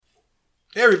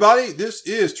Hey everybody, this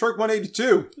is Turk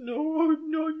 182. No,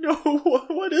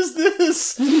 what is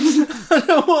this? I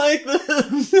don't like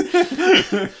this.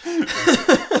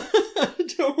 I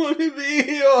don't want to be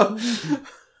here.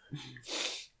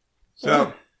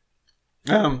 So,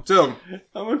 I'm a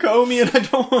Comey and I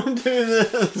don't want to do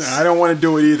this. I don't want to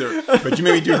do it either, but you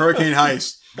made me do Hurricane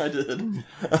Heist. I did.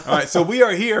 Alright, so we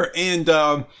are here and,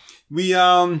 we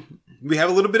have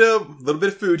a little bit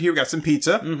of food here. We got some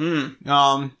pizza.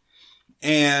 Mm-hmm.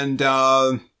 And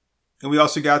we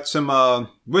also got some,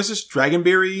 what is this?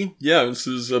 Dragonberry? Yeah, this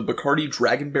is a Bacardi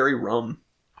Dragonberry rum.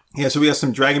 Yeah, so we have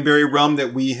some Dragonberry rum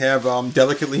that we have,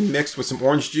 delicately mixed with some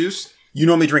orange juice. You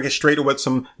normally drink it straight or with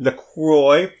some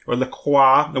LaCroix or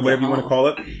LaCroix or whatever you want to call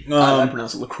it. I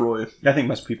pronounce it LaCroix. I think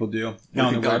most people do.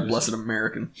 God bless an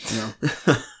American. Yeah.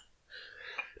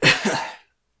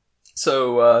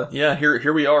 So,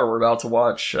 here we are. We're about to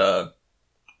watch,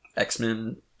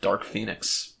 X-Men Dark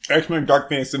Phoenix. X-Men Dark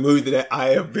Phoenix, the movie that I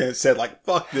have been said, like,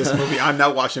 fuck this movie. I'm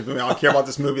not watching the movie. I don't care about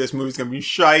this movie. This movie's going to be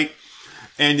shite.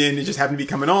 And then it just happened to be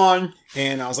coming on.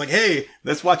 And I was like, hey,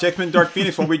 let's watch X-Men Dark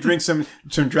Phoenix while we drink some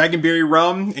Dragonberry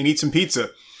rum and eat some pizza.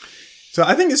 So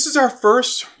I think this is our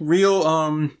first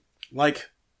real,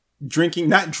 drinking,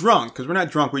 not drunk, because we're not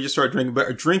drunk. We just started drinking, but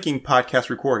a drinking podcast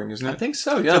recording, isn't it? I think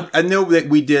so, yeah. So I know that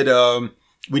we did our,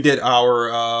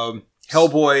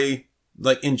 Hellboy,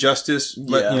 Injustice,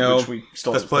 which we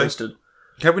still haven't posted.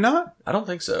 Have we not? I don't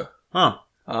think so. Huh.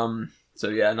 So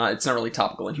yeah, it's not really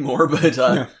topical anymore, but,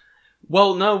 yeah.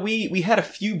 Well, no, we had a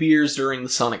few beers during the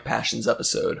Sonic Passions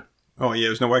episode. Oh yeah,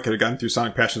 there's no way I could have gotten through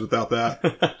Sonic Passions without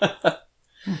that.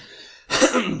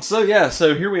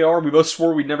 So here we are. We both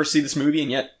swore we'd never see this movie, and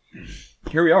yet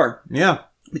here we are. Yeah.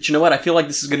 But you know what? I feel like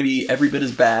this is going to be every bit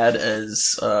as bad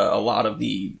as a lot of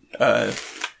the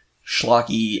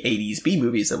schlocky 80s B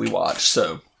movies that we watch.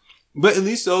 So, but at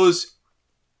least those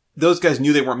guys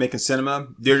knew they weren't making cinema.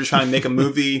 They're just trying to make a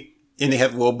movie, and they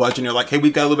have a little budget. And they're like, "Hey,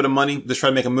 we've got a little bit of money. Let's try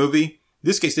to make a movie." In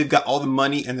this case, they've got all the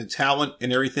money and the talent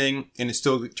and everything, and it's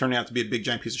still turning out to be a big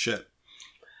giant piece of shit.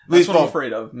 That's what I'm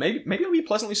afraid of. Maybe I'll be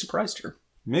pleasantly surprised here.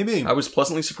 Maybe I was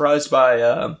pleasantly surprised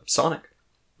by Sonic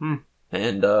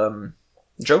and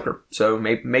Joker. So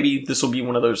maybe this will be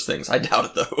one of those things. I doubt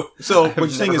it though. So I've never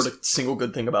heard a single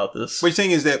good thing about this. What you're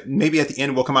saying is that maybe at the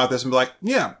end we'll come out with this and be like,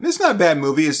 "Yeah, it's not a bad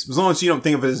movie as long as you don't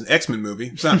think of it as an X-Men movie.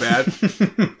 It's not bad."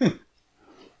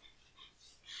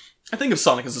 I think of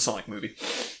Sonic as a Sonic movie.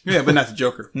 Yeah, but not the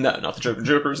Joker. No, not the Joker.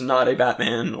 Joker's not a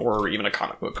Batman or even a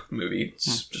comic book movie.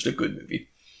 It's just a good movie.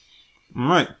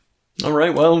 All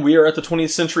right, well, we are at the 20th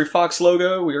Century Fox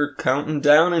logo. We are counting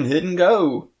down and hitting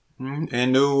go.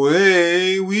 And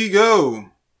away we go.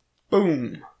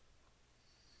 Boom.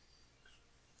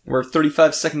 We're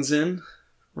 35 seconds in,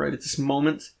 right at this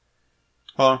moment.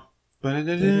 Huh. Oh,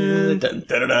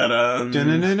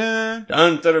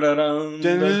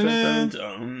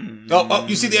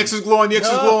 you see the X is glowing, the X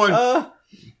is glowing.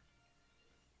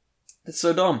 It's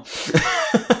so dumb.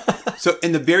 So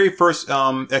in the very first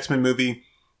X-Men movie,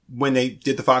 when they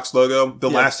did the Fox logo,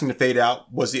 the last thing to fade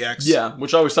out was the X. Yeah,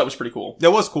 which I always thought was pretty cool. That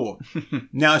was cool.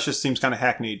 Now it just seems kind of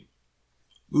hackneyed.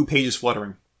 Ooh, pages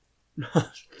fluttering.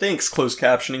 Thanks, closed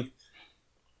captioning.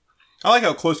 I like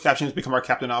how closed captioning has become our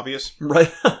Captain Obvious.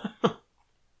 Right.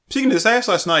 Speaking of this, I asked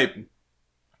last night,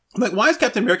 I'm like, why is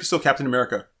Captain America still Captain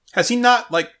America? Has he not,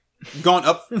 gone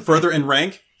up further in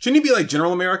rank? Shouldn't he be like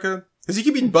General America? Does he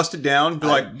keep getting busted down?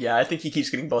 Yeah, I think he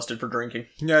keeps getting busted for drinking.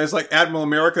 Yeah, it's like Admiral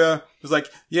America. It's like,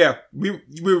 yeah, we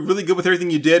were really good with everything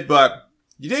you did, but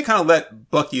you did kind of let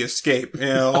Bucky escape.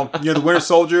 You're the Winter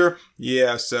Soldier.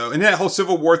 Yeah, so, and that whole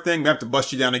Civil War thing, we have to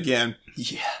bust you down again.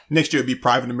 Yeah. Next year it'd be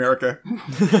Private America.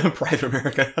 Private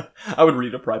America. I would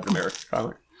read a Private America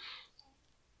comic.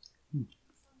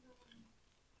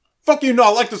 Fuck you, no, I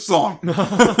like the song.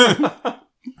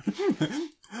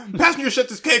 Passenger, shut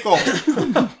this cake off.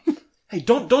 Hey,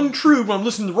 don't intrude when I'm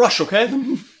listening to Rush, okay?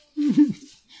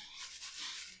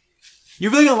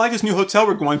 You're really gonna like this new hotel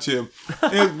we're going to.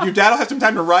 Your dad will have some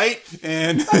time to write,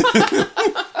 and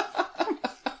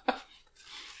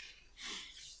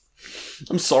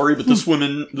I'm sorry, but this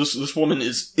woman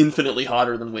is infinitely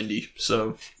hotter than Wendy.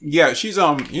 So yeah, she's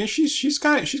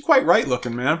quite right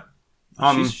looking, man.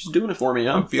 She's doing it for me.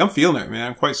 I'm feeling it,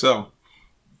 man. Quite so.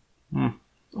 Oh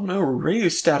no, radio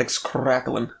static's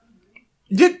crackling.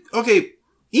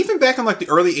 Even back in the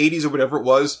early 80s or whatever it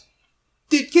was,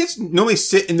 did kids normally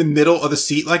sit in the middle of the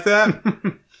seat like that?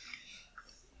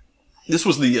 This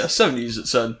was the 70s, it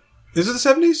said. Is it the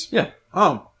 70s? Yeah.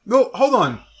 Oh. Well, hold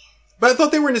on. But I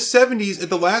thought they were in the 70s at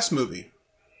the last movie.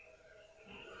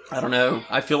 I don't know.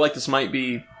 I feel like this might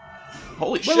be...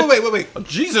 Holy shit. Wait. Oh,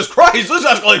 Jesus Christ, this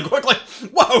escalated quickly.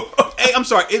 Whoa. Hey, I'm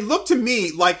sorry. It looked to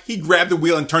me like he grabbed the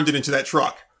wheel and turned it into that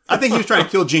truck. I think he was trying to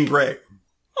kill Jean Grey.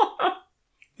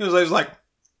 He was like,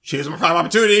 here's my prime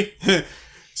opportunity.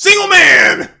 Single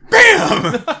man!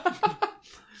 Bam!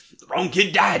 The wrong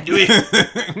kid died, do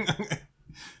it.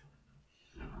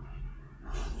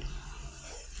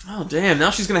 Oh, damn. Now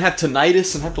she's going to have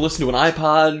tinnitus and have to listen to an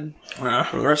iPod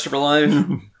for the rest of her life.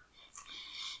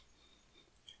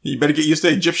 You better get used to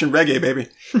Egyptian reggae, baby.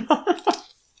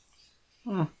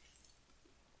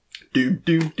 Do.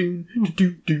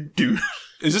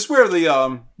 Is this where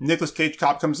the Nicolas Cage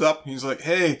cop comes up? He's like,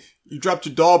 hey, you dropped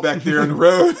your doll back there on the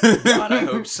road. God, I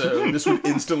hope so. This would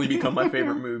instantly become my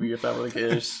favorite movie if that were the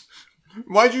case.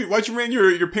 Why'd you ran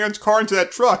your parents' car into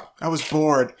that truck? I was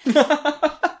bored.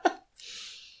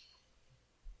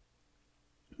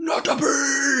 Not a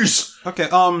bees! Okay,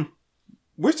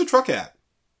 where's the truck at?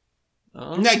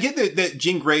 Now, I get that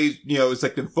Jean Grey, is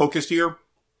like focused here.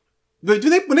 But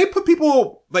when they put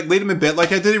people, like, lay them in bed like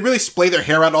that, do they really splay their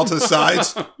hair out all to the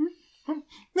sides?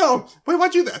 No. Wait,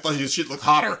 why'd you do that? I thought she'd look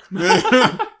hotter.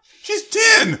 She's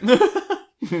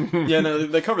 10! Yeah, no,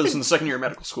 they cover this in the second year of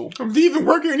medical school. Do you even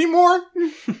work here anymore?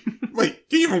 Wait,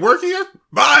 do you even work here?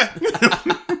 Bye!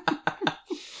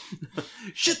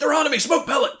 Shit, they're on me! Smoke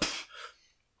pellet!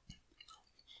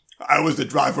 I was the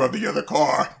driver of the other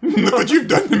car. Look what you've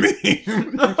done to me.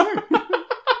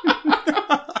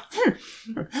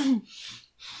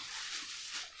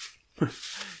 Your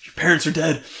parents are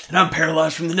dead, and I'm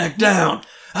paralyzed from the neck down.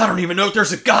 I don't even know if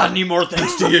there's a God anymore,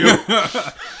 thanks to you.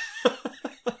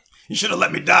 You should have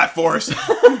let me die, Forrest.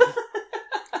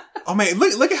 Oh man,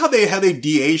 look at how they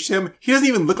de-aged him. He doesn't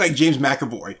even look like James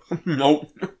McAvoy.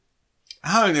 Nope.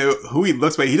 I don't know who he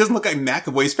looks like. He doesn't look like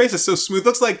McAvoy. His face is so smooth.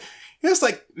 Looks like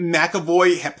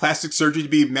McAvoy had plastic surgery to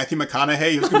be Matthew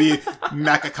McConaughey. He was going to be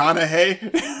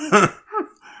McConaughey.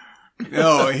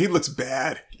 No, he looks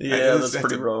bad. Yeah, that's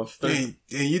pretty rough. Dang,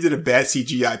 you did a bad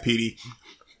CGI, Petey.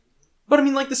 But I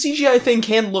mean, like, the CGI thing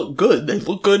can look good. They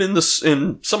look good in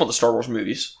some of the Star Wars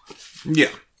movies. Yeah.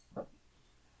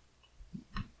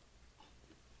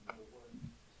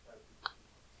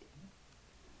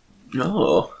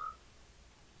 Oh.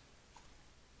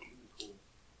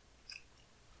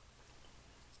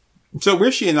 So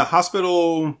where's she, in the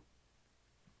hospital,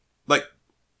 like,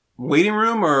 waiting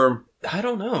room, or? I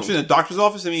don't know. She's in the doctor's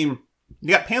office. I mean,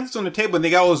 they got pamphlets on the table and they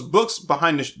got all those books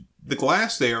behind the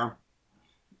glass there.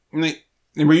 And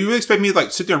were you really expecting me to,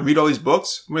 like, sit there and read all these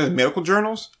books? Were they medical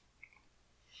journals?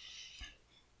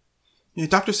 The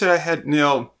doctor said I had,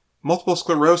 multiple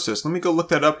sclerosis. Let me go look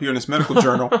that up here in this medical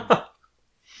journal.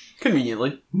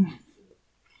 Conveniently.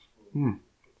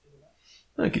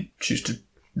 I could choose to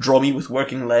draw me with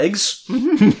working legs.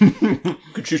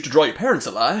 Could choose to draw your parents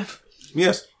alive.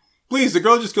 Yes. Please, the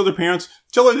girl just killed her parents.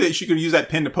 Tell her that she could use that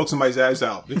pen to poke somebody's eyes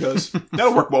out, because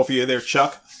that'll work well for you there,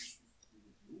 Chuck.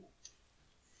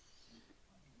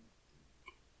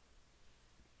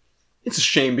 It's a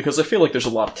shame, because I feel like there's a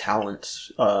lot of talent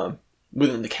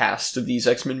within the cast of these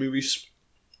X-Men movies.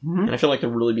 Mm-hmm. And I feel like they're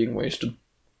really being wasted.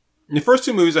 The first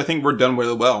two movies, I think, were done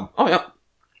really well. Oh, yeah.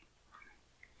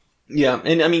 Yeah,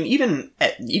 and I mean, even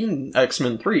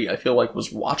X-Men 3, I feel like, was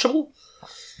watchable.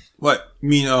 What? You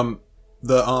mean,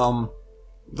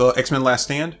 the X-Men Last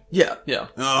Stand? Yeah.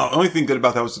 The only thing good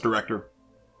about that was the director.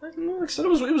 Like I said, it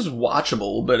was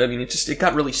watchable, but I mean, it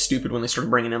got really stupid when they started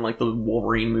bringing in, like, the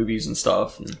Wolverine movies and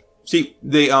stuff. And... See,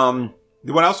 the one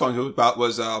I was talking about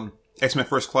was, X-Men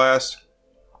First Class,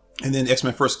 and then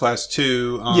X-Men First Class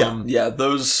 2. Yeah,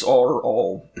 those are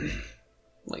all,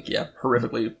 like,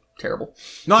 horrifically terrible.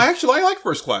 No, actually, I like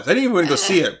First Class. I didn't even want to go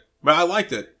see it, but I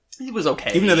liked it. It was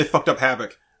okay. Even though they fucked up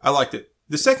Havoc, I liked it.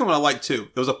 The second one I liked too.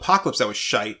 There was Apocalypse that was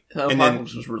shite.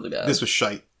 Apocalypse was really bad. This was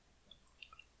shite.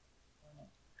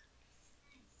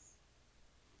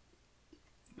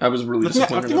 I was really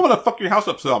disappointed. I think I'm gonna fuck your house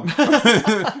up some.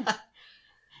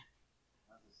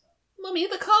 Mummy,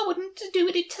 the car wouldn't do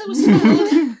it, it was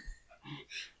cold.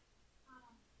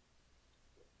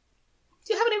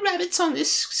 Do you have any rabbits on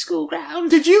this school ground?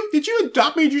 Did you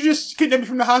adopt me? Or did you just kidnap me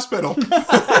from the hospital?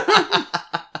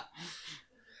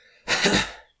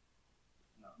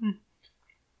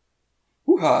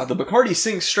 The Bacardi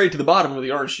sinks straight to the bottom of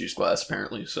the orange juice glass,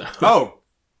 apparently. So. Oh,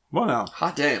 well now.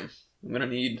 Hot damn! I'm gonna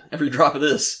need every drop of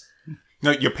this.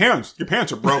 No, your parents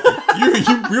are broken.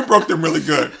 you broke them really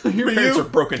good. Your parents are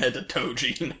broken head to toe,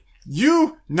 Gene.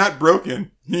 You not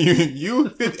broken. You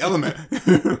Fifth Element.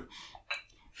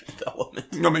 Fifth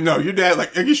Element. No, your dad,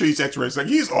 like, I can show you X-rays. Like,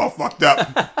 he's all fucked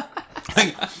up.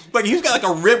 like he's got like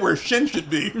a rib where his shin should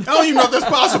be. I don't even know if that's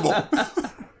possible.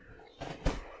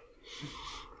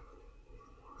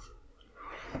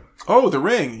 Oh, The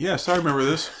Ring. Yes, I remember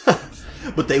this.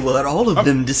 But they were all of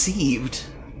them deceived.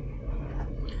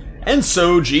 And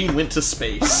so Jean went to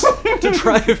space to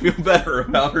try to feel better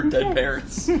about her dead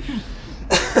parents.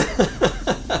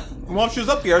 While she was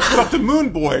up there, she talked to Moon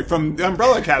Boy from the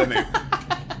Umbrella Academy.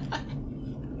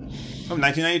 From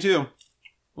 1992.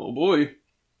 Oh boy.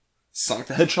 Sonic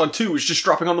the Hedgehog 2 is just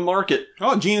dropping on the market.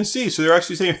 Oh, GNC, so they're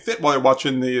actually staying fit while they're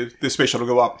watching the space shuttle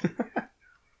go up.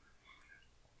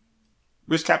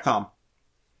 Where's Capcom?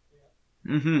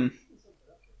 Mm-hmm.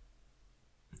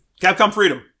 Capcom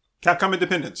Freedom. Capcom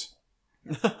Independence.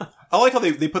 I like how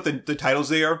they put the titles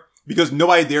there, because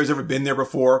nobody there has ever been there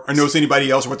before, or knows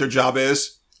anybody else or what their job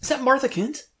is. Is that Martha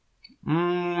Kent?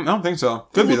 I don't think so.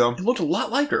 Could be, though. It looked a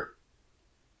lot like her.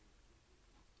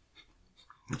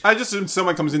 I just assume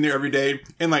someone comes in there every day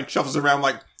and, like, shuffles around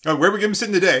like, oh, where are we going to be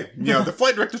sitting today? You know, the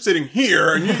flight director's sitting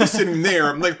here and you're just sitting there.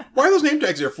 I'm like, why are those name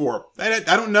tags there for? I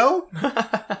don't know.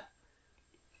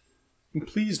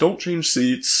 Please don't change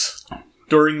seats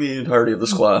during the entirety of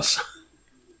this class.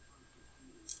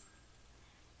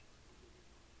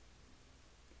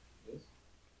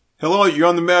 Hello, you're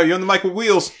on the mic with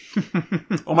wheels.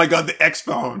 Oh my god, the X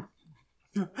phone.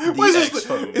 What is this?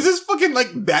 Is this fucking like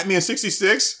Batman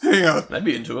 66? Hang on. I'd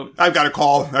be into it. I've got to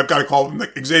call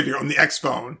like Xavier on the X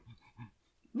phone.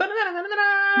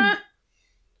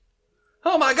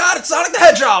 Oh my god, it's Sonic the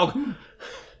Hedgehog!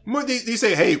 They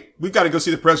say, hey, we've got to go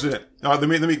see the president. Let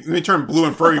me turn blue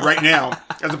and furry right now,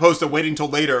 as opposed to waiting till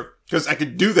later. Because I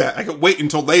could do that. I could wait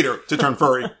until later to turn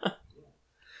furry.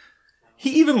 He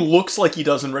even looks like he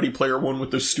does in Ready Player One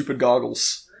with those stupid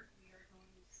goggles.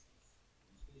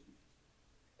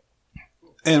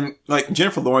 And, like,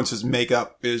 Jennifer Lawrence's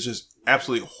makeup is just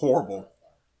absolutely horrible.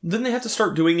 Didn't they have to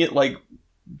start doing it, like,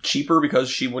 cheaper because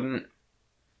she wouldn't...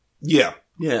 Yeah.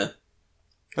 Yeah.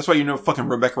 That's why you know fucking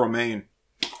Rebecca Romaine.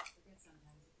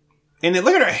 And then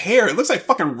look at her hair. It looks like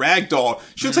fucking Ragdoll.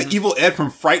 She looks like Evil Ed from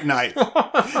Fright Night.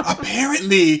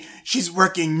 Apparently, she's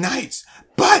working nights.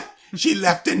 But she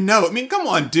left a note. I mean, come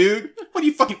on, dude. What are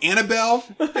you, fucking Annabelle?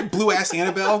 Like blue-ass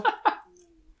Annabelle?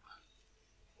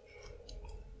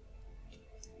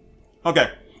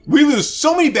 Okay. We lose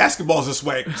so many basketballs this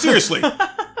way. Seriously.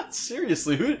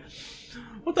 Seriously, who...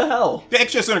 What the hell? The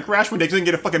XJ's gonna crash one day because they can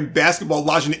get a fucking basketball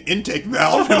lodged in an intake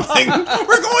valve. And like,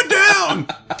 we're going down!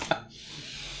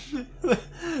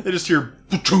 They just hear...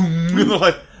 And they're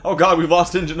like, oh god, we've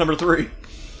lost engine number 3.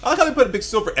 I like how they put a big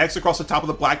silver X across the top of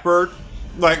the Blackbird.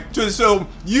 Like, so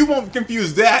you won't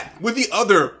confuse that with the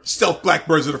other stealth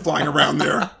Blackbirds that are flying around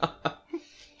there.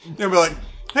 They'll be like,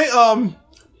 hey,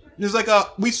 there's like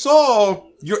we saw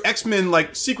your X-Men,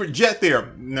 like, secret jet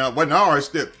there. No, it wasn't ours.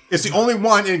 It's the only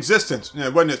one in existence. No,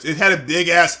 it wasn't. It had a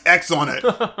big-ass X on it.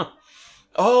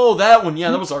 Oh, that one.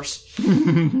 Yeah, that was ours.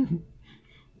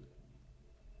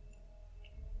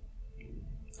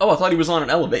 Oh, I thought he was on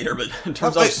an elevator, but it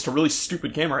turns out it's just a really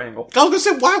stupid camera angle. I was gonna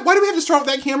say, why do we have to start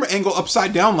with that camera angle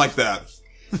upside down like that?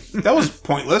 That was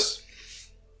pointless.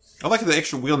 I like the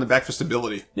extra wheel in the back for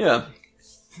stability. Yeah.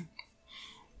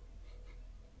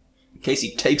 In case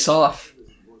he takes off.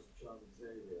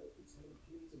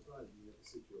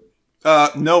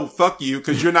 No, fuck you,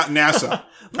 because you're not NASA. I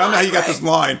don't know how you got this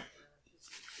line.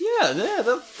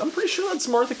 Yeah, I'm pretty sure that's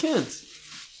Martha Kent.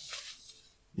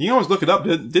 You can always look it up.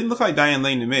 It didn't look like Diane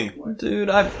Lane to me. Dude,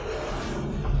 I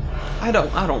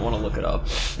don't want to look it up.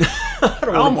 I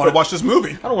don't want to watch this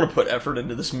movie. I don't want to put effort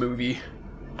into this movie.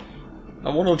 I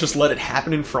want to just let it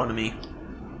happen in front of me.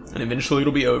 And eventually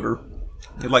it'll be over.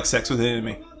 You'd like sex with an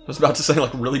enemy. I was about to say,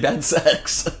 like, really bad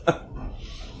sex.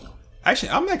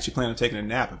 Actually, I'm actually planning on taking a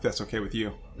nap, if that's okay with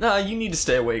you. Nah, you need to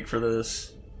stay awake for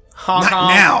this. Not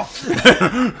now!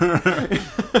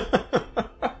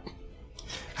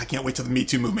 I can't wait till the Me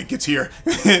Too movement gets here.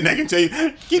 And I can tell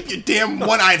you, keep your damn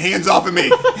one-eyed hands off of me.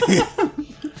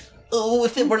 Oh,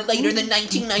 if it were later than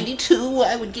 1992,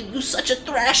 I would give you such a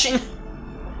thrashing.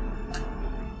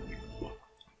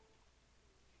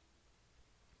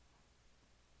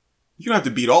 You don't have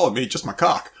to beat all of me, just my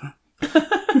cock.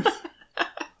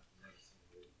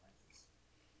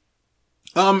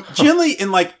 Generally,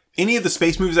 in like any of the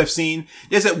space movies I've seen,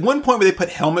 there's at one point where they put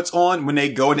helmets on when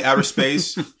they go into outer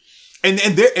space. And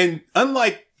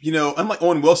unlike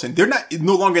Owen Wilson, they're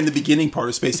no longer in the beginning part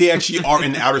of space. They actually are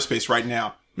in outer space right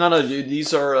now. No, dude,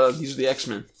 these are the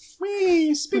X-Men.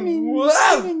 Whee, spinning,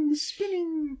 Whoa!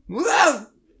 spinning. Whoa!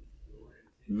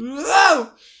 Whoa!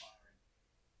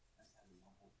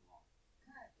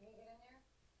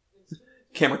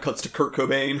 Camera cuts to Kurt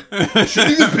Cobain.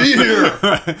 Shouldn't even be here.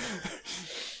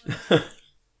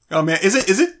 Oh man, is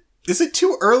it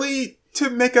too early to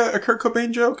make a Kurt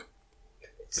Cobain joke?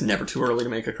 It's never too early to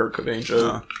make a Kurt Cobain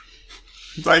joke.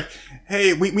 It's like,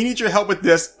 hey, we need your help with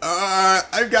this.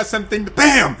 I've got something to...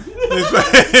 Bam! See,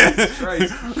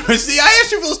 I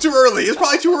asked you if it was too early. It's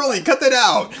probably too early. Cut that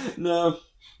out. No,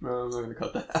 I'm not gonna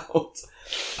cut that out.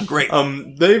 Great.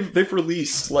 They've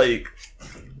released, like,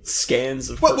 scans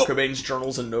of Kurt Cobain's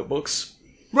journals and notebooks.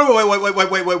 Wait.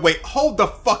 Hold the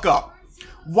fuck up.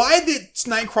 Why did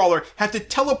Nightcrawler have to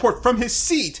teleport from his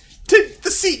seat to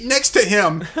the seat next to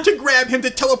him to grab him to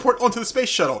teleport onto the space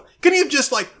shuttle? Couldn't he have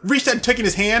just, like, reached out and taken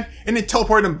his hand and then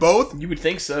teleported them both? You would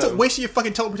think so. It's a waste of your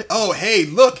fucking teleport. Oh, hey,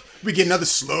 look. We get another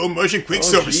slow motion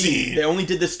Quicksilver scene. They only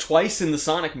did this twice in the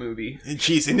Sonic movie. And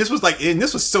jeez, and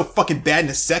this was so fucking bad in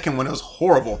the second one. It was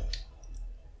horrible.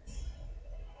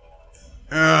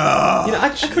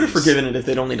 I could have forgiven it if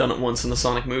they'd only done it once in the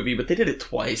Sonic movie, but they did it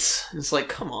twice. It's like,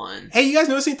 come on. Hey, you guys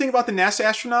notice anything about the NASA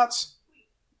astronauts?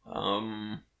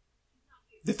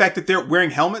 The fact that they're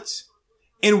wearing helmets?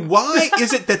 And why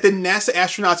is it that the NASA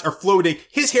astronauts are floating?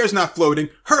 His hair's not floating.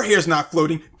 Her hair's not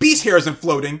floating. Beast's hair isn't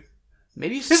floating.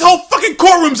 Maybe his whole fucking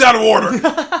courtroom's out of order.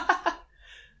 I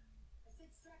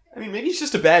mean, maybe it's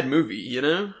just a bad movie, you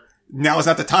know? Now is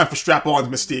not the time for strap-ons,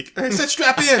 Mystique. I said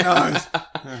strap in.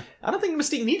 I don't think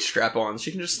Mystique needs strap-ons.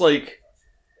 She can just, like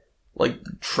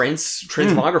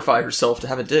transmogrify herself to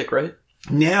have a dick, right?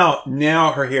 Now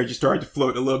her hair just started to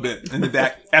float a little bit in the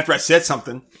back after I said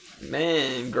something.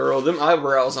 Man, girl, them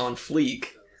eyebrows on fleek.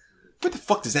 What the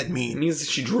fuck does that mean? It means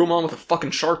she drew them on with a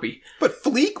fucking Sharpie. But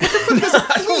fleek? What the fuck is a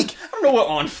fleek? I don't know what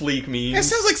on fleek means. It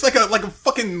sounds like a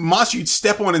fucking monster you'd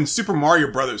step on in Super Mario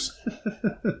Brothers.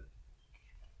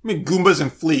 I mean, Goombas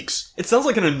and fleeks. It sounds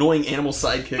like an annoying animal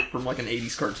sidekick from, like, an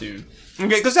 80s cartoon.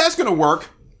 Okay, because that's gonna work.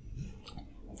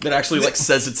 That actually, like,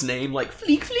 says its name, like,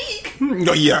 Fleek.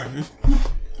 Oh, yeah.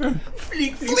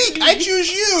 Fleek, I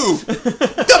choose you!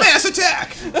 Dumbass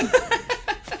attack!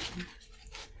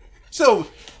 So,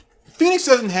 Phoenix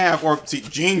doesn't have,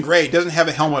 Jean Grey doesn't have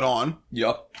a helmet on.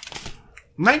 Yup.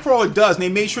 Nightcrawler does, and they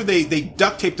made sure they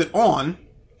duct taped it on.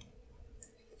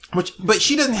 But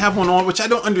she doesn't have one on, which I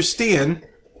don't understand.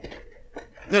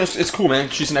 No, it's cool, man.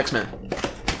 She's an X-Man.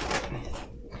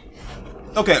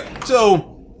 Okay,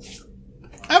 so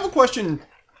I have a question.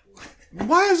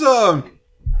 Why is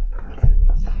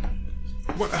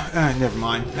never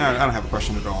mind. I don't have a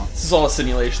question at all. This is all a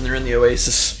simulation. They're in the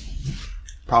Oasis.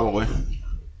 Probably.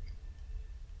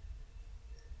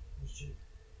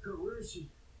 Where is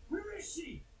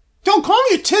she? Don't call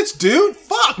me your tits, dude.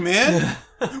 Fuck, man.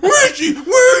 Where is she?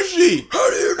 How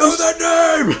do you know that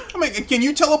name? I mean, can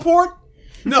you teleport?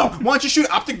 No. Why don't you shoot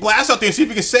an optic blast out there and see if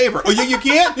you can save her? Oh, you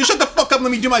can't? You shut the fuck up and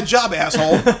let me do my job,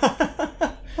 asshole.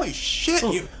 Holy shit,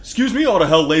 you... Excuse me,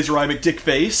 auto-hell laser eye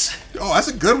McDickface. Oh, that's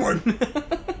a good one.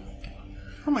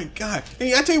 Oh my god.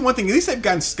 Hey, I tell you one thing, at least they've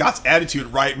gotten Scott's attitude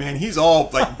right, man. He's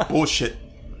all, like, bullshit.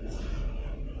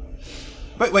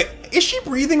 Wait, is she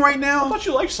breathing right now? I thought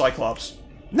you liked Cyclops.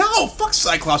 No, fuck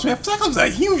Cyclops, man. Cyclops is a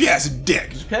huge-ass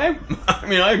dick. Okay? I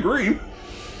mean, I agree.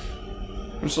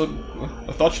 I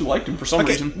thought you liked him for some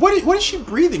reason. What is she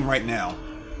breathing right now?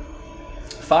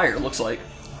 Fire, looks like.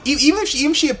 Even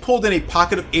if she had pulled in a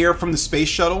pocket of air from the space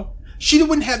shuttle, she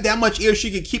wouldn't have that much air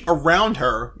she could keep around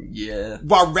her. Yeah.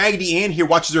 While Raggedy Ann here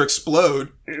watches her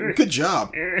explode. Good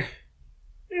job.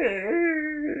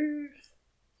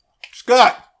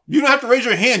 Scott, you don't have to raise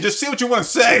your hand. Just say what you want to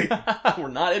say. We're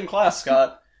not in class,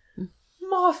 Scott.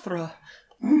 Mothra.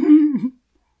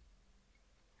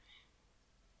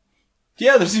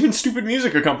 Yeah, there's even stupid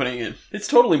music accompanying it. It's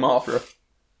totally Mothra.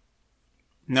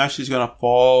 Now she's gonna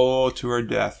fall to her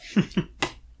death.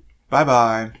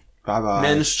 Bye-bye. Bye-bye.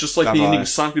 Man, it's just like the ending of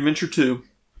Sonic Adventure 2.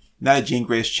 Not a Jean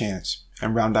Grey's chance.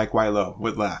 And Round Dyke Wilo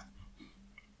would laugh.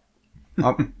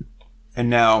 And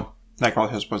now, Nightcrawler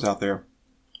Hillsboro's out there.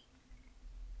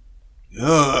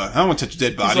 Ugh, I don't want to touch a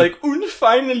dead body. He's like, and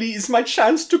finally is my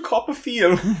chance to cop a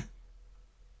feel.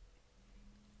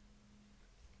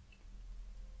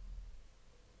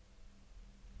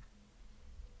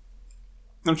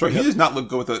 I'm sorry, he does not look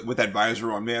good with that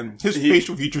visor on, man. His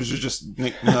facial features are just,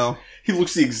 no. He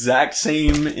looks the exact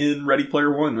same in Ready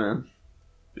Player One, man.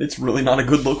 It's really not a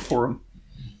good look for him.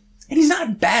 And he's not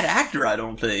a bad actor, I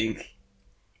don't think.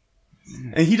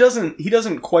 And he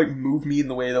doesn't quite move me in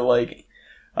the way that, like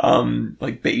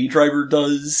Baby Driver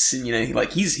does. And, you know,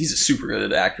 he's a super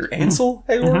good actor. Ansel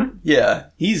Elgort? Mm-hmm. Yeah,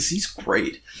 he's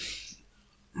great.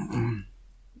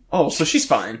 Oh, so she's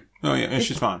fine. Oh, yeah,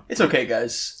 she's fine. It's okay,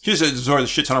 guys. She just absorbed a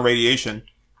shit ton of radiation.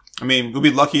 I mean, we'll be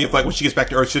lucky if, like, when she gets back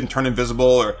to Earth, she doesn't turn invisible,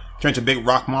 or turn into a big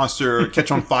rock monster, or catch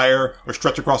on fire, or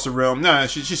stretch across the room. No,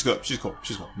 she's good. She's cool.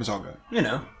 She's cool. It's all good. You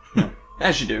know. Yeah.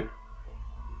 As you do.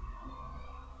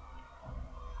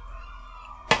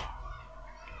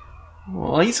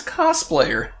 Oh, he's a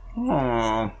cosplayer.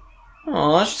 Oh.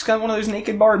 Oh, she's got one of those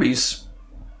naked Barbies.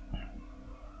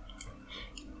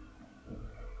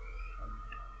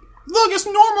 Look, it's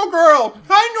Normal Girl!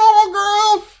 Hi, Normal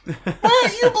Girl! Why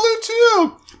aren't you blue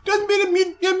too? Doesn't a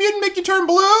mutant make you turn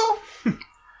blue?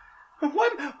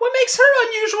 What makes her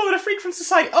unusual and a freak from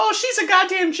society? Oh, she's a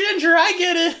goddamn ginger, I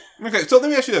get it. Okay, so let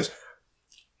me ask you this.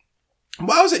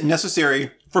 Why was it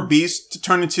necessary for Beast to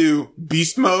turn into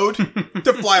beast mode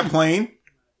to fly a plane?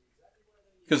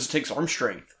 Because it takes arm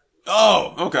strength.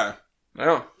 Oh, okay.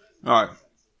 Yeah. Alright.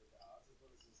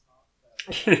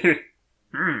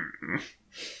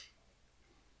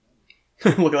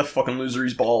 Look at that fucking loser,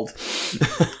 he's bald.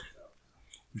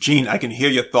 Gene, I can hear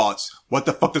your thoughts. What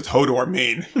the fuck does Hodor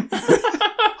mean?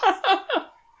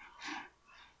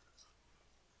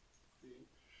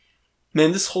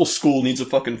 Man, this whole school needs a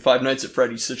fucking Five Nights at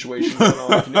Freddy's situation going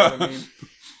on, if you know what I mean.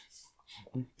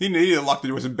 He needed to lock the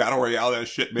doors in Battle Royale, that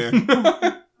shit, man.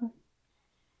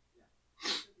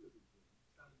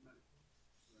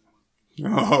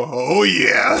 Oh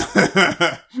yeah.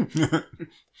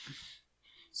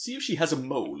 See if she has a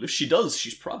mole. If she does,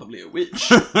 she's probably a witch.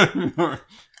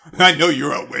 I know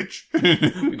you're a witch.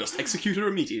 We must execute her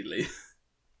immediately.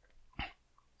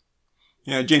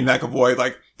 Yeah, Jane McAvoy,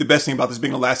 like, the best thing about this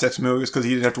being a Last X movie is because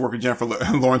he didn't have to work with Jennifer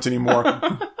Lawrence anymore.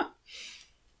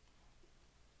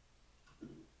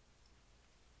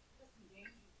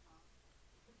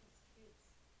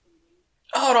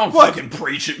 Oh, don't fucking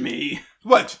preach at me.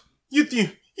 What? You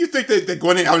think that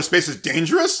going into outer space is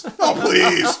dangerous? Oh,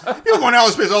 please. You're going to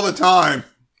outer space all the time.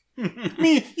 I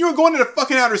mean, you were going into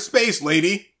fucking outer space,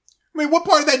 lady. I mean, what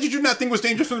part of that did you not think was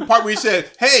dangerous from the part where you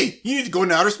said, hey, you need to go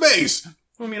into outer space?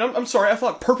 I mean, I'm sorry, I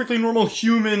thought perfectly normal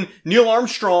human Neil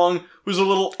Armstrong was a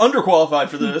little underqualified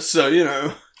for this, so, you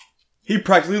know, he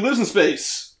practically lives in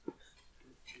space.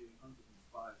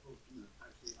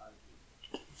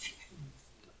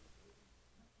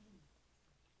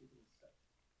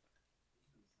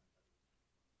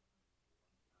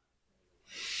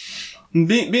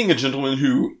 Being a gentleman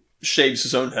who shaves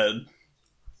his own head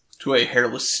to a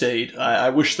hairless state,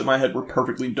 I wish that my head were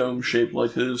perfectly dome-shaped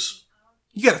like his.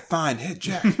 You got a fine head,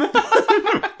 Jack. You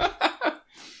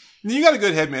got a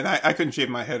good head, man. I couldn't shave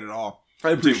my head at all. I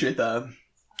appreciate that.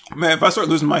 Man, if I start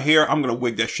losing my hair, I'm going to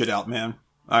wig that shit out, man.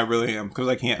 I really am, because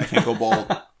I can't go bald.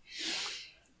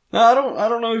 No, I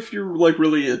don't know if you're, like,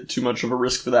 really at too much of a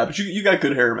risk for that, but you got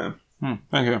good hair, man.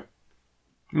 Thank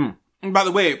you. And by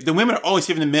the way, the women are always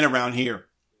giving the men around here.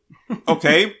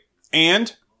 Okay?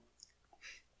 And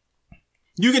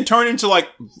you can turn into, like,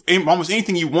 almost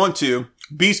anything you want to.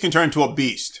 Beast can turn into a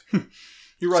beast.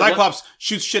 You're right. Cyclops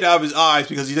shoots shit out of his eyes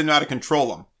because he doesn't know how to control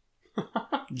them.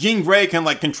 Jean Grey can,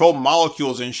 like, control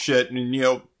molecules and shit. And, you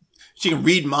know, she can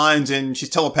read minds and she's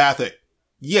telepathic.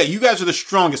 Yeah, you guys are the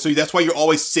strongest, so that's why you're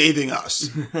always saving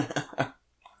us.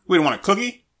 We don't want a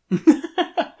cookie?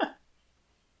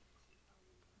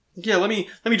 Yeah, let me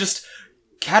just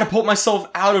catapult myself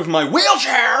out of my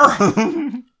wheelchair!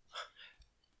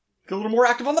 Get a little more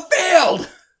active on the field!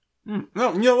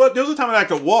 No, you know what? There was a time that I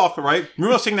could walk, right?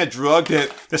 Remember I was taking that drug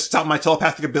that stopped my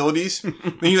telepathic abilities?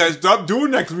 And you guys, stop doing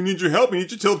that because we need your help. We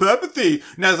need your telepathy.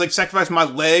 And I was like sacrificing my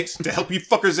legs to help you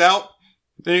fuckers out.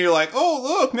 Then you're like, oh,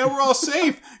 look, now we're all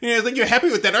safe. And you're like, you're happy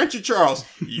with that, aren't you, Charles?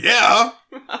 Yeah.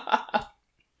 I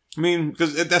mean,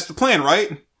 because that's the plan,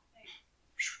 right?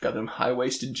 Got them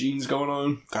high-waisted jeans going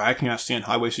on. God, I cannot stand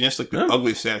high-waisted. That's like the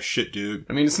ugliest ass shit, dude.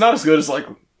 I mean, it's not as good as, like,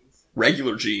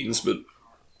 regular jeans, but...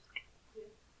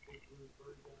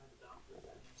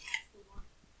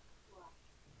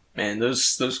 Man,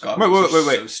 those goggles are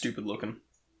so stupid looking.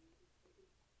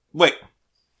 Wait.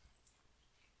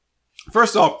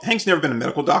 First off, Hank's never been a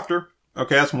medical doctor.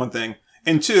 Okay, that's one thing.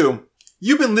 And two,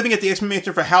 you've been living at the X-Men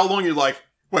Mansion for how long? You're like,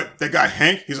 what, that guy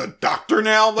Hank, he's a doctor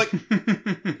now? Like,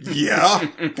 yeah,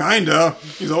 kinda.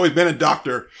 He's always been a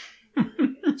doctor.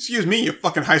 Excuse me, you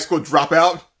fucking high school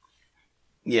dropout.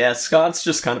 Yeah, Scott's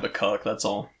just kind of a cuck, that's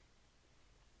all.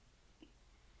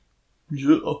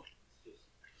 Yeah.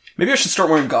 Maybe I should start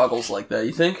wearing goggles like that,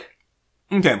 you think?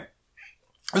 Okay.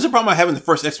 There's a problem I have in the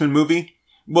first X-Men movie.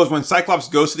 Was when Cyclops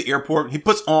goes to the airport, he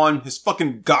puts on his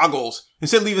fucking goggles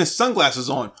instead of leaving his sunglasses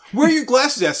on. Where are your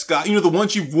glasses at, Scott? You know, the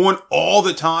ones you've worn all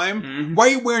the time? Mm-hmm. Why are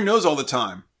you wearing those all the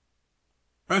time?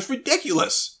 That's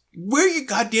ridiculous. Where are your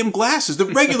goddamn glasses? The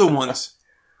regular ones.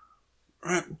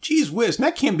 Jeez whiz.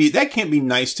 That can't be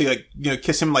nice to, like, you know,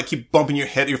 kiss him, like, keep bumping your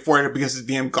head, your forehead because of his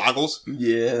damn goggles.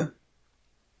 Yeah.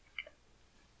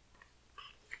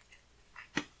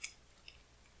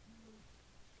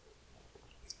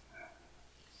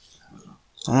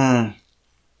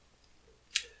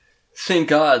 Thank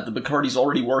God, the Bacardi's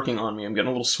already working on me. I'm getting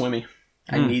a little swimmy.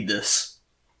 I need this.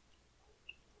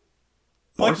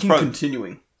 Barking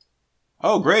continuing.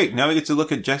 Oh, great. Now we get to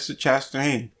look at Jessica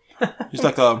Chastain. She's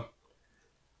like a...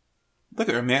 Look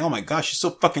at her, man. Oh my gosh, she's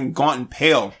so fucking gaunt and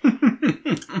pale.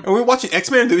 And we were watching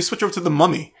X-Men and then we switch over to The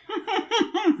Mummy.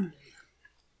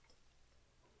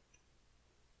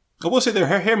 I will say that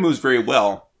her hair moves very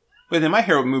well. But then my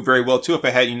hair would move very well too if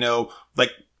I had,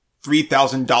 like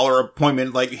 $3,000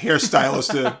 appointment, like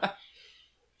hairstylist to...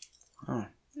 Oh.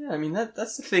 Yeah, I mean,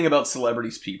 that's the thing about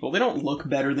celebrities, people. They don't look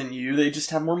better than you. They just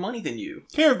have more money than you.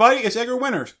 Hey, everybody, it's Edgar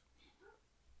Winters.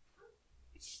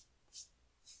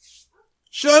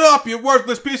 Shut up, you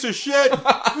worthless piece of shit!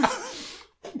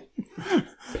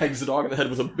 Pegs the dog in the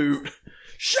head with a boot.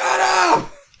 Shut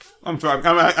up! I'm sorry.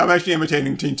 I'm actually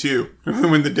imitating Teen 2.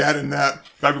 When the dad in that,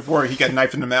 right before he got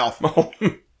knifed in the mouth. Oh.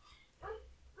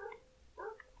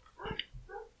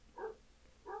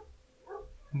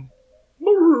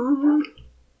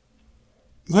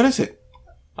 What is it?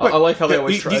 I like how they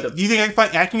always try to... Do you think I can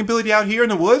find acting ability out here in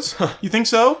the woods? You think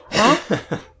so? Huh?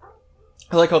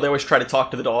 I like how they always try to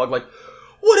talk to the dog, like,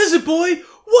 what is it, boy?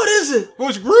 What is it? It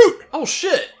was Groot! Oh,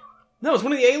 shit. No, it's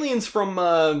one of the aliens from,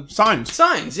 Signs.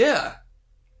 Signs, yeah.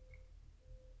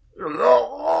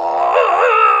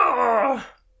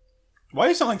 Why do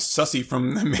you sound like Sussy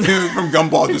from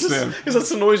Gumball just then? Because that's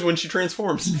the noise when she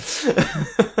transforms.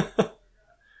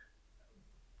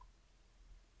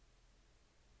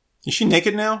 Is she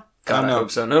naked now? God, I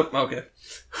hope so. Nope. Okay.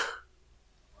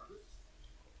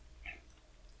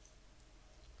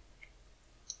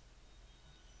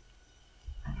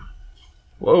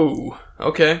 Whoa.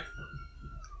 Okay.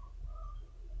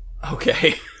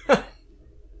 Okay. I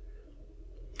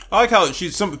like how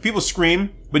some people scream,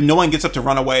 but no one gets up to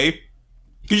run away.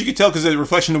 Because you can tell because the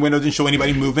reflection in the window didn't show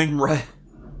anybody moving. Right.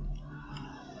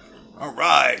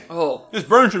 Alright. Oh. Let's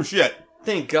burn some shit.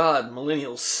 Thank God,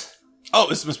 millennials. Oh,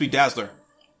 this must be Dazzler.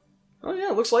 Oh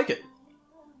yeah, looks like it.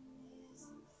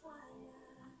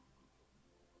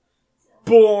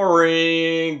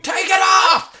 Boring! Take it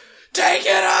off! Take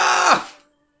it off!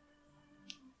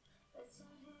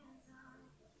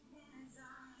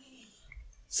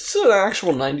 Is this an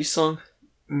actual 90s song?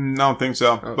 I don't think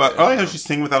so. Okay. But I like how she's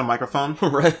singing without a microphone.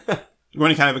 Right. Or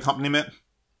any kind of accompaniment.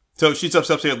 So she's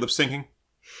upset lip syncing.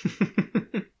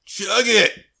 Chug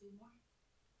it!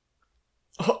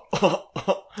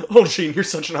 Oh, Gene, you're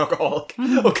such an alcoholic.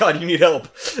 Oh, God, you need help.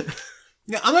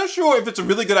 Yeah, I'm not sure if it's a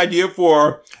really good idea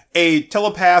for a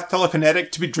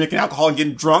telekinetic to be drinking alcohol and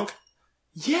getting drunk.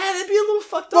 Yeah, that'd be a little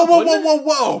fucked Whoa, up.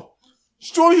 whoa.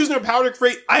 Storm's using her power to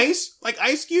create ice? Like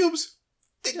ice cubes?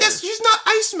 She's not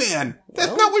Iceman.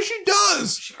 That's not what she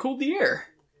does. She cooled the air.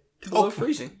 Below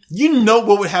freezing. You know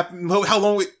what would happen, how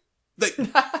long would... Like,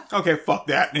 okay, fuck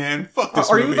that, man. Fuck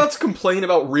this movie. Are you about to complain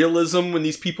about realism when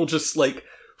these people just, like,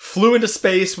 flew into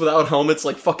space without helmets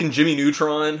like fucking Jimmy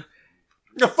Neutron?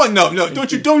 No, fuck no.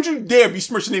 Don't you dare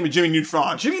besmirch the name of Jimmy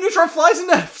Neutron. Jimmy Neutron flies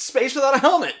into space without a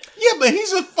helmet. Yeah, but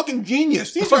he's a fucking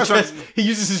genius. These guys are... He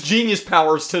uses his genius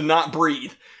powers to not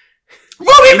breathe.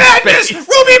 Ruby Madness!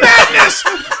 Ruby Madness!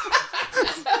 Ruby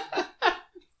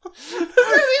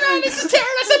Madness is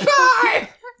tearing us apart!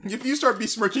 If you start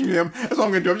besmirching him, that's all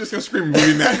I'm gonna do. I'm just gonna scream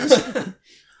Ruby Madness.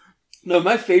 No,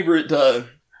 my favorite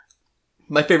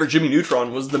Jimmy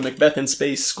Neutron was the Macbeth in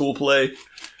Space school play.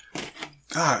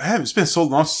 God, it's been so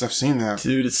long since I've seen that.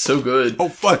 Dude, it's so good. Oh,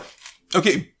 fuck.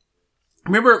 Okay.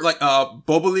 Remember, like,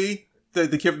 Boboli?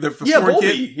 The kid, the foreign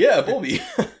kid? Yeah, Bobby.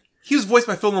 He was voiced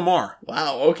by Phil Lamar.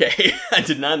 Wow, okay. I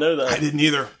did not know that. I didn't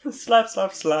either. Slap,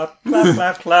 slap, slap. Clap,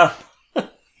 clap, clap.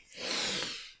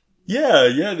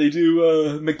 Yeah, they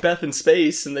do Macbeth in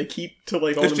space, and they keep to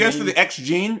like all It's just for the X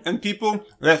gene and people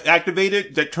that's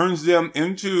activated that turns them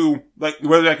into like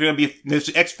whether they're going to be there's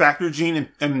the X factor gene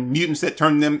and mutants that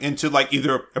turn them into like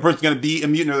either a person's going to be a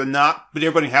mutant or they're not, but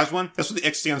everybody has one. That's what the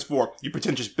X stands for. You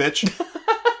pretentious bitch.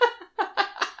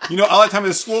 You know, all the time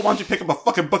in school, why don't you pick up a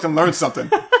fucking book and learn something?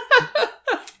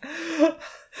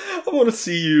 I want to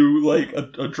see you like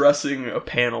addressing a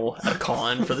panel at a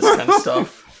con for this kind of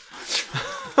stuff.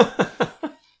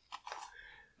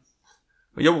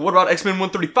 Yo, what about X-Men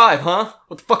 135, huh?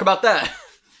 What the fuck about that?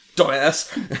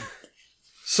 Dumbass.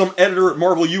 Some editor at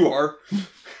Marvel you are.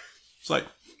 It's like,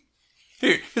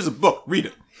 here's a book,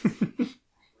 read it.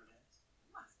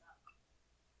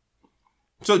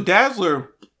 So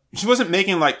Dazzler, she wasn't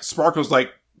making like sparkles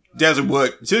like Dazzler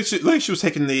would. She was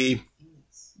taking the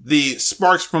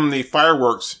sparks from the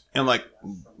fireworks and like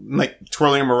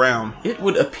twirling them around. It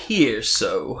would appear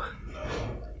so.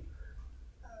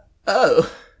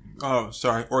 Oh. Oh,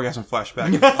 sorry. Orgasm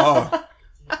flashback. Oh.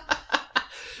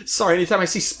 Sorry, anytime I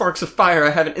see sparks of fire, I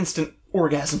have an instant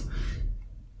orgasm.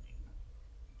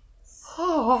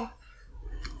 Oh.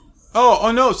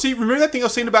 Oh no. See, remember that thing I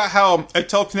was saying about how a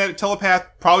telekinetic telepath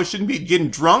probably shouldn't be getting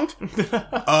drunk?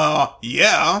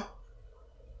 Yeah.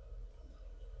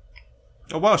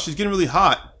 Oh wow, she's getting really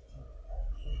hot.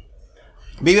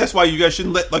 Maybe that's why you guys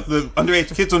shouldn't let like the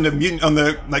underage kids on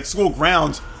the like school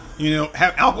grounds,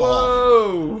 have alcohol.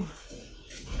 Whoa!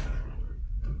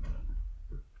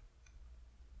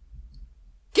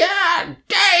 God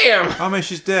damn! Oh man,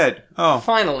 she's dead. Oh,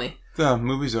 Finally. the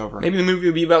movie's over. Maybe the movie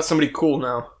will be about somebody cool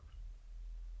now.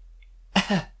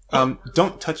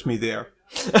 Don't touch me there.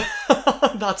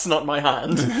 That's not my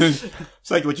hand.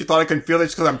 It's like what you thought I couldn't feel it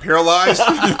just because I'm paralyzed.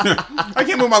 I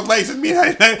can't move my legs. It means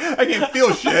I can't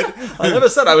feel shit. I never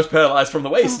said I was paralyzed from the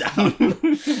waist down.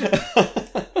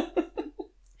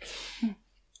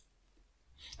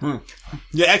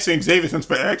 Yeah, actually, Xavier sounds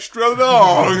extra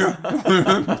long.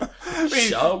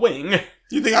 Showing.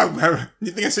 You think I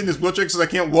sit in this wheelchair because I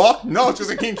can't walk? No, it's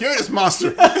because I can't carry this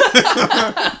monster.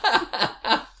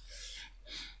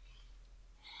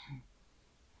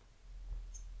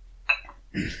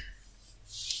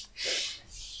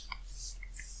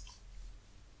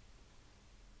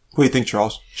 What do you think,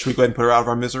 Charles? Should we go ahead and put her out of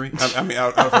our misery? I mean,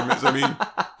 out of her misery.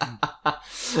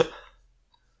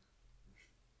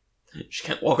 She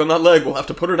can't walk on that leg. We'll have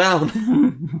to put her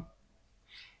down.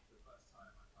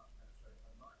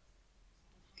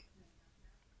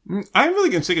 I'm really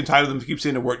getting sick and tired of them to keep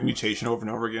saying the word mutation over and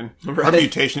over again. Right. Her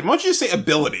mutation. Why don't you just say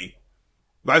ability?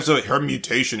 Why is it her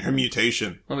mutation? Her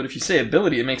mutation. Well, but if you say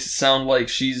ability, it makes it sound like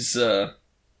she's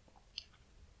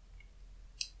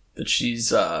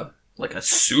like a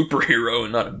superhero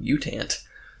and not a mutant.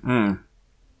 Hmm.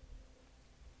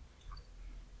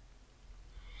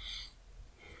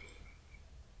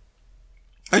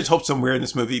 I just hope somewhere in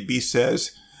this movie, Beast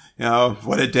says,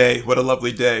 what a day, what a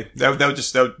lovely day. That would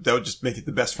just make it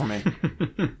the best for me. I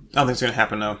don't think it's gonna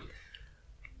happen though.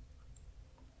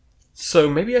 So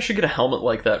maybe I should get a helmet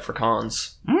like that for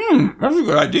cons. That's a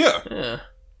good idea. Yeah.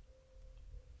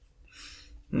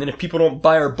 And then if people don't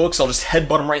buy our books, I'll just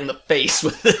headbutt them right in the face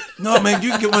with it. No, man,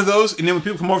 you can get one of those, and then when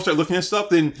people come over and start looking at stuff,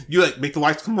 then you make the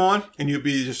lights come on, and you'll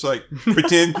be just like,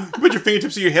 pretend, put your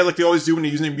fingertips in your head like they always do when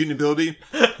they're using their mutant ability,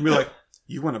 and be like,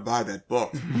 you want to buy that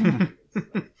book.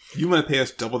 You want to pay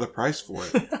us double the price for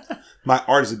it. My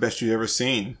art is the best you've ever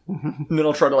seen. And then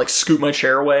I'll try to scoot my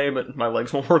chair away, but my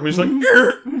legs won't work. I'm just like,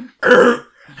 "Arr, arr."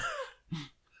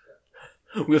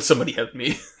 Will somebody help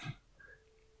me?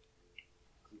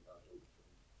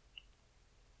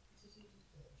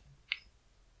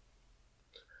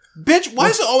 Bitch, why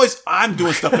is it always I'm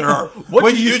doing stuff to her?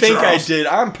 What do you think Charles? I did?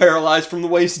 I'm paralyzed from the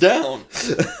waist down.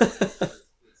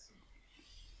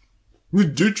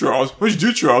 What'd you do, Charles? What'd you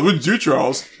do, Charles? What'd you do,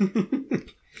 Charles?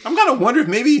 I'm kind of wondering if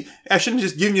maybe I shouldn't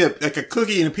just give you a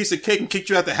cookie and a piece of cake and kicked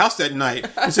you out the house that night.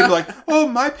 Instead of like, oh,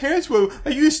 my parents were,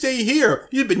 you stay here.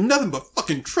 You've been nothing but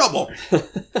fucking trouble.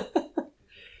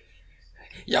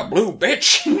 You blue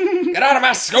bitch! Get out of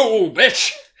my school,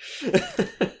 bitch!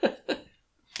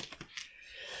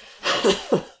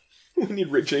 We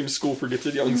need Rick James School for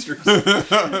Gifted Youngsters.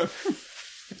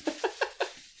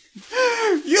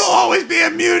 You'll always be a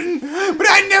mutant, but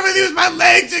I never lose my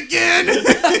legs again.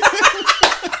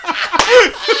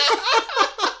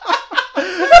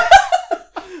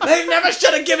 They never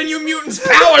should have given you mutants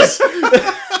powers!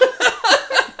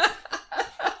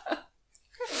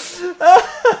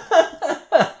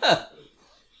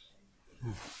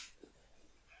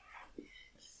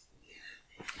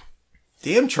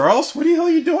 Damn, Charles, what the hell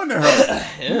are you doing to her?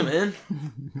 Yeah, man.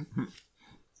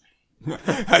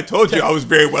 I told you I was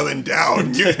very well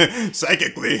endowed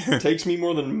psychically. Takes me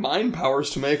more than mind powers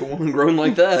to make a woman grown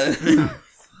like that.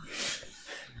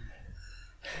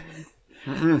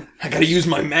 I gotta use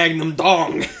my magnum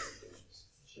dong.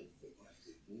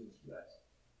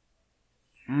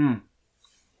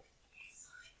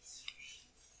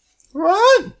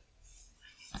 What?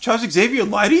 Charles Xavier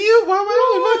lied to you? Why would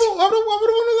I want to lie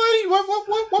to you? Why would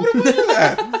I want to do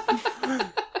that?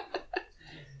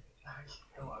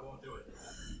 No, I won't do it.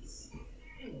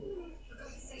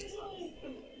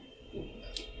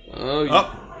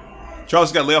 Oh,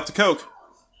 Charles got to lay off the coke.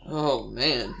 oh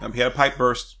man. He had a pipe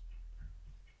burst.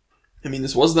 I mean,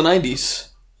 this was the 90s.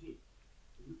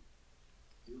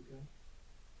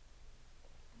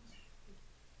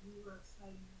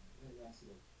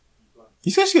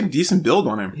 He's actually got a decent build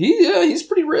on him. He's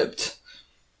pretty ripped.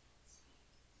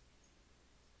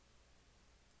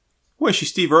 What, is she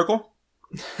Steve Urkel?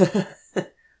 Did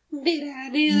I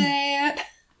do that?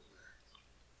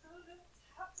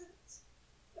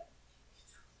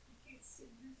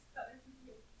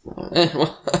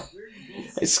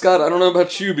 Hey, Scott, I don't know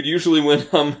about you, but usually when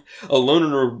I'm alone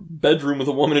in a bedroom with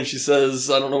a woman and she says,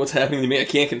 I don't know what's happening to me, I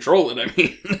can't control it, I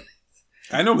mean...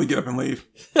 I normally get up and leave.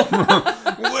 Well,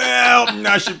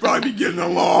 I should probably be getting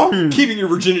along. Keeping your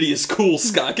virginity is cool,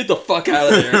 Scott. Get the fuck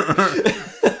out of there.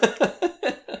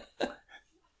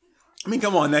 I mean,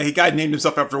 come on, that guy named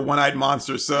himself after a one-eyed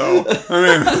monster, so...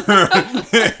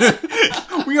 I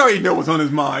mean, we already know what's on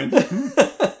his mind.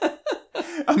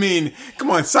 I mean, come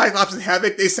on, Cyclops and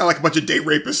Havoc, they sound like a bunch of date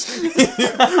rapists.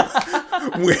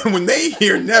 when they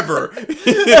hear never...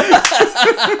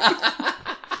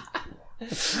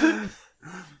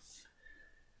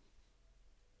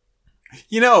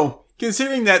 You know,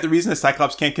 considering that the reason the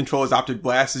Cyclops can't control his optic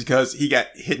blast is because he got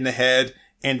hit in the head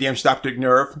and damaged optic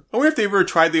nerve, I wonder if they ever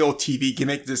tried the old TV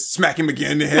gimmick, just smack him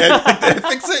again in the head like that,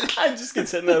 fix it. I just get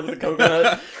sitting there with a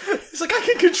coconut. It's like, I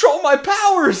can control my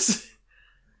powers!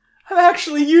 I'm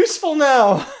actually useful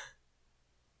now!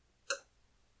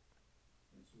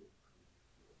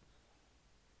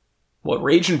 What,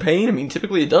 rage and pain? I mean,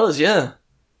 typically it does, yeah.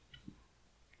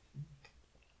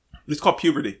 It's called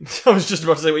puberty. I was just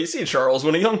about to say, what you see, Charles,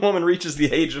 when a young woman reaches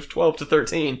the age of 12 to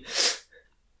 13...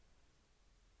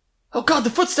 Oh god, the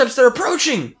footsteps, they're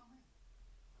approaching!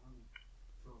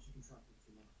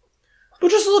 Well,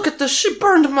 just look at this, she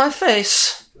burned my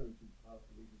face.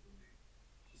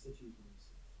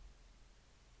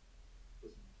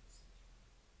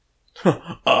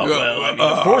 Well, I mean,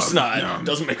 of course not. No.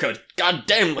 Doesn't make a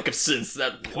goddamn lick of sense,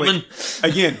 that woman. Wait,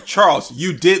 again, Charles,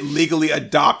 you did legally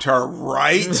adopt her,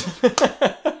 right?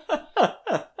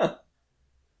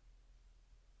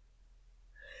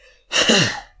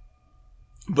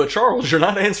 But Charles, you're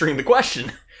not answering the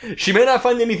question. She may not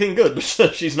find anything good, but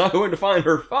she's not going to find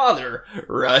her father,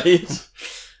 right?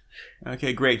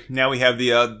 Okay, great. Now we have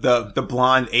the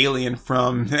blonde alien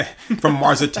from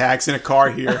Mars Attacks in a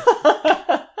car here.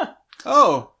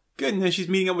 Oh, good. And then she's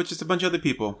meeting up with just a bunch of other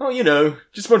people. Oh, you know,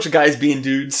 just a bunch of guys being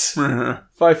dudes.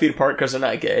 5 feet apart because they're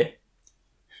not gay.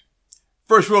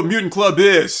 First rule of Mutant Club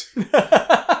is...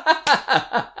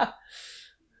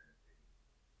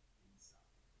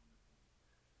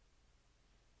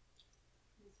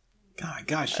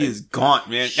 Gosh, she is gaunt,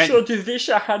 man. So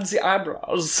Divisha had the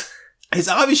eyebrows. It's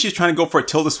obvious she's trying to go for a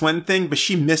Tilda Swinton thing, but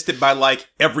she missed it by, like,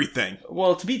 everything.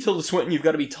 Well, to be Tilda Swinton, you've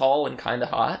got to be tall and kind of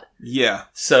hot. Yeah.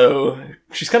 So,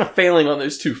 she's kind of failing on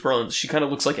those two fronts. She kind of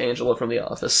looks like Angela from The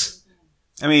Office.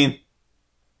 I mean,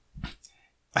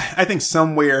 I think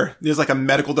somewhere there's, like, a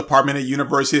medical department at a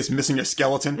university that's missing a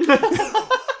skeleton.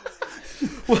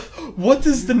 What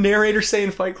does the narrator say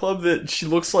in Fight Club? That she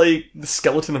looks like the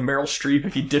skeleton of Meryl Streep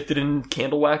if you dipped it in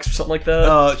candle wax or something like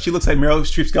that? She looks like Meryl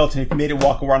Streep's skeleton if you made it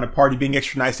walk around a party being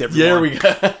extra nice to everyone. There we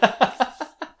go.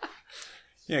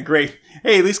 Yeah, great.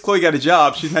 Hey, at least Chloe got a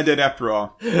job. She's not dead after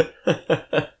all.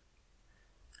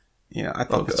 Yeah, I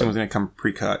thought this one was going to come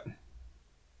pre-cut.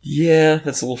 Yeah,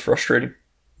 that's a little frustrating.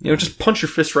 You know, just punch your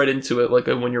fist right into it like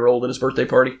a 1-year-old at his birthday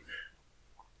party.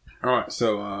 Alright,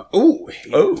 so,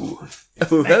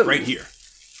 right here.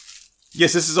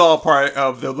 Yes, this is all part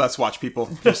of the Let's Watch, people.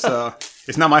 Just,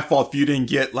 it's not my fault if you didn't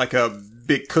get, like, a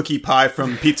big cookie pie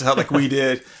from Pizza Hut like we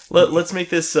did. Let's make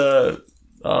this, a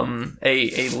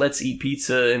let's eat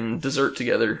pizza and dessert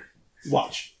together.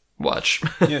 Watch.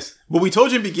 Yes. Well, we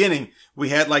told you in the beginning, we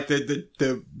had, like, the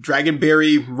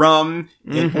dragonberry rum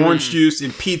and orange juice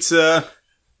and pizza.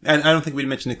 And I don't think we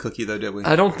mentioned the cookie, though, did we?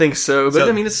 I don't think so, but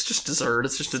I mean, it's just dessert.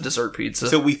 It's just a dessert pizza.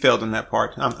 So we failed on that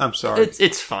part. I'm sorry.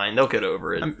 It's fine. They'll get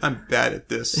over it. I'm bad at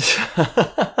this.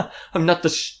 I'm not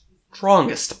the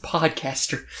strongest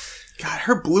podcaster. God,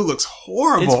 her blue looks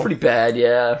horrible. It's pretty bad,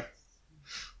 yeah.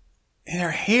 And her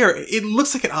hair, it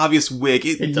looks like an obvious wig.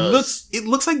 It does. It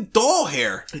looks like doll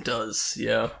hair. It does,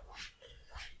 yeah.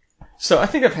 So I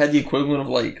think I've had the equivalent of,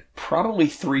 like, probably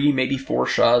 3, maybe 4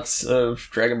 shots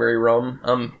of Dragonberry rum.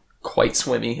 I'm quite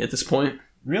swimmy at this point.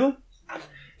 Really?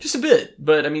 Just a bit.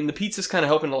 But, I mean, the pizza's kind of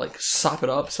helping to, like, sop it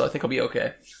up, so I think I'll be okay.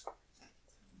 At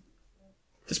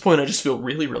this point, I just feel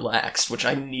really relaxed, which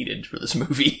I needed for this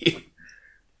movie.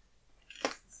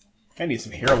 I need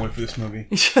some heroin for this movie.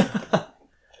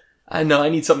 I know, I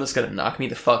need something that's going to knock me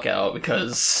the fuck out,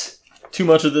 because too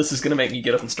much of this is going to make me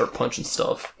get up and start punching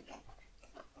stuff.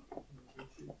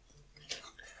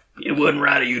 It wasn't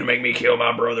right of you to make me kill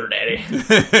my brother, Daddy.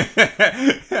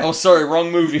 Oh, sorry,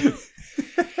 wrong movie.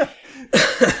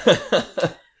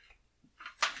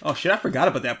 Oh, shit, I forgot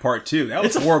about that part, too. That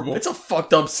was horrible. It's a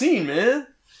fucked up scene, man.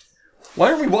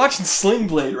 Why aren't we watching Sling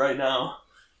Blade right now?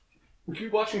 We should be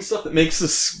watching stuff that makes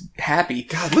us happy.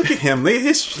 God, look at him.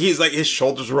 He's like, his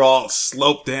shoulders are all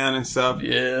sloped down and stuff.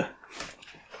 Yeah.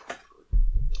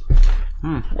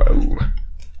 Whoa.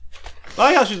 I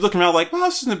like how she's looking around like, wow,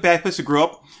 this isn't a bad place to grow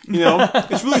up. You know,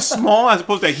 it's really small as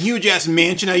opposed to that huge-ass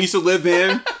mansion I used to live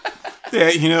in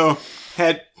that, you know,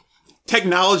 had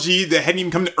technology that hadn't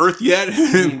even come to Earth yet.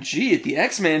 I mean, gee, at the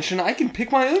X Mansion, I can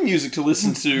pick my own music to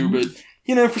listen to, but,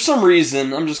 you know, for some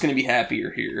reason, I'm just going to be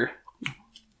happier here.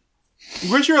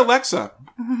 Where's your Alexa?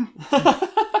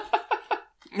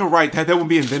 Oh, right, that won't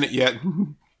be invented yet.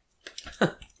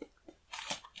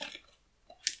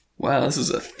 Wow, this is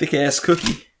a thick-ass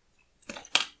cookie.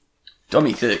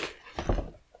 Dummy thick.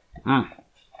 Huh,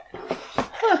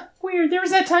 weird. There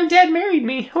was that time Dad married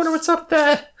me. I wonder what's up with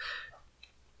that.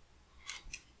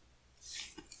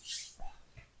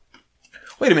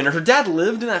 Wait a minute, her dad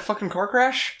lived in that fucking car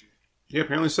crash? Yeah,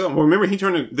 apparently so. Well, remember, he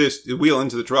turned the wheel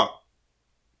into the truck.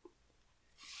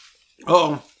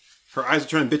 Uh-oh. Her eyes are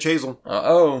turning bitch hazel.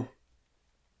 Uh-oh.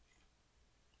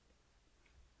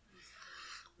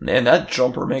 Man, that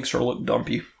jumper makes her look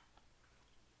dumpy.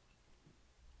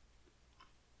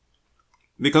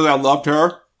 Because I loved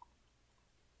her?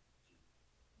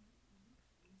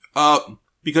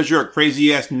 Because you're a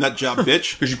crazy-ass nutjob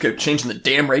bitch? Because you kept changing the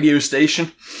damn radio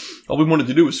station? All we wanted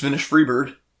to do was finish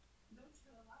Freebird.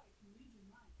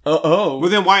 Uh-oh. Well,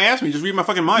 then why ask me? Just read my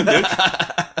fucking mind,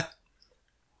 bitch.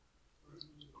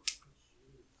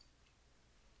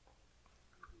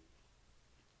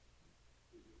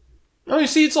 Oh, you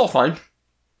see, it's all fine.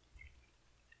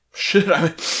 Shit,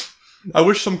 I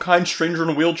wish some kind stranger in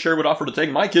a wheelchair would offer to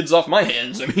take my kids off my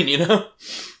hands. I mean, you know?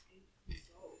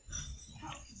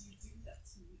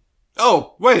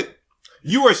 Oh, wait.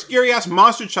 You were a scary-ass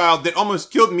monster child that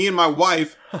almost killed me and my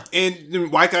wife. And then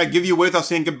why could I give you away without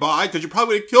saying goodbye? Because you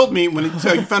probably would have killed me when you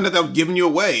found out that I was giving you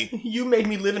away. You made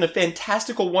me live in a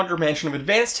fantastical wonder mansion of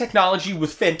advanced technology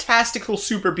with fantastical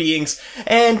super beings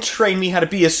and trained me how to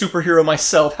be a superhero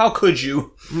myself. How could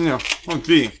you? Yeah. Oh,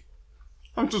 gee.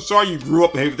 I'm so sorry you grew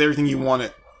up with everything you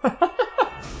wanted.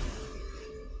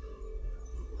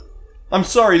 I'm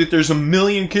sorry that there's a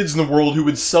million kids in the world who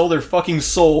would sell their fucking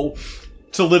soul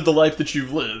to live the life that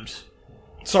you've lived.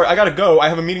 Sorry, I gotta go. I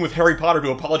have a meeting with Harry Potter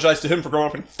to apologize to him for growing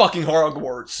up in fucking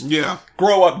Hogwarts. Yeah.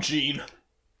 Grow up, Gene.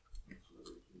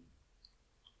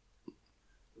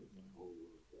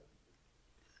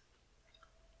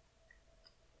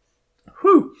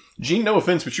 Whew. Gene, no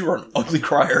offense, but you are an ugly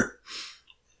crier.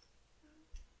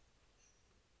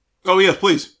 Oh, yes,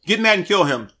 please. Get mad and kill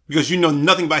him. Because you know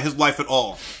nothing about his life at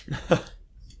all.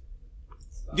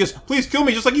 Yes, please kill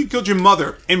me just like you killed your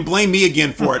mother. And blame me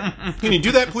again for it. Can you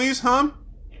do that, please, huh?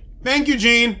 Thank you,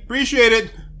 Gene. Appreciate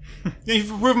it. You've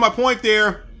proved my point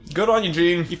there. Good on you,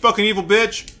 Gene. You fucking evil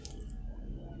bitch.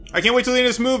 I can't wait till the end of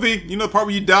this movie. You know the part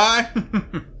where you die?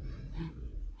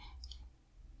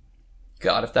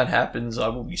 God, if that happens, I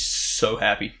will be so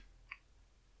happy.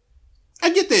 I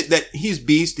get that he's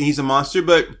Beast and he's a monster,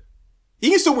 but he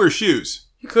can still wear shoes.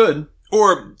 He could.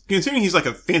 Or, considering he's like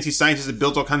a fancy scientist that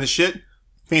builds all kinds of shit,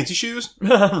 fancy shoes?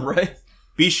 Right.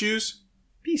 Beast shoes?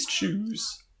 Beast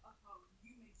shoes.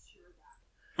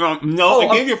 No,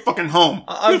 I gave you a fucking home.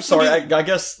 I'm sorry, I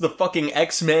guess the fucking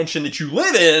X mansion that you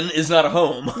live in is not a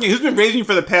home. Yeah, he's been raising you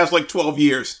for the past, 12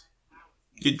 years.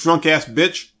 You drunk-ass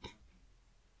bitch.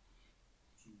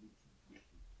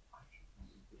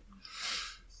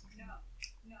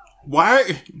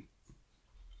 Why?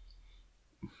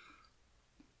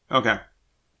 Okay.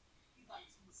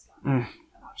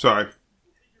 Sorry.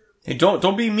 Hey,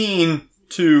 don't be mean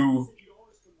to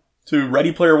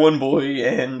Ready Player One boy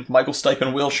and Michael Stipe in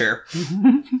a wheelchair.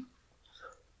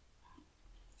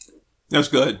 That's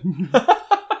good.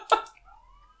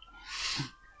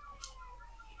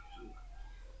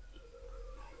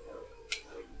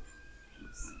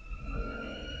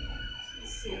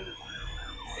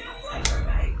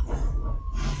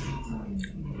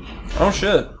 Oh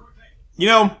shit. You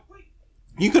know,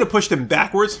 you could have pushed him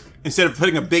backwards instead of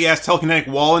putting a big ass telekinetic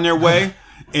wall in their way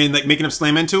and making him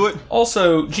slam into it.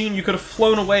 Also, Gene, you could have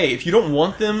flown away. If you don't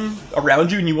want them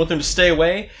around you and you want them to stay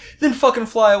away, then fucking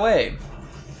fly away.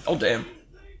 Oh damn.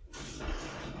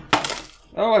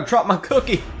 Oh, I dropped my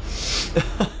cookie.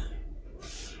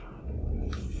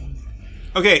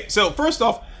 Okay, so first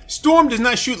off, Storm does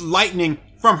not shoot lightning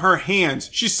from her hands.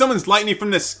 She summons lightning from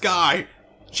the sky.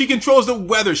 She controls the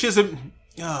weather. She has a...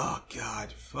 Oh,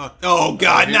 God. Fuck. Oh,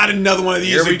 God. Not another one of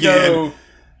these again. Here we go.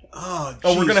 Oh,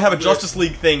 we're going to have a Justice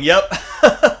League thing. Yep.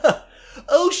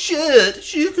 Oh, shit.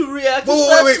 She can react as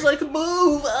fast as I can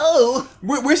move. Oh.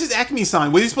 Where's his Acme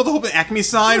sign? Was he supposed to hold an Acme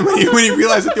sign when he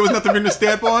realized that there was nothing for him to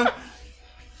stamp on?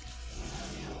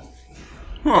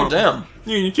 Oh, damn.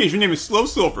 You changed your name to Slow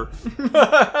Silver.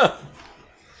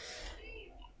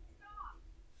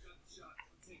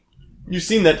 You've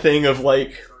seen that thing of,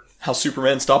 How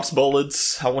Superman stops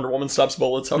bullets, how Wonder Woman stops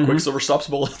bullets, how Quicksilver stops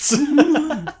bullets.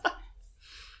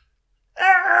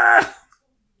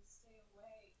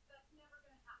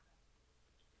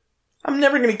 I'm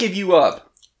never gonna give you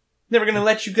up. Never gonna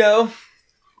let you go.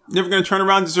 Never gonna turn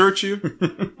around and desert you.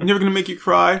 Never gonna make you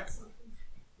cry.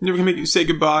 Never gonna make you say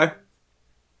goodbye.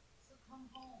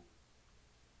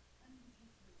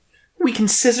 We can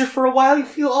scissor for a while, you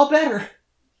feel all better.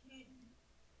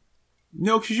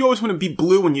 No, because you always want to be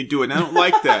blue when you do it, and I don't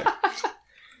like that.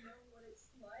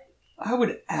 I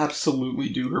would absolutely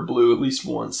do her blue at least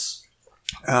once.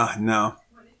 No.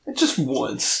 Just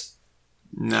once.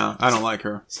 No, I don't like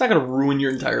her. It's not going to ruin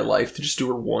your entire life to just do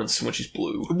her once when she's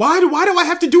blue. Why do I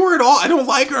have to do her at all? I don't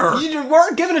like her. You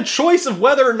weren't given a choice of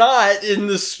whether or not in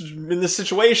this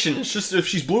situation. It's just if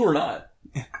she's blue or not.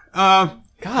 God.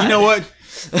 You know what?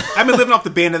 I've been living off the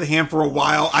band of the hand for a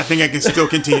while. I think I can still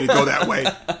continue to go that way.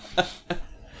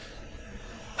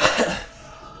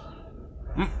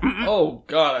 Oh,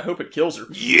 God, I hope it kills her.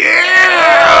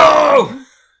 Yeah!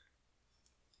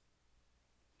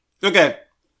 Okay.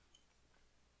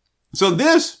 So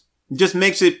this just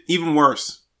makes it even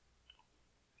worse.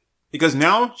 Because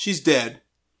now she's dead.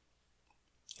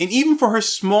 And even for her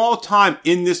small time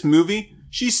in this movie,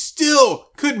 she still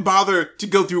couldn't bother to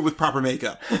go through with proper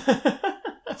makeup.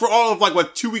 For all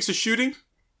of 2 weeks of shooting?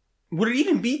 Would it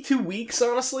even be 2 weeks,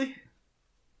 honestly?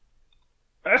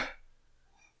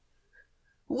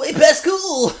 Way past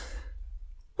cool!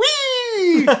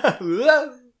 Whee!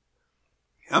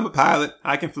 I'm a pilot.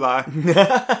 I can fly.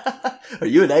 Are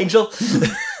you an angel?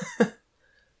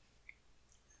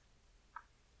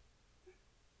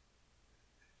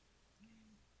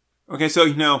 Okay, so,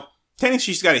 technically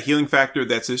she's got a healing factor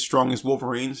that's as strong as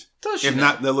Wolverine's. Does she if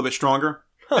not a little bit stronger.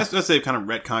 Huh. That's they've kind of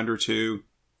retconned her to.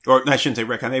 Or, I shouldn't say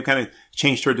retconned. They've kind of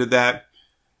changed her to that.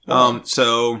 Wow.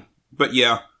 But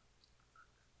yeah.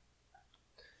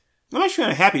 I'm actually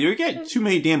kind of happy. We got too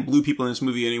many damn blue people in this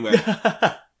movie anyway.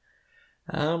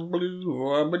 I'm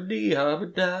blue, I'm a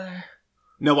die.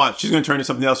 No, watch. She's going to turn to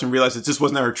something else and realize that this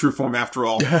wasn't her true form after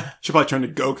all. She'll probably turn to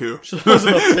Goku. She'll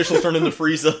turn into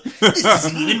Frieza. This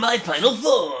isn't even my final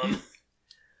form.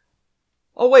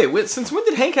 Oh wait, since when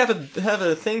did Hank have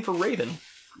a thing for Raven?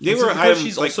 They were an item.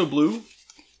 She's also blue.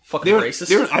 Fucking racist.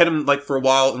 They were an item for a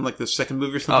while in the second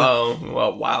movie or something. Oh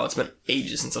well, wow! It's been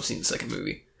ages since I've seen the second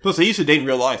movie. Plus, they used to date in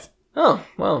real life. Oh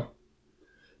well.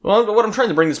 Well, what I'm trying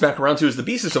to bring this back around to is the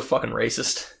Beast is so fucking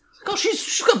racist. Oh,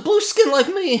 she's got blue skin like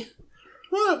me.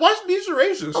 Why is the Beast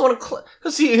racist? I want to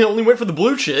because he only went for the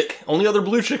blue chick, only other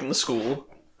blue chick in the school.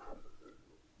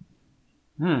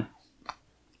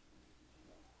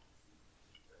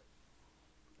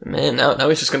 Man, now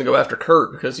he's just going to go after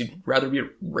Kurt because he'd rather be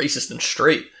racist than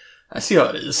straight. I see how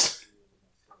it is.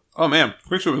 Oh man,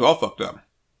 Quicksilver was all fucked up.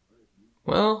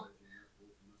 Well,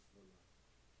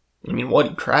 I mean, what?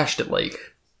 He crashed it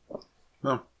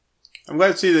No. I'm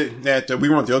glad to see that we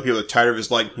weren't the only people that are tired of his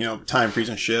time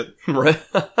freezing shit. Right.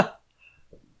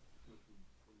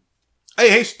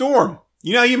 Hey, Storm!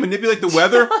 You know how you manipulate the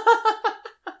weather?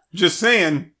 Just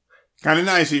saying. Kind of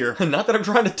nice here. Not that I'm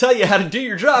trying to tell you how to do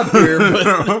your job here,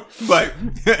 but... But,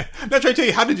 I'm not trying to tell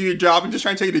you how to do your job, I'm just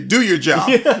trying to tell you to do your job.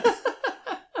 Yeah.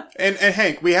 And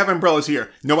Hank, we have umbrellas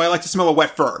here. Nobody likes to smell a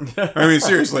wet fur. I mean,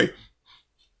 seriously.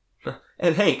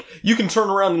 And Hank, you can turn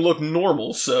around and look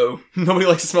normal, so nobody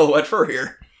likes to smell a wet fur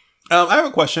here. I have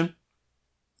a question.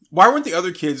 Why weren't the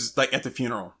other kids, at the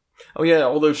funeral? Oh yeah,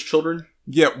 all those children?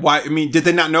 Yeah, why? I mean, did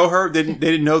they not know her? They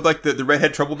didn't know, the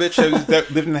redhead trouble bitch that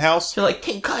lived in the house? They're like,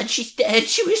 thank God she's dead.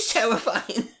 She was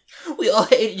terrifying. We all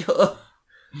hated her.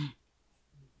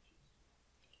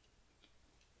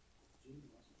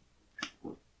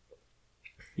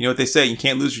 You know what they say, you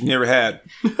can't lose what you never had.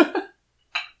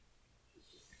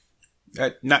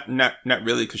 Not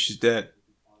really, because she's dead.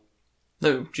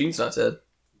 No, Jean's not dead.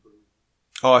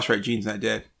 Oh, that's right, Jean's not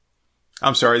dead.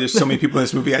 I'm sorry, there's so many people in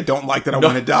this movie I don't like that I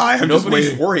want to die.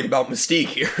 Nobody's worried about Mystique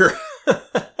here.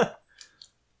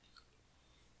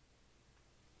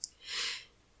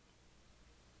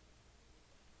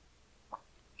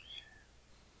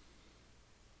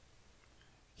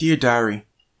 Dear Diary,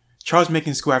 Charles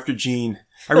making us go after Jean.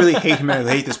 I really hate him and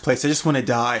I hate this place. I just want to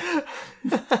die.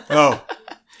 Oh,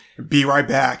 be right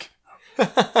back.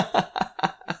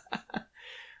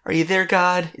 Are you there,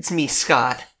 God? It's me,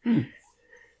 Scott.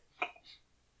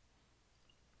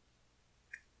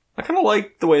 I kind of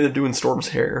like the way they're doing Storm's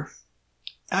hair.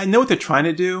 I know what they're trying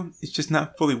to do. It's just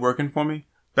not fully working for me.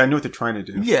 But I know what they're trying to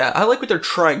do. Yeah, I like what they're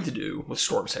trying to do with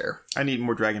Storm's hair. I need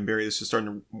more Dragonberry. This is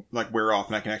starting to wear off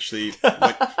and I can actually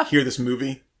hear this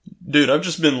movie. Dude, I've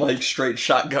just been like straight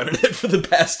shotgunning it for the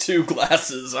past 2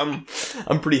 glasses. I'm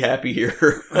pretty happy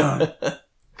here.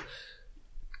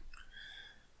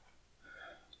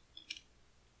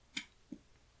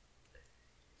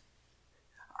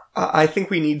 I think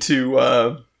we need to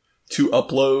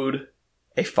upload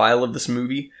a file of this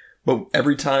movie, but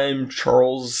every time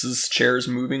Charles's chair is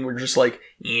moving, we're just like,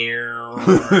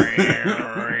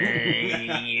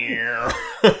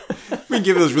 we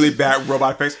give it those really bad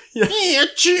robot face. Yeah.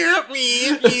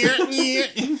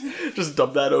 Just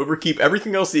dub that over. Keep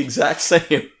everything else the exact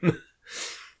same.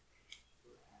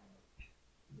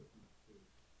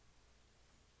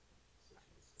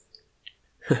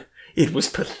 It was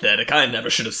pathetic. I never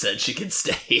should have said she could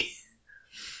stay.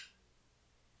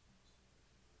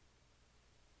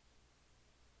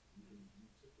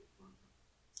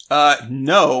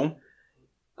 No.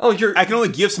 Oh, I can only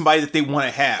give somebody that they want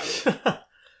to have.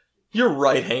 You're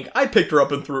right, Hank. I picked her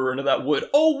up and threw her into that wood.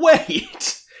 Oh,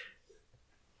 wait!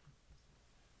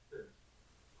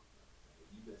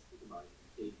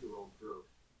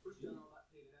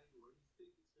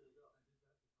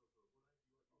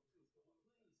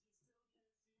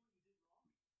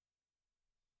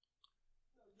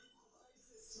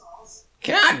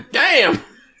 God damn!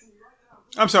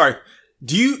 I'm sorry.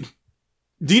 Do you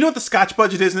know what the scotch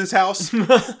budget is in this house?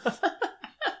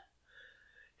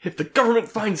 If the government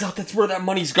finds out that's where that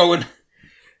money's going.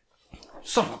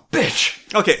 Son of a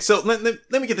bitch! Okay, so let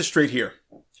me get this straight here.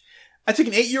 I took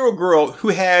an 8-year-old girl who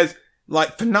has,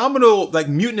 like, phenomenal, like,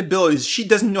 mutant abilities she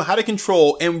doesn't know how to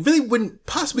control and really wouldn't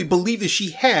possibly believe that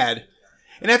she had.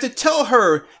 And I have to tell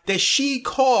her that she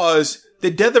caused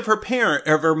the death of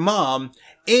her mom,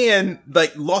 and,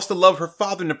 like, lost the love of her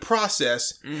father in the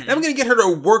process. And I'm gonna get her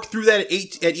to work through that at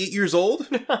 8 years old?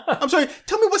 I'm sorry,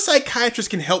 tell me what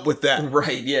psychiatrist can help with that.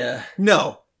 Right, yeah.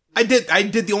 No. I did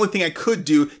the only thing I could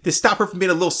do to stop her from being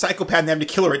a little psychopath and having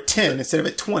to kill her at 10 instead of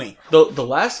at 20. The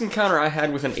last encounter I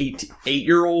had with an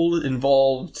 8-year-old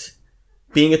involved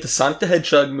being at the Sonic the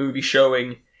Hedgehog movie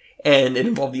showing, and it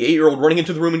involved the 8-year-old running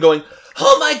into the room and going,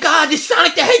 "Oh my god, is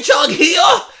Sonic the Hedgehog here?"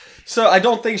 So I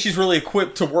don't think she's really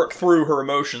equipped to work through her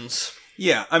emotions.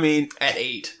 Yeah, I mean, at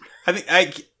 8. I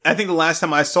think the last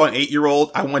time I saw an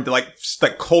 8-year-old, I wanted to like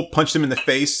cold punch them in the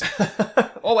face. I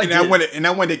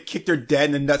wanted to kick their dad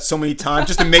in the nuts so many times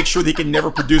just to make sure they could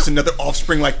never produce another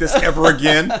offspring like this ever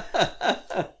again.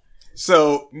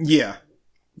 So yeah,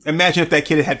 imagine if that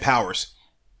kid had powers.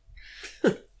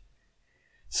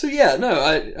 So yeah, no,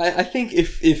 I think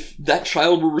if that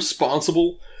child were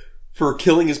responsible for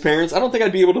killing his parents, I don't think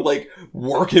I'd be able to, like,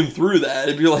 work him through that.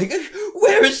 It'd be like,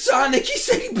 "Where is Sonic? He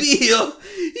said he'd be here.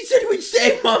 He said he would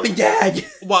save Mom and Dad."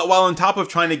 While on top of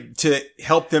trying to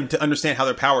help them to understand how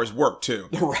their powers work, too.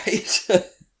 Right.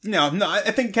 No,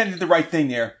 I think Ken did the right thing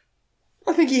there.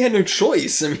 I think he had no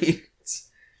choice. I mean...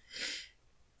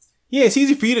 Yeah, it's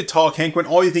easy for you to talk, Hank, when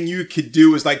all you think you could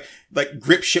do is, like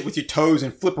grip shit with your toes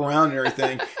and flip around and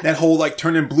everything. That whole, like,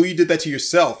 turning blue, you did that to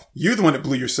yourself. You're the one that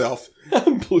blew yourself.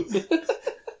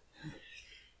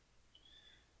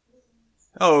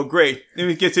 Oh, great. Then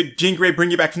we get to Jean Grey bring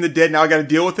you back from the dead, now I gotta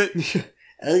deal with it?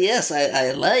 Oh, yes,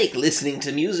 I like listening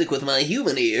to music with my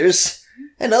human ears.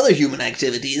 And other human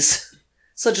activities.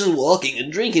 Such as walking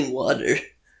and drinking water.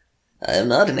 I am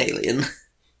not an alien.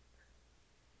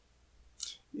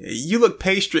 You look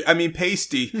pasty.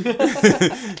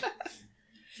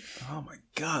 Oh my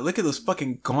god, look at those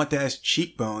fucking gaunt-ass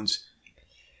cheekbones.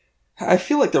 I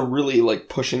feel like they're really, like,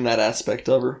 pushing that aspect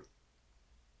of her.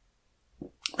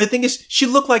 The thing is, she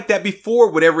looked like that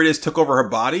before whatever it is took over her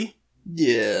body.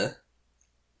 Yeah.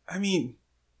 I mean,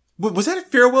 was that a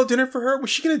farewell dinner for her?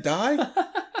 Was she gonna die?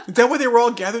 Is that why they were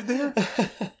all gathered there?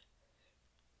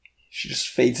 She just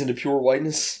fades into pure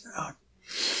whiteness. Oh,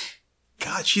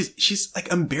 God, she's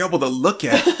like unbearable to look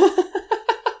at.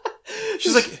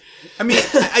 She's like, I mean,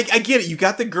 I get it. You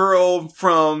got the girl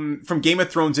from Game of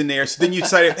Thrones in there, so then you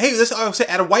decided, hey, let's also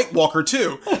add a White Walker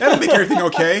too. That'll make everything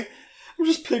okay. I'm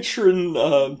just picturing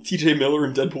T.J. Miller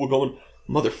and Deadpool going,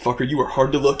 "Motherfucker, you are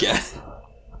hard to look at."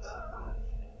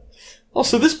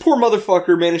 Also, this poor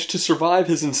motherfucker managed to survive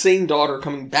his insane daughter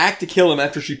coming back to kill him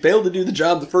after she failed to do the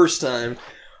job the first time,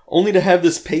 only to have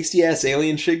this pasty-ass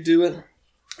alien chick do it.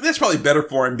 That's probably better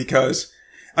for him because,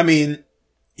 I mean,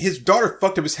 his daughter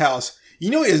fucked up his house. You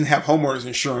know he doesn't have homeowner's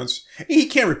insurance. He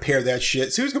can't repair that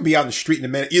shit. So he's going to be out in the street in a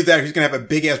minute. Either that or he's going to have a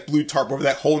big-ass blue tarp over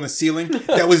that hole in the ceiling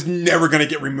that was never going to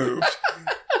get removed.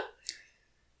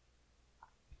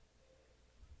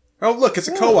 Oh, look, it's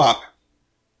a co-op.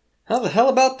 How the hell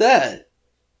about that?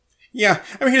 Yeah,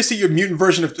 I'm here to see your mutant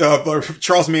version of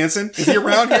Charles Manson. Is he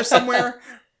around here somewhere?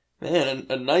 Man,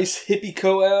 a nice hippie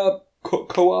co-op.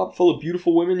 co-op full of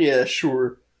beautiful women? Yeah,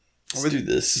 sure. Let's do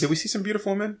this. Did we see some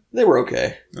beautiful women? They were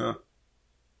okay.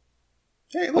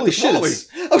 Hey, look, holy shit! I was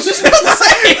just about to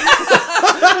say.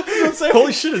 I was about to say,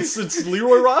 holy shit! It's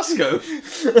Leroy Roscoe.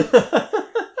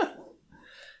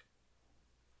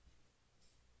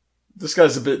 This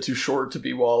guy's a bit too short to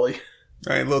be Wally.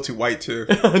 Right, a little too white too.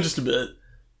 Just a bit.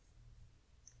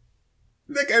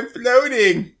 Look, I'm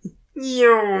floating.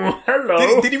 Yo,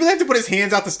 hello. Did he really have to put his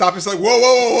hands out to stop? It's like, whoa,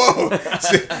 whoa, whoa, whoa.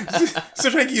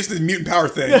 Still trying to get used to the mutant power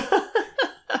thing.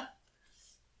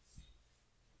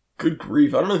 Good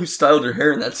grief. I don't know who styled her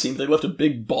hair in that scene. They left a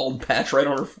big bald patch right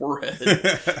on her forehead.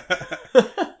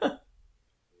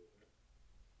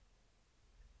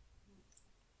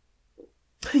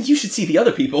 You should see the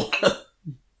other people.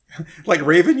 Like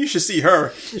Raven, you should see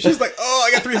her. She's like, oh,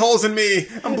 I got 3 holes in me.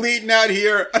 I'm bleeding out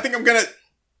here. I think I'm gonna...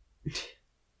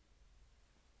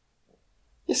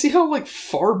 You see how, like,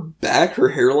 far back her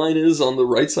hairline is on the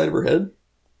right side of her head?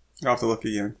 I'll have to look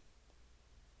again.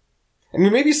 I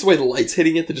mean, maybe it's the way the light's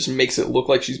hitting it that just makes it look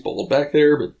like she's bald back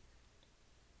there, but...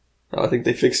 I think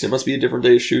they fixed it. Must be a different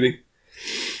day of shooting.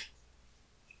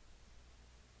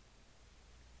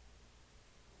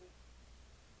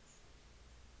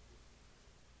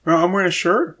 I'm wearing a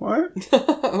shirt? What?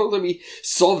 Oh, let me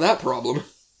solve that problem.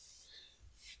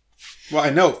 Well, I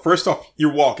know. First off,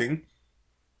 you're walking.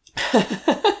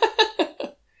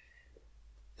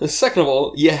 Second of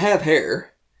all, you have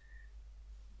hair.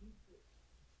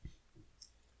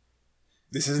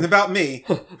 This isn't about me.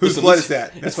 Whose blood is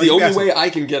that? That's the only way I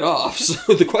can get off.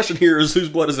 So the question here is, whose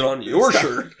blood is it on your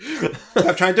shirt?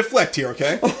 Stop trying to deflect here,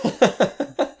 okay?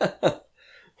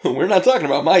 We're not talking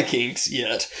about my kinks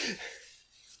yet.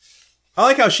 I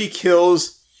like how she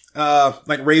kills,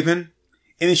 like Raven,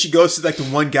 and then she goes to like the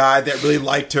one guy that really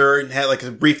liked her and had like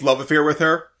a brief love affair with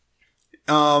her,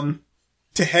 to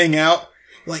hang out.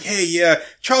 Like, hey, yeah,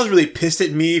 Charles really pissed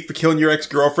at me for killing your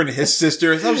ex-girlfriend and his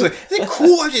sister. So I was like, is it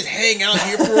cool? I just hang out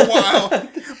here for a while.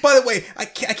 By the way, I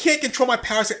can't control my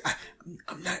powers.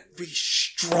 I'm not really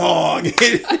strong.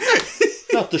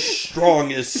 Not the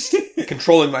strongest at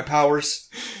controlling my powers.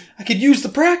 I could use the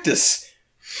practice.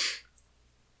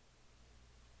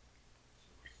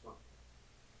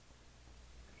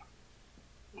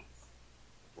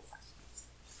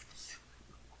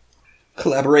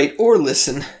 Collaborate or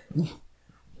listen.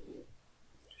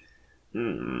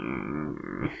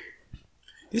 I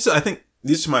think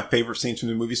these are my favorite scenes from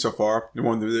the movie so far. The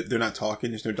one where they're not talking,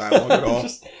 there's no dialogue at all.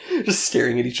 just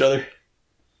staring at each other.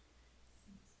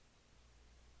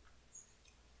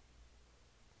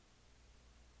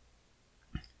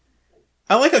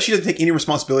 I like how she doesn't take any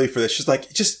responsibility for this. She's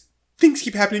like, just things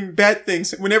keep happening, bad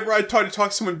things. Whenever I try to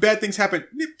talk to someone, bad things happen.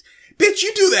 Bitch,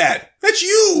 you do that. That's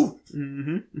you.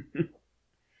 Mm-hmm.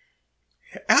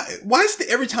 Why is it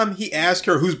every time he asks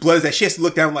her whose blood is that, she has to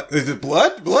look down like, is it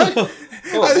blood? Blood? I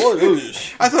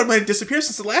thought it might have disappeared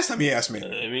since the last time he asked me.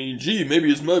 I mean, gee, maybe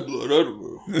it's my blood. I don't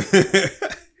know.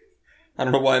 I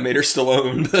don't know why I made her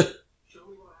Stallone, but...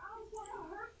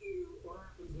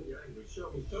 Show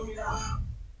me that.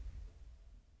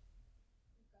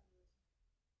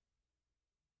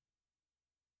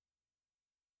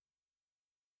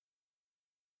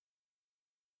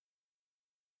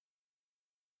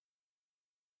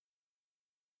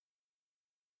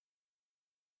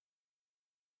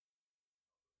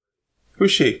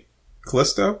 Who's she?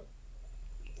 Callisto?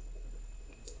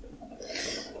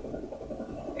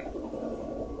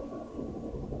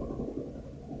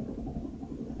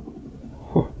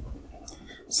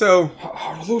 So,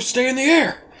 how do those stay in the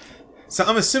air? So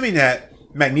I'm assuming that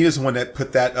Magneto's the one that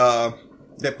put that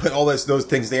put all those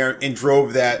things there and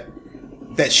drove that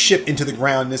ship into the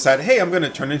ground and decided, hey, I'm going to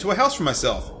turn it into a house for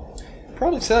myself.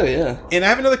 Probably so, yeah. And I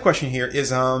have another question here: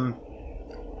 is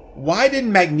why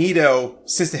didn't Magneto,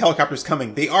 since the helicopter's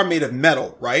coming, they are made of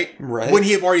metal, right? Right. Wouldn't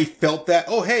he have already felt that?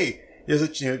 Oh, hey,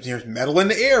 there's metal in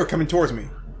the air coming towards me.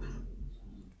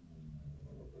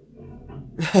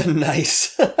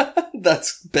 Nice.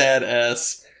 That's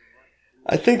badass.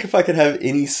 I think if I could have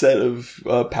any set of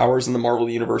powers in the Marvel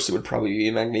Universe, it would probably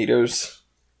be Magneto's.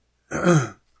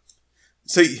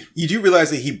 So you do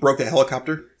realize that he broke that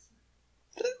helicopter?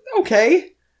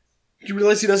 Okay. Did you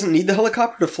realize he doesn't need the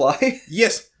helicopter to fly?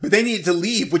 Yes, but they needed to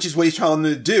leave, which is what he's trying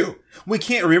to do. We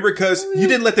can't remember because you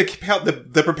didn't let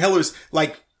the propellers,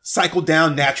 like, cycle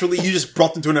down naturally. You just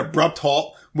brought them to an abrupt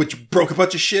halt, which broke a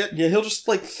bunch of shit. Yeah, he'll just,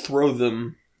 like, throw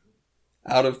them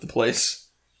out of the place.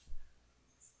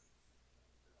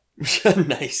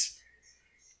 Nice.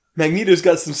 Magneto's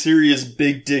got some serious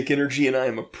big dick energy, and I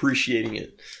am appreciating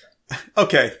it.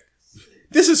 Okay.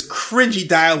 This is cringy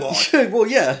dialogue. Well,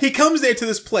 yeah. He comes there to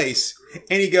this place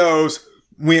and he goes,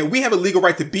 we have a legal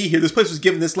right to be here. This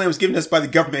land was given us by the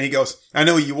government. He goes, I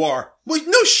know who you are. Well,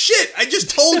 no shit. I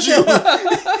just told you.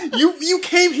 You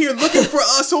came here looking for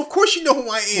us, so of course you know who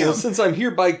I am. Well, since I'm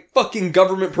here by fucking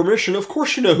government permission, of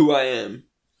course you know who I am.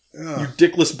 Ugh. You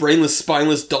dickless, brainless,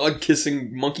 spineless,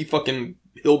 dog-kissing, monkey fucking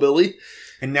hillbilly.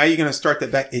 And now you're going to start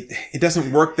that back. It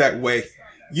doesn't work that way.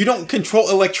 You don't control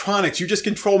electronics. You just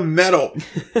control metal.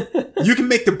 You can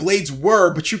make the blades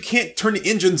whir, but you can't turn the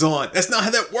engines on. That's not how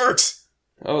that works.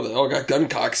 Oh, they all got gun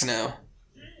cocks now.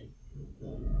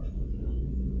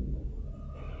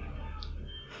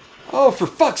 Oh, for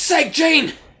fuck's sake,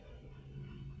 Jane!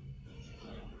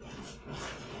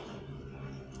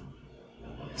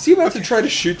 Is he about to try to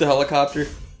shoot the helicopter?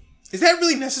 Is that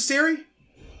really necessary?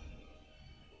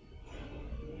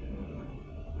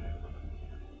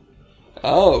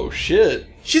 Oh, shit.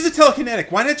 She's a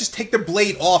telekinetic. Why not just take the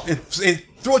blade off and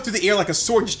throw it through the air like a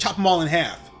sword and just chop them all in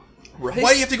half? Right? Why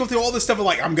do you have to go through all this stuff of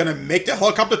like, I'm going to make the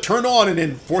helicopter turn on and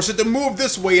then force it to move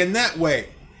this way and that way?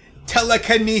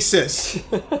 Telekinesis.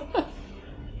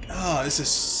 Oh, this is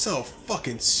so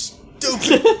fucking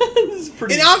stupid. This is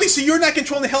pretty... And obviously you're not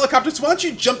controlling the helicopter, so why don't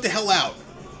you jump the hell out?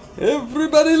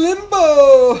 Everybody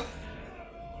limbo!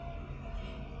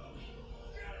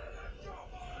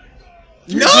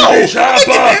 No!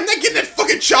 I'm not getting that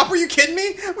fucking chopper, are you kidding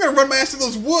me? I'm gonna run my ass to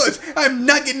those woods. I'm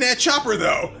not getting that chopper,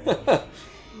 though.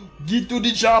 Get to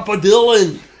the chopper,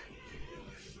 Dylan.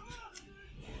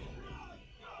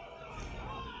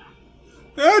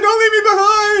 Oh, don't leave me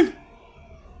behind.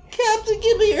 Captain,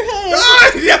 give me your hand.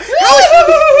 Ah, yeah.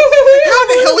 How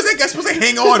the hell was that guy supposed to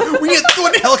hang on? We had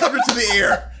thrown the helicopter to the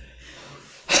air.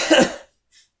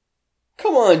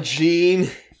 Come on, Gene.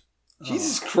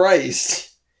 Jesus Christ.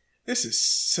 This is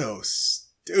so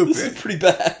stupid. This is pretty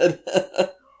bad.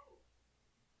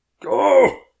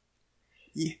 Go!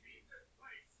 Yeah.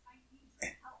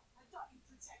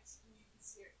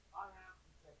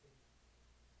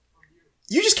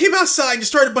 You just came outside and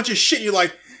started a bunch of shit and you're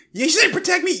like, you said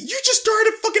protect me? You just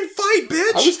started a fucking fight,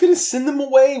 bitch! I was gonna send them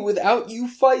away without you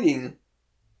fighting.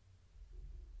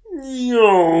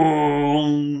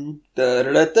 Da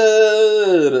da da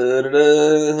da da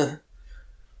da.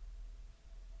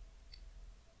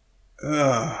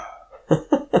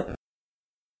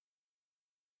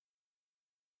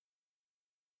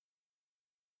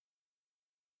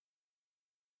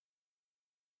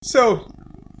 So,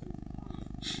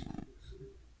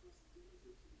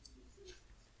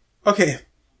 okay,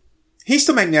 he's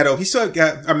still Magneto. He's still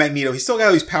got Magneto. He's still got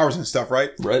all these powers and stuff, right?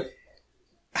 Right.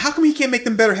 How come he can't make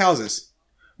them better houses?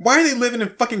 Why are they living in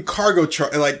fucking cargo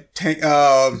like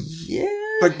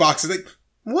boxes? Like,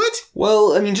 what?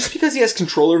 Well, I mean, just because he has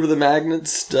control over the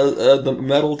magnets, the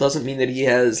metal, doesn't mean that he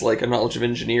has, like, a knowledge of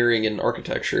engineering and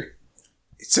architecture.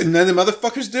 So none of the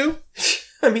motherfuckers do?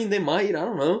 I mean, they might. I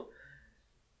don't know.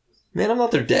 Man, I'm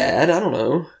not their dad. I don't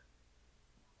know.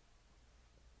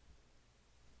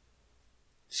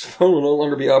 This phone will no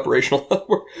longer be operational.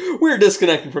 We're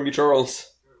disconnecting from you,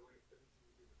 Charles.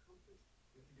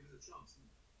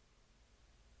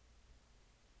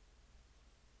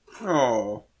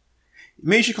 Oh.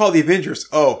 Maybe you should call the Avengers.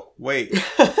 Oh, wait.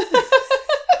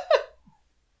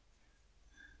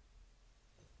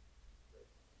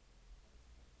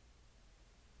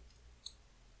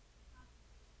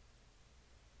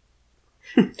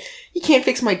 You can't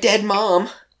fix my dead mom.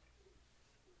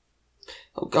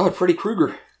 Oh god, Freddy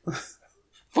Krueger.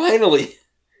 Finally.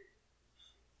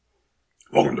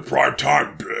 Welcome to prime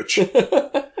time, bitch.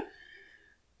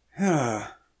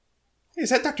 Is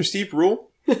that Dr. Steve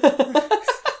Rule?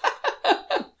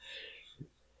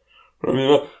 I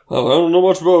mean, I don't know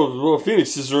much about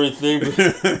Phoenixes or anything, but...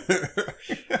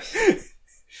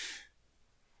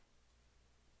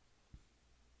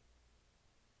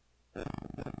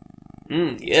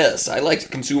 Yes, I like to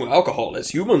consume alcohol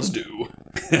as humans do.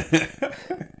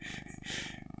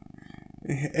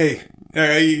 Hey,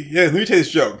 yeah, let me tell you this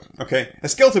joke, okay? A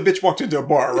skeleton bitch walked into a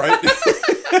bar, right?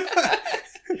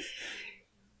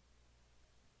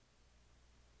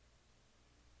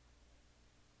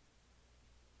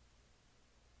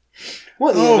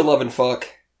 What the ever-loving fuck?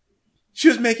 She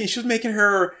was making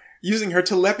her, using her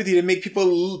telepathy to make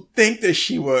people think that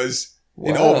she was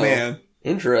an old man.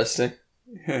 Interesting.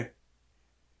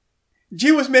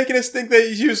 Jean was making us think that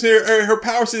she used her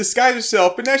powers to disguise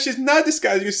herself, but now she's not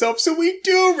disguising herself, so we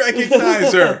do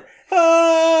recognize her.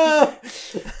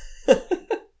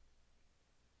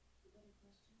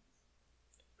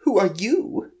 Who are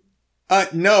you?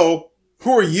 No.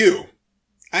 Who are you?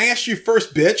 I asked you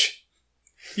first, bitch.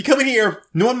 You come in here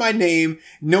knowing my name,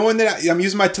 knowing that I'm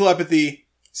using my telepathy.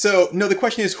 So, no, the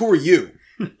question is, who are you?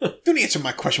 Don't answer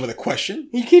my question with a question.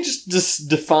 You can't just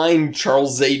define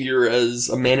Charles Xavier as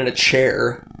a man in a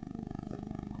chair.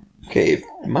 Okay, if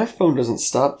my phone doesn't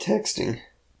stop texting.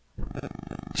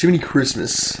 Jiminy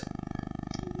Christmas.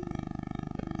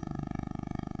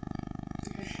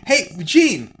 Hey,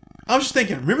 Gene, I was just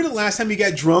thinking, remember the last time you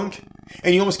got drunk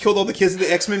and you almost killed all the kids at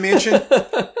the X-Men mansion?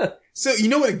 So, you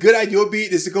know what a good idea would be?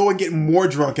 Is to go and get more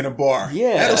drunk in a bar.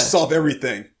 Yeah. That'll solve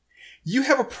everything. You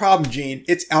have a problem, Gene.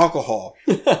 It's alcohol.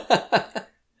 Hi,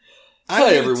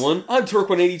 everyone. I'm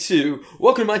Turk182.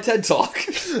 Welcome to my TED Talk.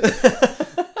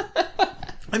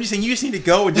 I'm just saying, you just need to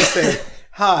go and just say,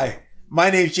 hi,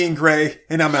 my name's Jean Grey,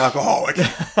 and I'm an alcoholic.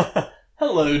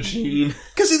 Hello, Gene.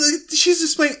 Because she's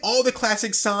displaying all the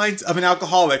classic signs of an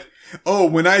alcoholic. Oh,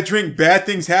 when I drink, bad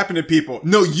things happen to people.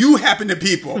 No, you happen to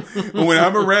people. When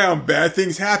I'm around, bad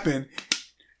things happen.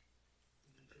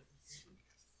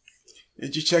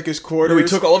 Did you check his quarters? No, he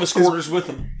took all of his quarters with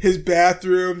him. His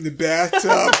bathroom, the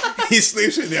bathtub. He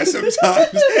sleeps in there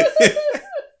sometimes.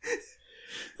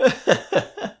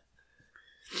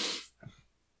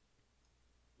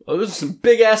 Oh, those are some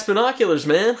big-ass binoculars,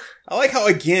 man. I like how,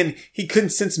 again, he couldn't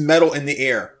sense metal in the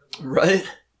air. Right?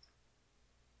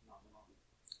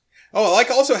 Oh, I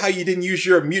like also how you didn't use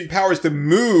your mutant powers to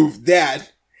move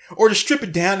that. Or to strip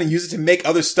it down and use it to make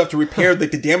other stuff to repair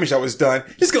like the damage that was done.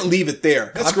 Just gonna leave it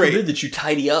there. That's great. God forbid that you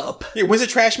tidy up. Hey, when's the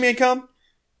trash man come?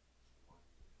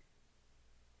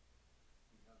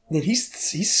 Man, he's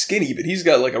skinny, but he's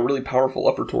got like a really powerful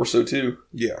upper torso too.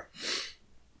 Yeah.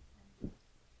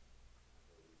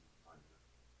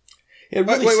 It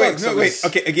really Wait.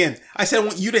 Okay, again. I said I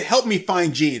want you to help me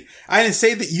find Jean. I didn't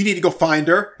say that you need to go find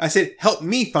her. I said help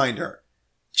me find her.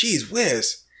 Jeez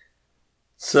whiz.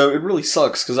 So it really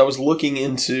sucks because I was looking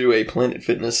into a Planet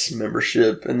Fitness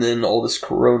membership and then all this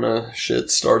Corona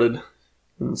shit started.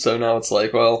 And so now it's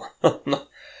like, well, not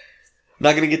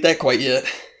gonna get that quite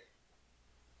yet.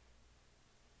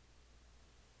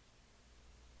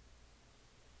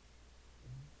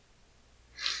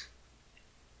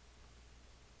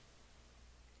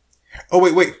 Oh,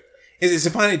 wait. Is it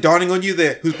finally dawning on you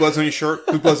that whose blood's on your shirt?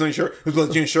 Whose blood's on your shirt? Whose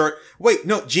blood's on your shirt? Wait,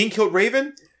 no, Jean killed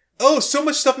Raven? Oh, so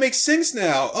much stuff makes sense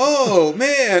now. Oh,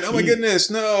 man. Oh, my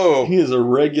goodness. No. He is a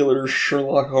regular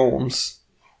Sherlock Holmes.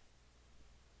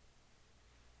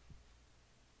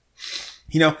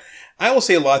 You know, I will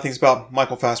say a lot of things about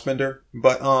Michael Fassbender,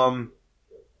 but,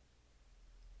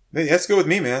 let's go with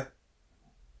me, man.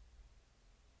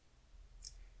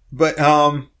 But,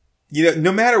 you know,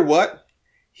 no matter what,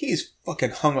 he's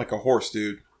fucking hung like a horse,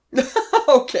 dude.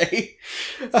 Okay.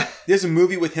 There's a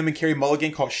movie with him and Carey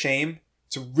Mulligan called Shame.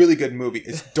 It's a really good movie.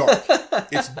 It's dark.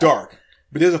 It's dark.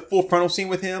 But there's a full frontal scene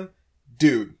with him.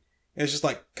 Dude. It's just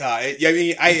like, God.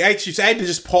 I had to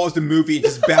just pause the movie and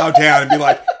just bow down and be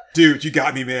like, dude, you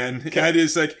got me, man. Kind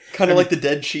of like the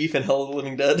Dead Chief in Hell of the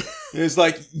Living Dead. It's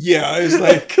like, yeah. It's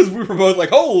like, because we were both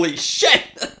like, holy shit.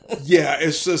 Yeah.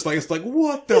 It's like,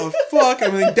 what the fuck? I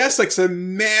mean, that's like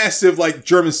some massive, like,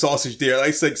 German sausage there. Like,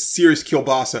 it's like serious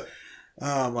kielbasa.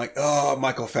 I'm like, oh,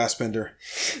 Michael Fassbender.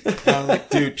 I'm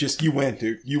like, dude, you win,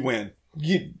 dude. You win.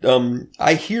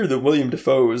 I hear that William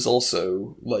Dafoe is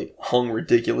also, like, hung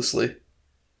ridiculously.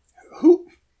 Who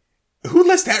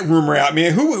lets that rumor out,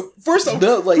 man? Who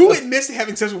admits to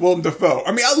having sex with William Dafoe?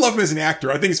 I mean, I love him as an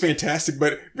actor. I think he's fantastic,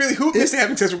 but really, who admits to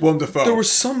having sex with William Dafoe? There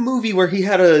was some movie where he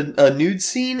had a nude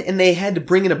scene, and they had to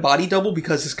bring in a body double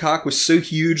because his cock was so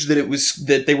huge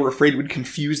that they were afraid it would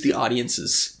confuse the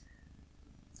audiences.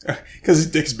 Because his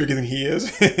dick's bigger than he is.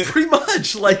 Pretty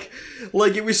much. Like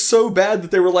it was so bad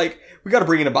that they were like, we gotta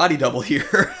bring in a body double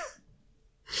here.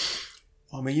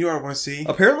 Oh man, you know what I want to see?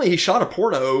 Apparently he shot a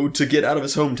porno to get out of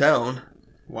his hometown.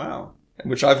 Wow.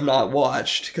 Which I've not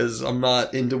watched, because I'm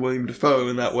not into William Dafoe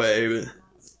in that way. But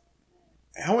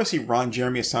I want to see Ron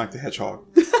Jeremy as Sonic the Hedgehog.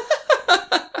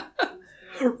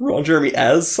 Ron Jeremy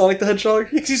as Sonic the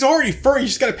Hedgehog? Because he's already furry, you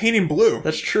just gotta paint him blue.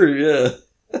 That's true, yeah.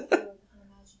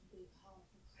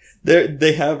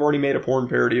 They have already made a porn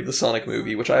parody of the Sonic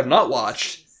movie, which I have not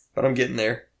watched, but I'm getting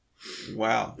there.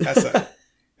 Wow.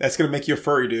 That's gonna make you a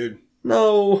furry, dude.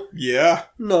 No. Yeah.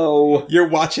 No. You're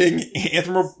watching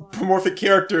anthropomorphic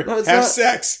character have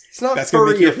sex. It's not That's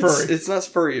furry. Gonna make you a furry. It's not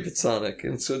furry if it's Sonic,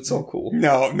 and so it's all cool.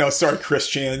 No, sorry,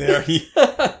 Christian there.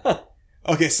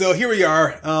 Okay, so here we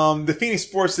are. The Phoenix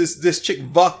Force, this chick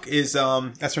Vuk is,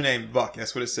 that's her name, Vuk,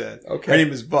 that's what it said. Okay. Her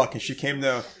name is Vuk, and she came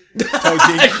to tell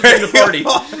Jean She came to party.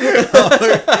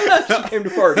 She came to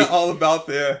party. All about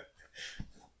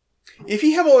if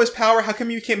you have all this power, how come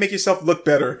you can't make yourself look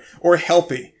better or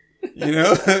healthy? You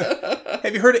know?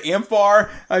 Have you heard of Amphar?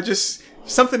 Just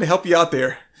something to help you out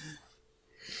there.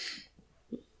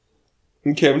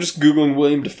 Okay, I'm just Googling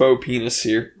William Dafoe penis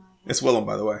here. It's Willem,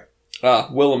 by the way.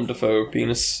 Willem Dafoe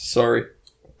penis. Sorry.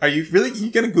 Are you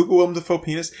going to Google Willem Dafoe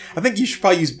penis? I think you should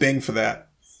probably use Bing for that.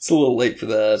 It's a little late for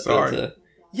that. Sorry. But,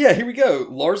 yeah, here we go.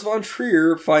 Lars von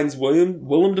Trier finds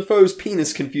Willem Dafoe's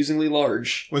penis confusingly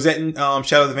large. Was that in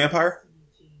Shadow of the Vampire?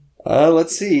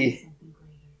 Let's see.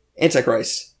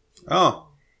 Antichrist. Oh.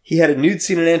 He had a nude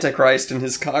scene in Antichrist, and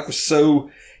his cock was so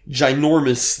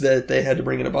ginormous that they had to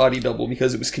bring in a body double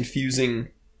because it was confusing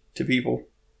to people.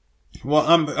 Well,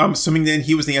 I'm assuming then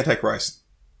he was the Antichrist.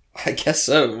 I guess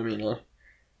so. I mean,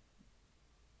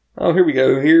 oh, here we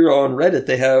go. Here on Reddit,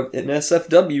 they have an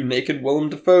SFW naked Willem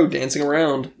Dafoe dancing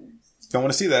around. Don't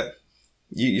want to see that.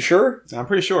 You sure? I'm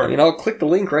pretty sure. I mean, I'll click the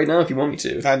link right now if you want me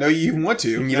to. I know you want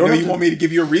to. I know you want me to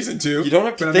give you a reason to. You don't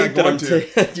have to think that I'm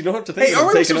you don't have to think. Hey,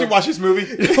 are we supposed to watch this movie?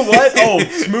 What? Oh,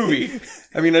 it's a movie.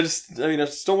 I just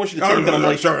don't want you to think that I'm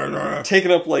like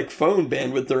taking up like phone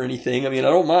bandwidth or anything. I mean, I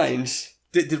don't mind.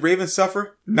 Did Raven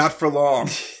suffer? Not for long.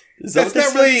 That's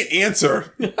not really an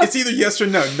answer. It's either yes or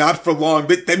no. Not for long,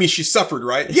 but that means she suffered,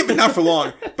 right? Yeah, but not for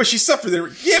long. But she suffered.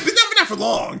 Yeah, but not for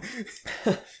long.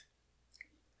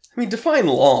 I mean, define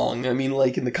long. I mean,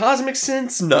 like in the cosmic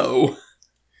sense, no.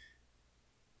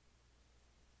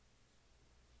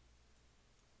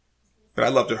 But I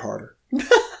loved it harder.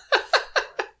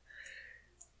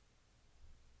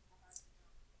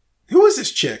 Who is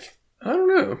this chick? I don't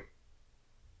know.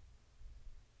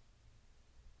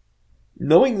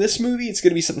 Knowing this movie, it's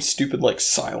going to be something stupid like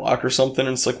Psylocke or something,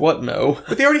 and it's like, what? No.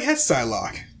 But they already had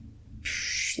Psylocke.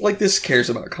 Like, this cares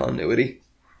about continuity.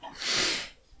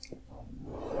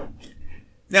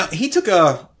 Now, he took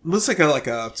looks like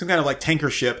some kind of like tanker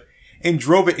ship and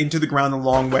drove it into the ground a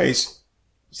long ways.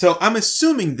 So I'm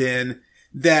assuming then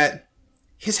that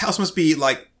his house must be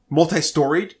like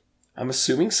multi-storied. I'm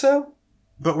assuming so.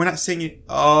 But we're not seeing it.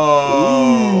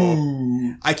 Oh.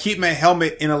 Ooh. I keep my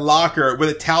helmet in a locker with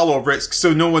a towel over it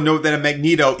so no one knows that I'm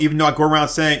Magneto, even though I go around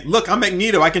saying, look, I'm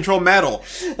Magneto, I control metal.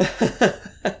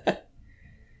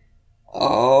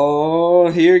 Oh,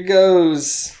 here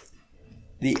goes.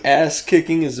 The ass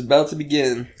kicking is about to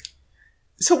begin.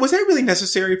 So was that really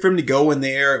necessary for him to go in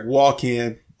there, walk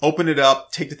in, open it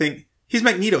up, take the thing? He's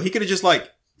Magneto. He could have just like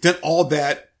done all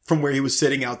that from where he was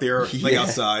sitting out there, like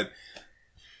outside.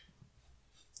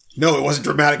 No, it wasn't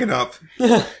dramatic enough.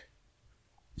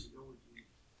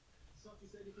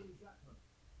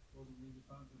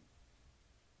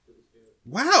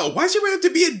 Wow, why does everyone have to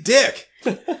be a dick?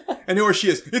 I know where she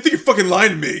is. You think you're fucking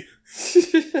lying to me?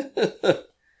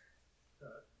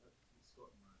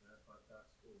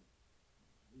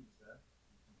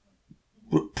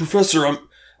 Professor,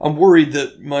 I'm worried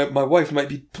that my wife might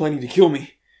be planning to kill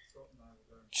me.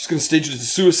 She's gonna stage it as a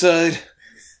suicide.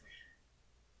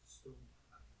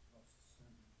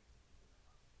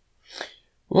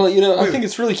 Well, you know, I think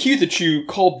it's really cute that you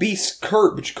call Beast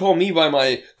Kurt, but you call me by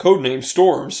my codename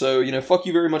Storm, so, you know, fuck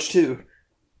you very much, too.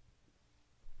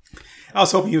 I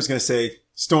was hoping he was going to say,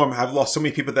 Storm, I've lost so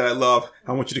many people that I love.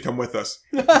 I want you to come with us.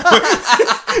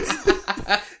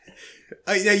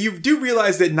 Yeah, you do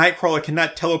realize that Nightcrawler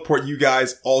cannot teleport you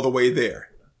guys all the way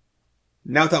there.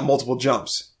 Not without multiple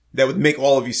jumps. That would make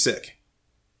all of you sick.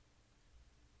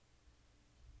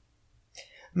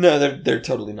 No, they're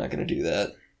totally not going to do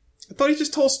that. I thought he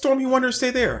just told Storm he wanted her to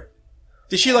stay there.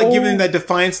 Did she, like, give him that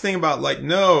defiance thing about, like,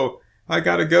 no, I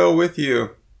gotta go with you?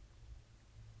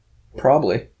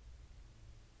 Probably.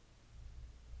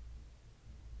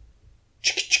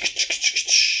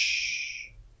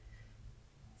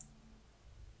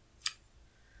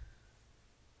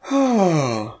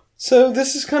 So,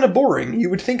 this is kind of boring. You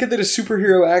would think that a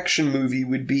superhero action movie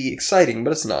would be exciting,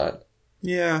 but it's not.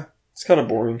 Yeah. It's kind of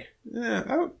boring. Yeah,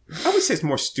 I would say it's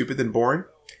more stupid than boring.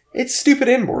 It's stupid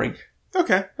and boring.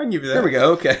 Okay, I can give you that. There we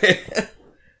go, okay.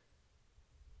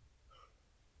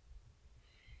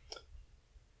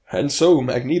 And so,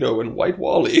 Magneto and White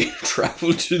Wally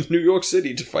travel to New York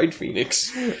City to fight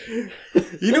Phoenix.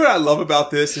 You know what I love about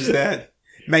this is that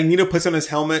Magneto puts on his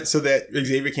helmet so that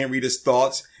Xavier can't read his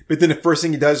thoughts, but then the first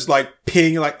thing he does is like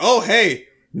ping, like, oh, hey,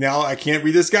 now I can't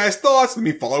read this guy's thoughts. Let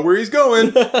me follow where he's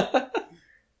going.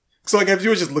 So all I have to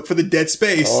do is just look for the dead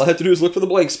space. All I have to do is look for the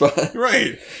blank spot.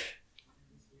 Right.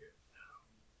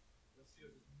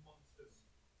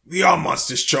 We are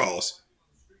monsters, Charles.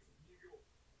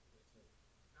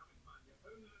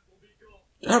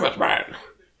 Damn it, man.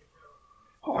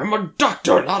 Oh, I'm a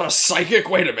doctor, not a psychic.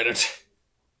 Wait a minute.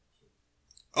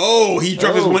 Oh, he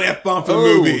dropped his one F-bomb for the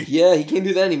movie. Yeah, he can't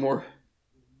do that anymore.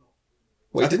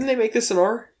 Wait, didn't they make this an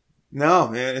R? No,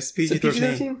 man, it's Is it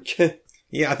PG-13. PG-13?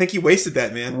 Yeah, I think he wasted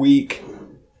that, man. Weak.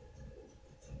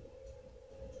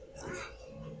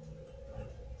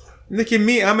 Look at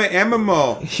me, I'm an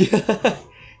animal.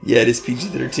 Yeah, it is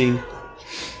PG-13.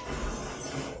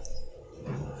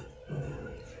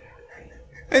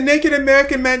 A naked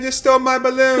American man just stole my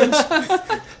balloons.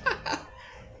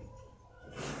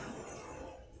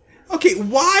 Okay,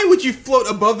 why would you float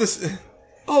above this?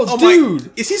 Oh,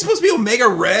 dude! Is he supposed to be Omega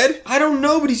Red? I don't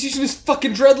know, but he's using his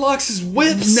fucking dreadlocks as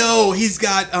whips. No, he's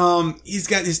got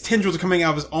his tendrils are coming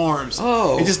out of his arms.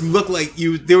 Oh. It just looked like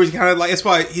they were kind of like, that's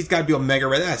why he's got to be Omega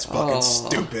Red. That's fucking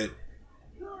stupid.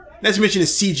 Not to mention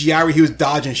his CGI where he was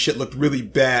dodging shit looked really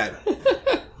bad.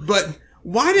 But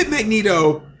why did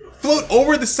Magneto float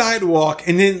over the sidewalk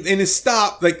and then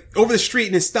stop, like over the street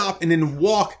and then stop and then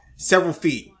walk several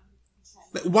feet?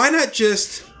 Like, why not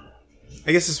just?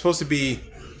 I guess it's supposed to be.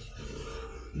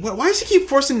 Why does he keep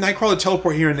forcing Nightcrawler to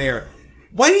teleport here and there?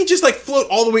 Why didn't he just like float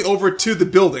all the way over to the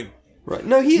building? Right?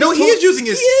 No, he is using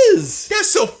his. He is. That's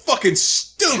so fucking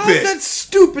stupid. How's that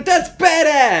stupid? That's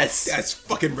badass. That's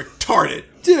fucking retarded,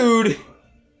 dude.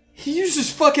 He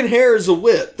uses fucking hair as a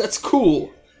whip. That's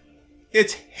cool.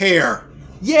 It's hair.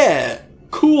 Yeah,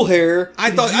 cool hair.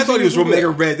 I thought he was Omega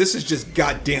Red. This is just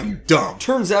goddamn dumb.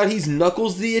 Turns out he's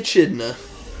Knuckles the Echidna.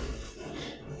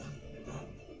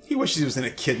 He wishes he was an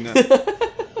Echidna.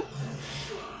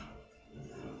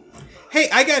 Hey,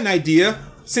 I got an idea.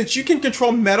 Since you can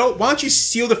control metal, why don't you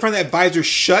seal the front of that visor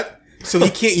shut so he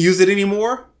can't use it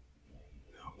anymore?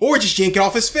 Or just yank it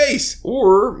off his face.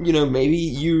 Or, maybe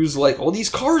use, like, all these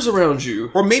cars around you.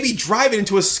 Or maybe drive it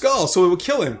into his skull so it would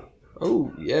kill him.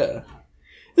 Oh, yeah.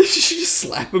 You should just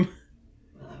slap him.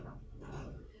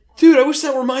 Dude, I wish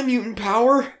that were my mutant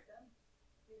power.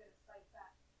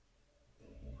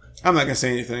 I'm not gonna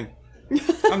say anything.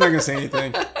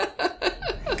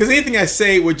 Because anything I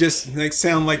say would just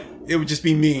sound like it would just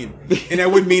be mean. And I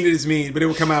wouldn't mean it as mean, but it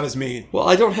would come out as mean. Well,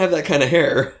 I don't have that kind of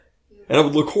hair. And I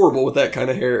would look horrible with that kind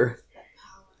of hair.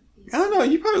 I don't know,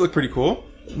 you probably look pretty cool.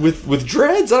 With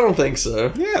dreads? I don't think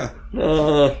so.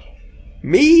 Yeah.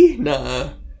 Me? Nah.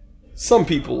 Some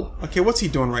people. Okay, what's he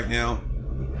doing right now?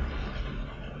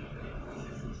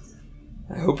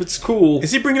 I hope it's cool.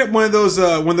 Is he bringing up one of those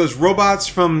robots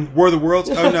from War of the Worlds?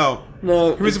 Oh no.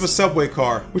 No. He brings up a subway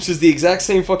car. Which is the exact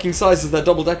same fucking size as that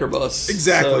double-decker bus.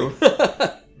 Exactly.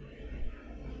 So.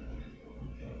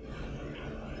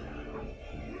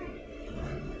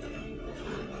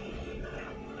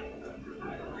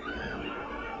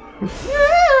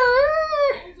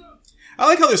 I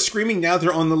like how they're screaming now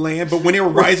they're on the land, but when they were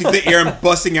rising through the air and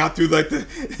busting out through like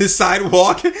the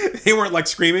sidewalk, they weren't like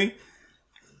screaming.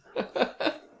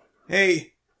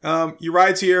 Hey, your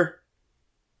ride's here.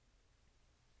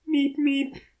 Meep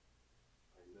meep.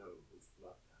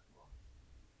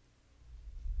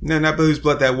 No, not whose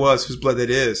blood that was, whose blood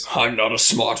that is. I'm not a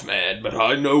smart man, but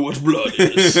I know what blood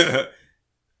is.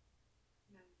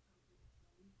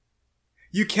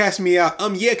 You cast me out.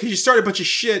 Yeah, because you started a bunch of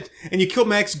shit, and you killed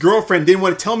my ex-girlfriend, didn't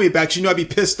want to tell me about it, you know I'd be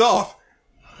pissed off.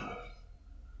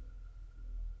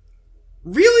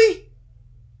 Really?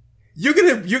 You're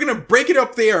gonna break it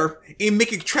up there and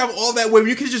make it travel all that way when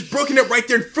you could have just broken it right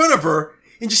there in front of her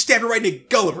and just stabbed it right in the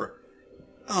Gulliver.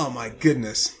 Oh my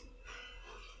goodness.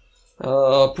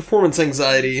 Performance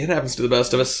anxiety. It happens to the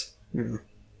best of us. Yeah.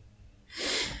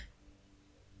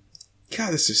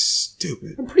 God, this is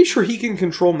stupid. I'm pretty sure he can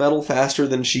control metal faster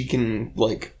than she can,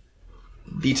 like,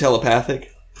 be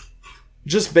telepathic.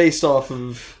 Just based off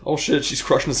of, oh shit, she's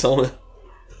crushing his helmet.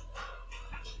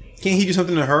 Can't he do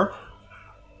something to her?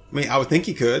 I mean, I would think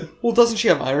he could. Well, doesn't she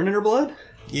have iron in her blood?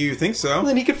 You think so? Well,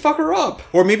 then he could fuck her up.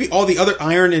 Or maybe all the other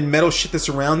iron and metal shit that's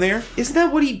around there? Isn't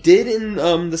that what he did in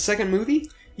the second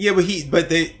movie? Yeah, but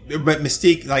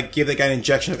Mystique, like, gave that guy an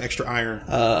injection of extra iron.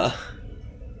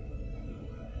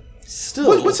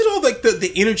 Still. What's it all like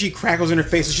the energy crackles in her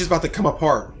face and she's about to come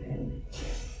apart?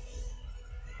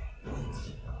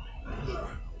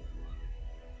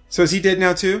 So is he dead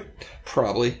now too?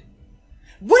 Probably.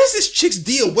 What is this chick's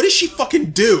deal? What does she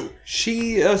fucking do?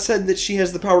 She said that she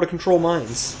has the power to control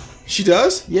minds. She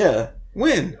does? Yeah.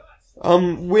 When?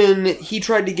 When he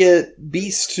tried to get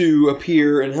Beast to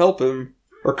appear and help him,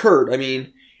 or Kurt, I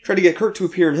mean, tried to get Kurt to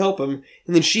appear and help him,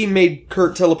 and then she made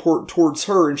Kurt teleport towards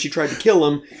her and she tried to kill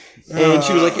him. And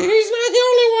she was like, he's not the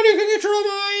only one who can control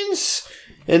minds!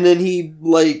 And then he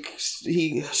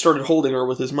started holding her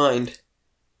with his mind.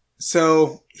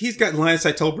 So, he's got line of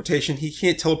sight teleportation. He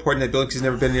can't teleport in that building because he's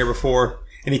never been there before.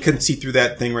 And he couldn't see through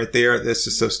that thing right there. That's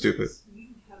just so stupid.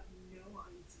 You have no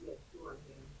idea who I am.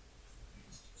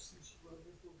 Since you were a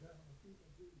little girl, I think I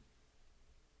do.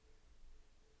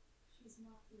 She's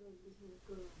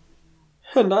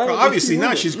And I Obviously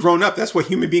not. She's grown up. That's what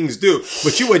human beings do.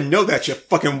 But you wouldn't know that, you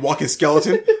fucking walking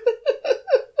skeleton.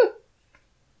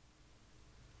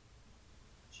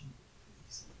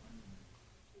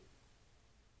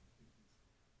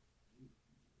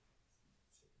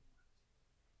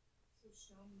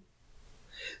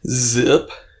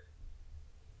 Zip.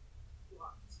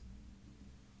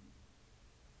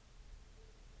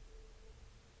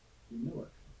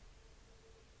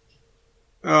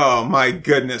 Oh my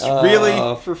goodness! Really?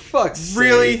 For fuck's sake!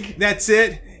 Really? That's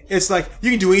it? It's like you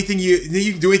can do anything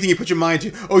you put your mind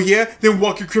to. Oh yeah? Then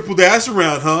walk your crippled ass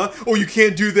around, huh? Oh, you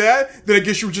can't do that? Then I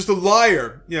guess you were just a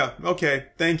liar. Yeah. Okay.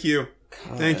 Thank you.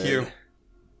 God. Thank you.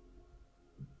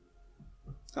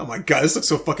 Oh my god, this looks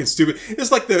so fucking stupid.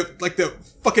 It's like the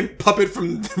fucking puppet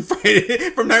from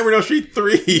Nightmare on Elm Street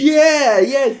 3. Yeah,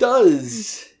 it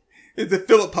does. It's the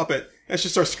Philip puppet. I should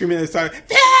start screaming at the time.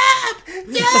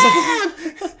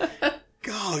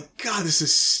 God, this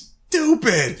is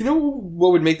stupid. You know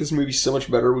what would make this movie so much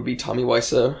better would be Tommy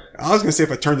Wiseau. I was gonna say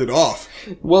if I turned it off.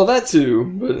 Well, that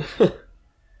too, but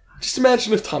just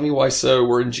imagine if Tommy Wiseau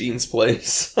were in Gene's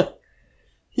place.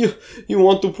 You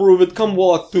want to prove it? Come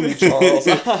walk to me, Charles.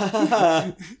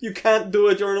 You can't do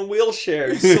it. You're in a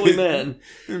wheelchair, you silly man.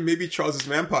 Maybe Charles is a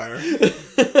vampire.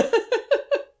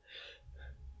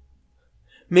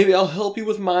 Maybe I'll help you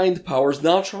with mind powers.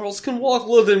 Now Charles can walk.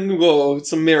 Let him go.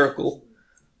 It's a miracle.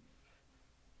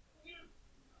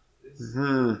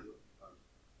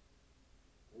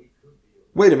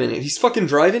 Wait a minute. He's fucking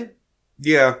driving?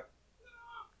 Yeah.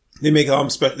 They make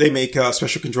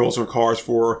special controls on cars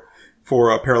for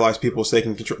paralyzed people, so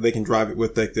they can drive it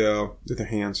with with their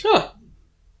hands. Huh.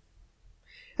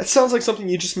 That sounds like something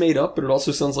you just made up, but it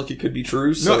also sounds like it could be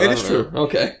true. So no, it is true.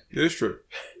 Okay. It is true.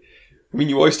 I mean,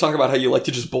 you always talk about how you like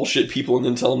to just bullshit people and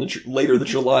then tell them later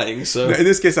that you're lying, so... No, in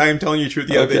this case, I am telling you the truth.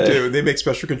 Yeah, okay. They do. They make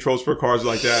special controls for cars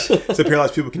like that. So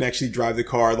paralyzed people can actually drive the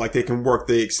car. Like, they can work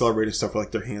the accelerator and stuff with,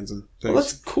 like, their hands and things. Well,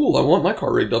 that's cool. I want my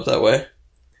car rigged up that way.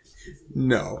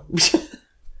 No.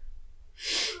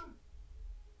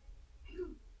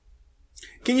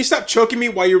 Can you stop choking me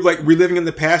while you're, like, reliving in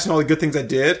the past and all the good things I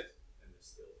did?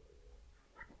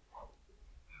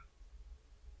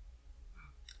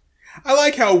 I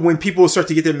like how when people start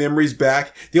to get their memories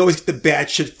back, they always get the bad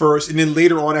shit first, and then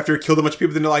later on, after it killed a bunch of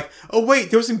people, then they're like, oh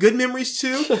wait, there was some good memories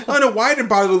too? I don't know why I didn't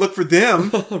bother to look for them.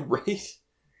 Right?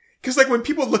 Because like when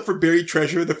people look for buried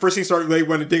treasure, the first thing they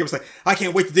wanted to dig up was like, I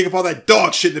can't wait to dig up all that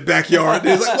dog shit in the backyard.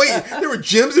 And it's like, wait, there were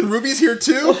gems and rubies here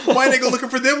too? Why didn't I go looking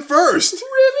for them first? Ruby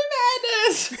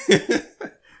madness!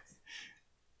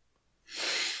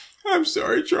 I'm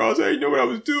sorry, Charles, I didn't know what I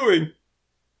was doing.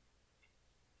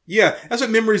 Yeah, that's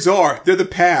what memories are. They're the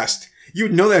past. You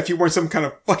would know that if you weren't some kind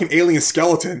of fucking alien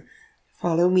skeleton.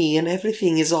 Follow me and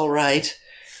everything is alright.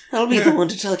 I'll be the one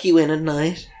to tuck you in at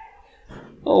night.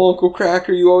 Oh, Uncle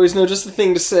Cracker, you always know just the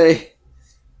thing to say.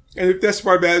 And the best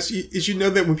part about it is you know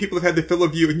that when people have had the fill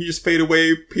of you and you just fade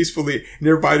away peacefully and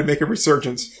everybody to make a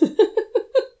resurgence.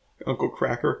 Uncle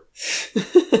Cracker.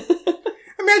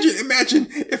 Imagine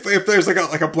if there's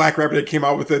like a black rabbit that came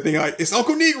out with a thing like, it's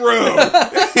Uncle Negro!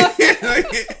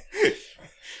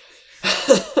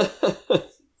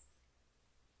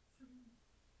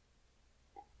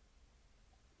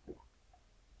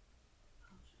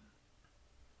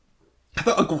 I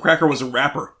thought Uncle Cracker was a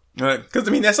rapper. Because,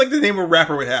 I mean, that's like the name a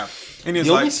rapper would have. And the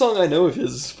only song I know of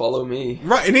his is Follow Me.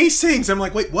 Right, and he sings. I'm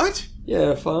like, wait, what?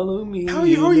 Yeah, follow me. How are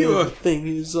you? Everything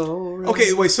is alright.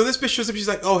 Okay, wait, so this bitch shows up, she's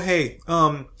like, oh, hey, you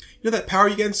know that power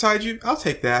you get inside you? I'll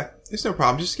take that. It's no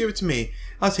problem. Just give it to me.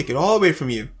 I'll take it all away from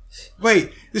you.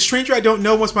 Wait, the stranger I don't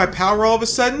know wants my power all of a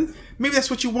sudden? Maybe that's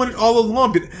what you wanted all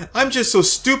along, but I'm just so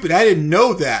stupid. I didn't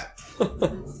know that.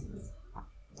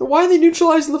 So why are they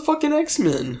neutralizing the fucking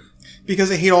X-Men? Because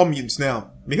they hate all mutants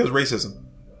now. Because of racism.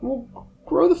 Well,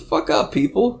 grow the fuck up,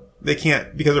 people. They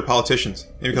can't. Because they're politicians.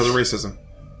 And because of racism.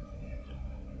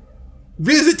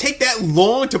 Really, does it take that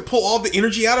long to pull all the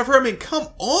energy out of her? I mean, come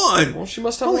on. Well, she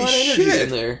must have a lot of energy in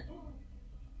there.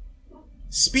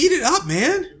 Speed it up,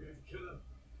 man.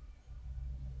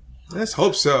 Let's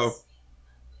hope so.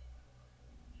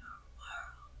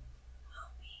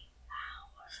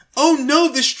 Oh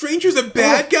no, the stranger's a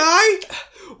bad guy?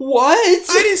 What?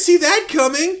 I didn't see that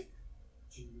coming.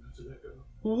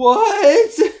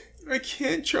 What? I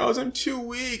can't, Charles. I'm too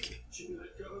weak.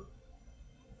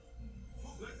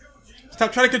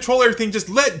 Stop trying to control everything. Just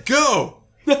let go.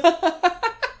 About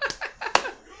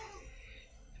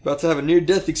to have a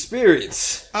near-death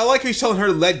experience. I like how he's telling her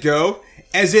to let go,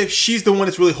 as if she's the one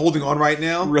that's really holding on right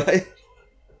now. Right.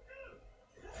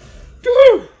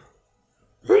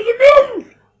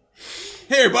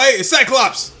 Hey, everybody, it's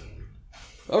Cyclops!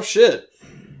 Oh, shit.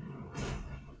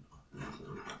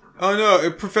 Oh,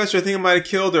 no, Professor, I think I might have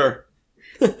killed her.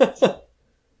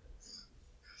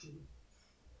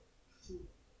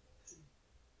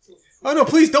 Oh, no,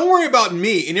 please, don't worry about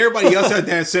me and everybody else out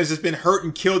there that says has been hurt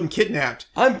and killed and kidnapped.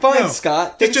 I'm fine,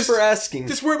 Scott. Thanks for asking.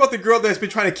 Just worry about the girl that's been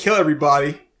trying to kill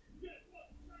everybody.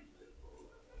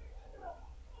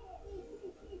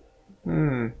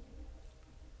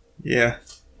 Yeah.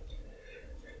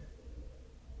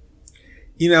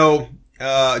 You know,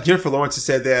 Jennifer Lawrence has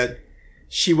said that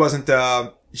she wasn't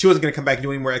going to come back and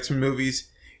do any more X-Men movies.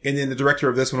 And then the director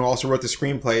of this one also wrote the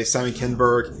screenplay, Simon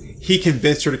Kinberg. He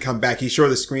convinced her to come back. He showed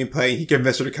the screenplay. He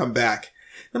convinced her to come back.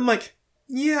 And I'm like,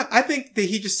 yeah, I think that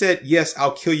he just said, yes,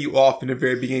 I'll kill you off in the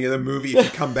very beginning of the movie if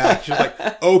you come back. She was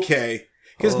like, okay.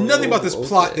 Because nothing about this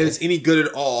plot that is any good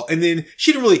at all. And then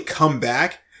she didn't really come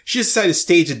back. She decided to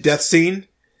stage a death scene.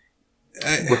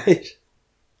 Right.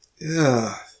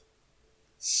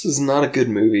 This is not a good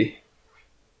movie.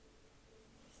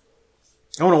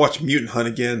 I want to watch Mutant Hunt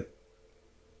again.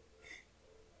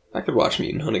 I could watch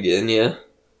Mutant Hunt again, yeah.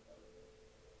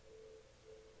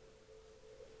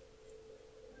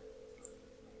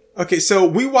 Okay, so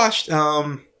we watched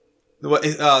The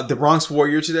Bronx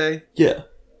Warrior today. Yeah.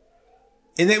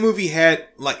 And that movie had,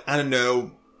 like, I don't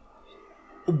know,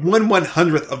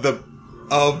 1/100th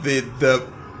of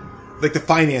the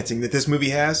financing that this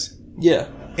movie has. Yeah.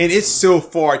 And it's so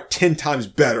far 10 times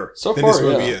better than this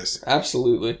movie is.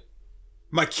 Absolutely.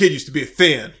 My kid used to be a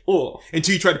fan. Oh.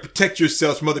 Until you try to protect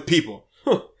yourselves from other people.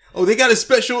 Huh. Oh, they got a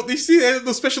special, you see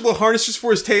those special little harnesses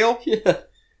for his tail? Yeah.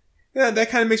 Yeah, that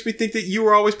kind of makes me think that you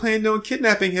were always planning on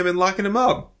kidnapping him and locking him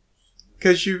up.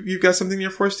 Because you've got something there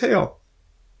for his tail.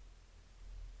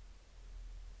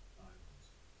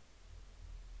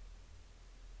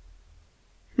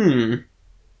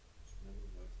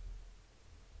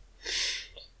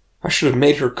 I should have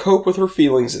made her cope with her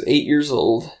feelings at 8 years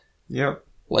old. Yep.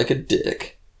 Like a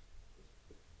dick.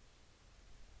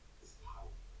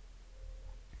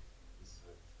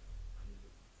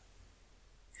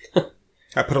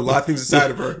 I put a lot of things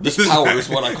inside of her. This power is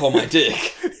what I call my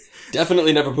dick.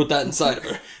 Definitely never put that inside of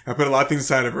her. I put a lot of things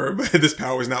inside of her, but this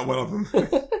power is not one of them.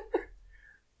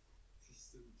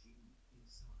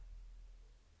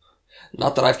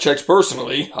 Not that I've checked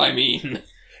personally, I mean.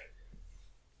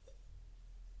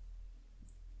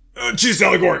 Jesus,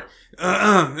 allegory.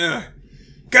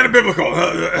 Kind of biblical.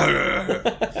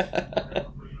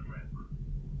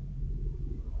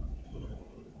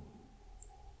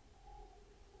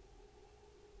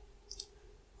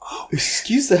 Oh,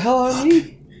 excuse the hell out of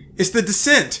me. It's the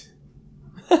Descent.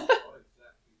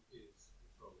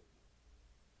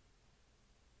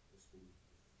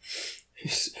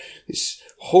 This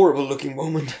horrible looking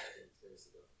woman.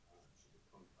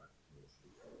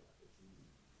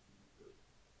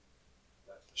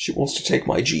 She wants to take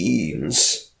my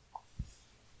genes.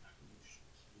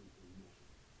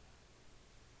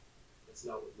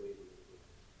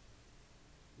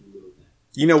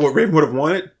 You know what Raven would have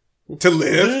wanted? To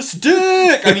live. This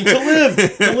dick! I mean, to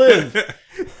live! To live!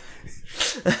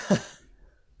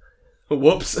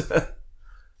 Whoops.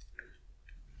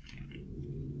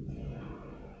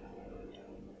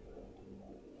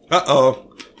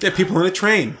 Uh-oh. There are people on a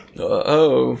train.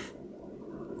 Uh-oh.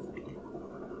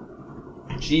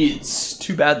 Gee, it's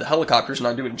too bad the helicopter's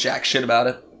not doing jack shit about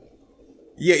it.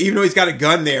 Yeah, even though he's got a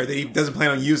gun there that he doesn't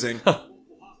plan on using. How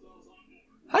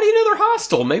do you know they're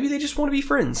hostile? Maybe they just want to be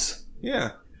friends.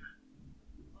 Yeah.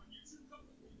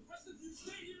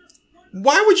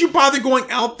 Why would you bother going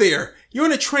out there? You're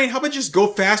on a train. How about just go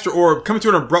faster or come to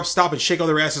an abrupt stop and shake all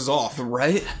their asses off?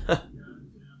 Right?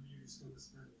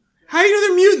 How do you know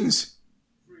they're mutants?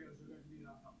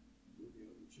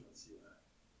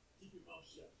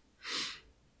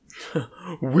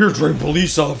 We're trained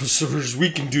police officers. We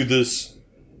can do this.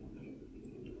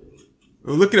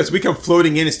 Well, look at us. We come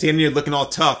floating in and standing here looking all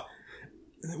tough.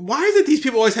 Why is it these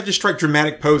people always have to strike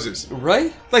dramatic poses?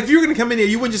 Right? Like, if you were going to come in here,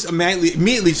 you wouldn't just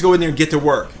immediately just go in there and get to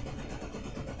work.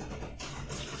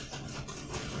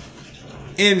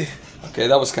 And... okay,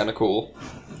 that was kind of cool.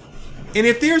 And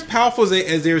if they're as powerful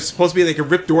as they're supposed to be, they can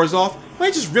rip doors off, why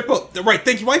not just rip up... right,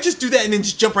 thank you. Why not just do that and then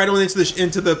just jump right on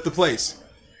into the place?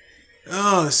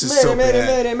 Oh, this is so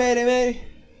bad. Mayday.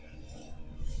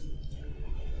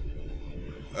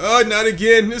 Oh, not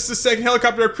again. This is the second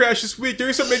helicopter I crashed this week. They're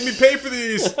going to start making me pay for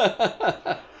these.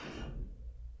 I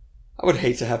would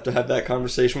hate to have that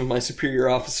conversation with my superior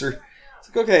officer. It's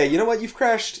like, okay, you know what? You've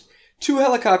crashed 2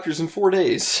 helicopters in 4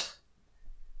 days.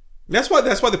 That's why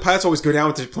the pilots always go down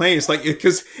with the plane. It's like,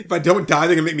 because if I don't die,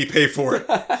 they're going to make me pay for it.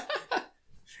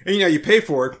 And you pay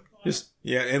for it.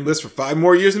 enlist for 5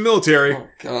 more years in the military. Oh,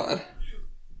 God.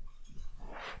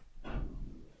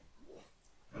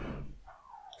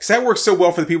 Because that works so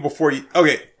well for the people before you...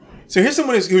 Okay, so here's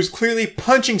someone who's clearly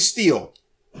punching steel.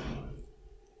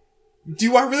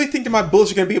 Do I really think that my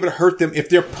bullets are going to be able to hurt them if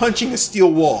they're punching a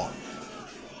steel wall?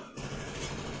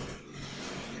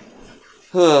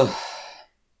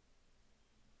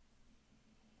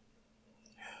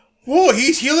 Whoa,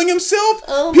 he's healing himself?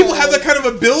 Oh People my. have that kind of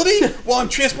ability while I'm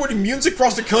transporting mutants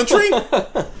across the country?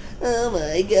 Oh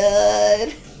my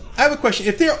god. I have a question.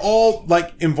 If they're all,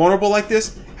 like, invulnerable like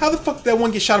this, how the fuck did that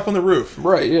one get shot up on the roof?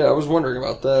 Right, yeah, I was wondering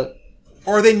about that.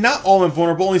 Or are they not all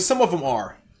invulnerable, only some of them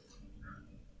are?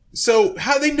 So,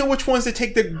 how do they know which ones to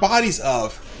take their bodies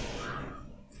of?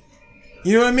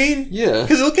 You know what I mean? Yeah.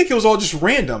 Because it looked like it was all just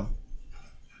random.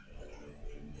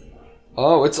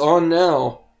 Oh, it's on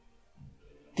now.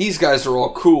 These guys are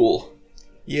all cool.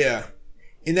 Yeah.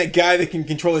 And that guy that can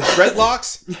control his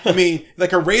dreadlocks? I mean,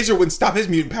 like a razor wouldn't stop his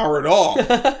mutant power at all.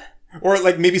 Or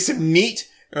like maybe some neat.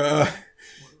 Oh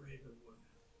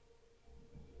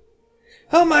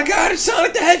my god, it's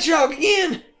Sonic the Hedgehog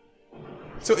again!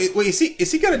 So, wait,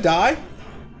 is he gonna die?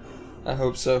 I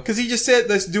hope so. Because he just said,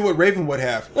 let's do what Raven would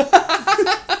have.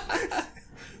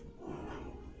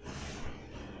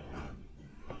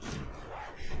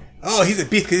 Oh, he's a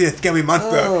beast because he's a scary monster.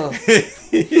 Oh.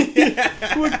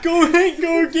 Well, go ahead,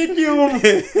 go get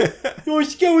him. You're a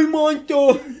scary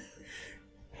monster.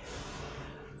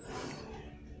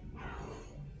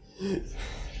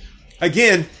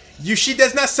 Again, she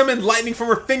does not summon lightning from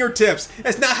her fingertips.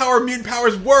 That's not how her mutant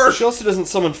powers work. She also doesn't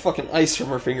summon fucking ice from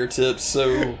her fingertips,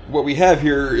 so what we have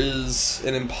here is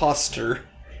an imposter.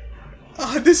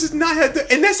 Oh, this is not how...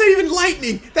 And that's not even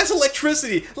lightning. That's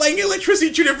electricity. Lightning and electricity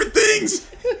are 2 different things.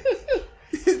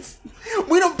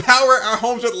 We don't power our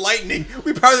homes with lightning.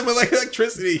 We power them with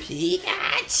electricity.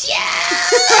 Pikachu!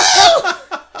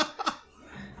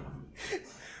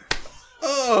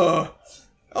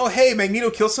 Oh, hey, Magneto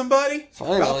killed somebody?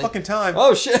 Finally. About fucking time.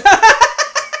 Oh shit!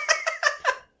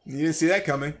 You didn't see that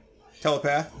coming.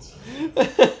 Telepath.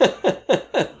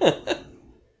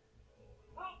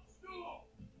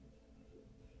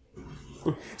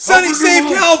 Sonny, save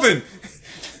Calvin!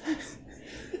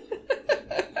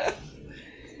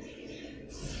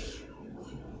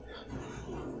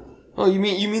 Oh, you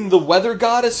mean the weather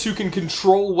goddess who can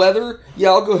control weather? Yeah,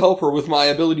 I'll go help her with my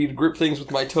ability to grip things with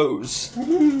my toes.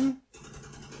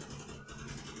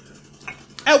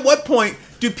 At what point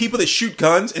do people that shoot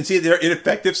guns and see they're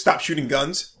ineffective stop shooting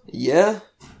guns? Yeah?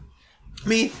 I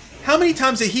mean, how many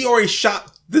times did he already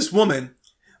shot this woman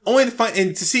only to find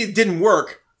and to see it didn't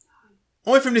work?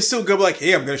 Only for him to still go like,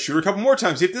 hey, I'm going to shoot her a couple more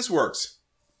times, see if this works.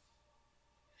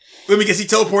 Let me guess, he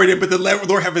teleported in, but the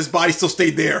lower half of his body still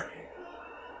stayed there.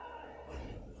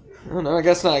 I don't know, I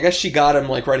guess not. I guess she got him,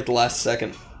 like, right at the last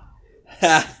second.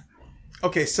 Ha!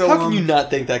 Okay, so... How can you not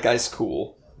think that guy's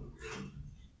cool?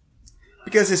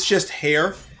 Because it's just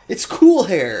hair? It's cool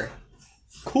hair.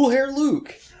 Cool hair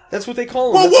Luke. That's what they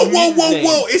call him. Whoa, That's whoa, the whoa, mutant whoa, name.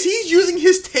 whoa! Is he using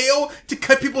his tail to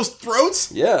cut people's throats?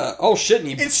 Yeah. Oh shit, and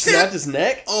he snapped his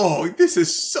neck? Oh, this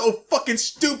is so fucking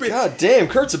stupid. God damn,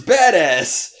 Kurt's a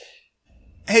badass.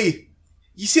 Hey,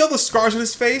 you see all those scars on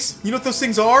his face? You know what those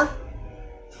things are?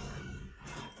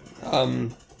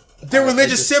 They're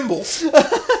religious symbols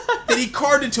that he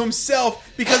carved into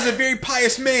himself because he's a very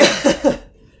pious man.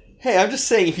 Hey, I'm just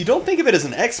saying, if you don't think of it as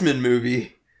an X-Men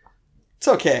movie, it's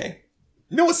okay.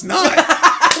 No, it's not.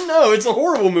 No, it's a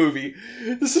horrible movie.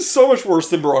 This is so much worse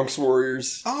than Bronx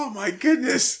Warriors. Oh my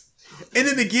goodness. And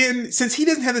then again, since he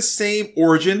doesn't have the same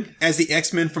origin as the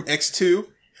X-Men from X2,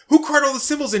 who carved all the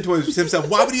symbols into himself?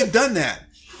 Why would he have done that?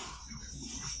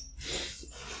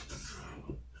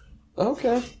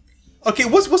 Okay. Okay,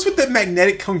 what's with the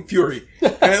magnetic Kung Fury?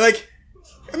 And I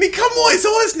mean, come on, is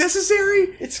all this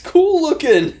necessary? It's cool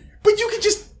looking. But you could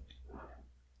just...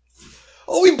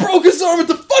 Oh, he broke his arm with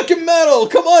the fucking metal!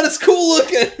 Come on, it's cool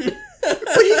looking!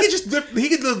 But he could just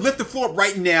lift the floor up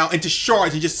right now into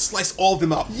shards and just slice all of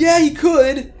them up. Yeah, he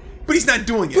could. But he's not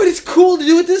doing it. But it's cool to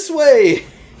do it this way.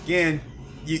 Again,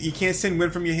 you can't send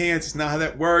wind from your hands. It's not how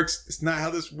that works. It's not how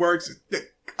this works.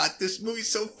 God, this movie's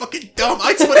so fucking dumb.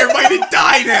 I just want everybody to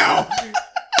die now.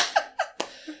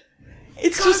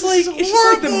 It's God, just like this is it's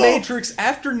just like the horrible. Matrix.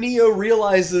 After Neo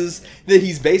realizes that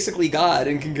he's basically God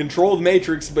and can control the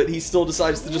Matrix, but he still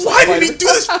decides to just Why did he do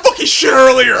this fucking shit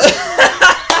earlier?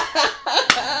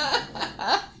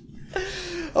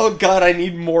 Oh God, I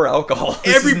need more alcohol.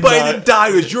 This is Everybody not- that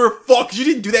died was your fault because you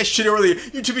didn't do that shit earlier.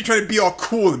 You should be trying to be all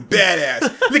cool and badass.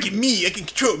 Look at me, I can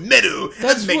control metal.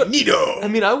 That's I'm what- Magneto. I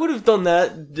mean, I would have done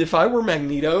that if I were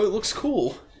Magneto. It looks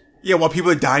cool. Yeah, while people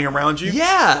are dying around you.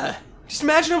 Yeah! Just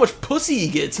imagine how much pussy he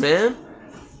gets, man.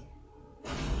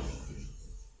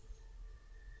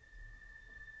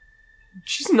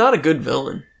 She's not a good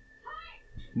villain.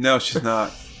 No, she's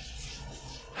not.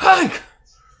 Hank!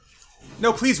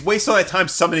 No, please waste all that time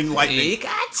summoning lightning.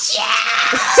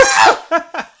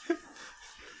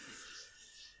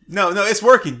 No, it's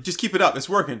working. Just keep it up. It's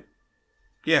working.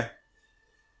 Yeah.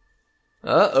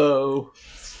 Uh-oh.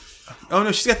 Oh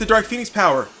no, she's got the Dark Phoenix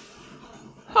power.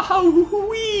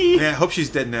 Wee. Yeah, I hope she's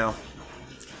dead now.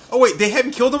 Oh wait, they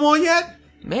haven't killed them all yet?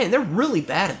 Man, they're really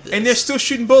bad at this. And they're still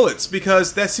shooting bullets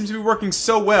because that seems to be working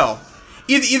so well.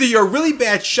 Either you're a really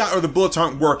bad shot or the bullets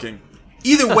aren't working.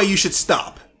 Either way, you should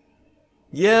stop.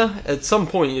 Yeah, at some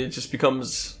point it just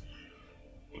becomes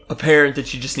apparent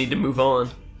that you just need to move on.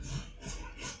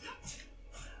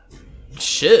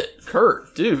 Shit,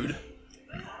 Kurt, dude.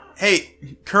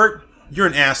 Hey, Kurt, you're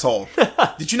an asshole.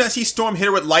 Did you not see Storm hit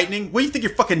her with lightning? What do you think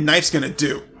your fucking knife's gonna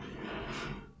do?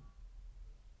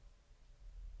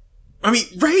 I mean,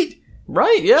 right?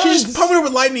 Right, yeah. She just pummeled her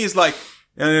with lightning. Is like,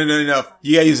 no.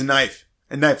 You gotta use a knife.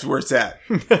 A knife's where it's at.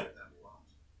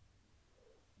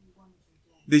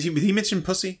 Did he mention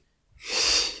pussy?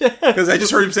 Because I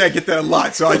just heard him say I get that a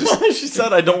lot, so I just... She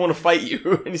said, I don't want to fight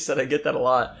you. And he said, I get that a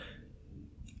lot.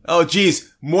 Oh,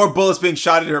 geez. More bullets being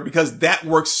shot at her because that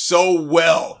works so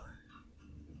well.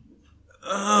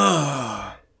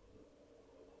 Ugh.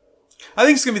 I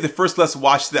think it's going to be the first Let's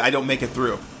Watch that I don't make it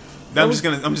through. I'm just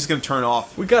gonna turn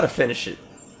off. We gotta finish it.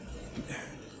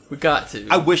 We got to.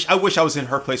 I wish I was in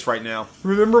her place right now.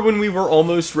 Remember when we were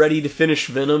almost ready to finish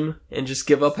Venom and just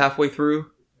give up halfway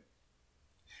through?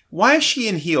 Why is she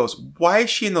in heels? Why is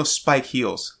she in those spike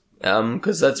heels?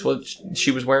 Because that's what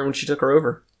she was wearing when she took her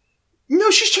over.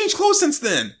 No, she's changed clothes since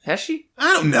then. Has she?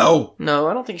 I don't know. No,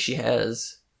 I don't think she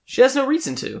has. She has no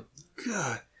reason to.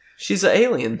 God. She's an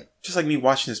alien. Just like me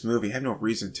watching this movie, I have no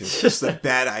reason to. It's just a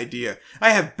bad idea. I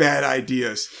have bad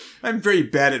ideas. I'm very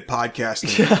bad at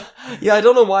podcasting. Yeah, I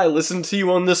don't know why I listened to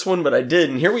you on this one, but I did,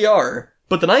 and here we are.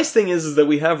 But the nice thing is that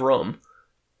we have rum.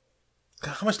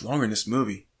 God, how much longer in this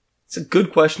movie? It's a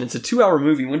good question. It's a 2-hour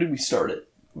movie. When did we start it?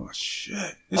 Oh,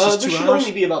 shit. This is 2 there should hours?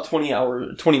 only be about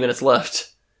 20 minutes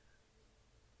left.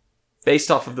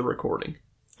 Based off of the recording.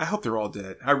 I hope they're all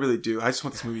dead. I really do. I just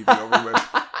want this movie to be over with.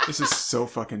 This is so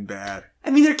fucking bad. I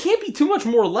mean, there can't be too much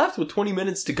more left with 20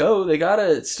 minutes to go. They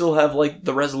gotta still have, like,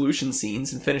 the resolution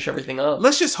scenes and finish everything up.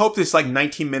 Let's just hope there's, like,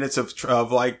 19 minutes of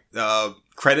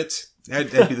credits.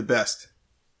 That'd be the best.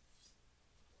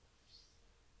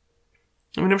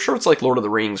 I mean, I'm sure it's like Lord of the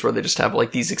Rings, where they just have,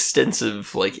 like, these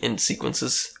extensive, like, end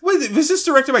sequences. Wait, was this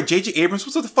directed by J.J. Abrams?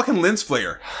 What's with the fucking lens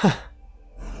flare? Do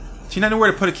you not know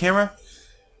where to put a camera?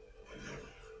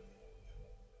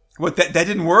 What, that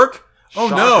didn't work? Oh,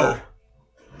 Shocker. no.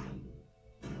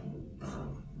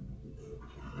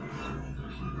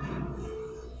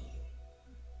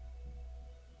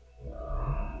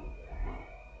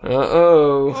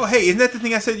 Uh-oh. Oh, hey, isn't that the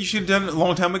thing I said you should have done a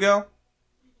long time ago?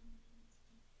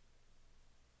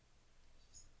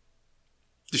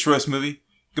 Destroy this movie?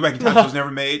 Go back in time so it was never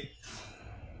made?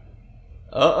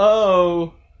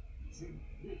 Uh-oh.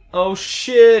 Oh,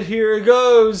 shit, here it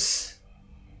goes.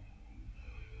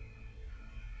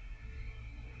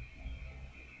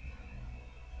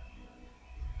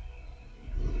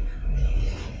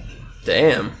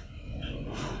 Damn.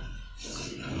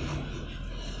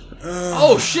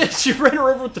 Oh shit, she ran her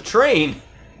over with the train.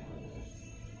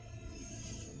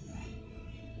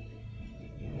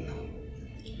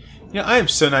 Yeah, I am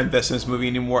so not invested in this movie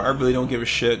anymore. I really don't give a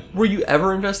shit. Were you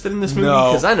ever invested in this movie?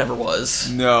 No. Because I never was.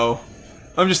 No.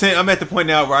 I'm just saying, I'm at the point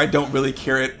now where I don't really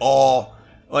care at all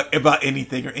about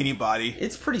anything or anybody.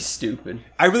 It's pretty stupid.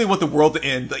 I really want the world to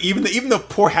end. Like, even the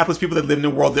poor hapless people that live in a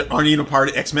world that aren't even a part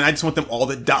of X-Men, I just want them all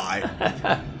to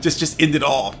die. just end it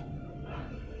all.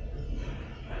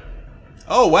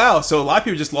 Oh, wow. So a lot of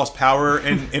people just lost power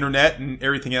and internet and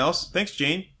everything else. Thanks,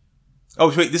 Jane. Oh,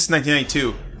 wait, this is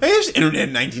 1992. Hey, there's internet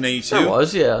in 1992. There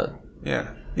was, yeah.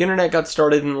 Yeah. The internet got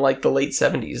started in, like, the late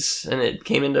 70s, and it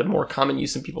came into more common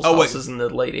use in people's houses in the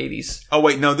late 80s. Oh,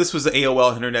 wait, no, this was the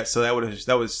AOL internet, so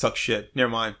that would suck shit. Never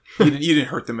mind. You didn't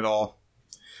hurt them at all.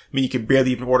 I mean, you could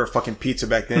barely even order fucking pizza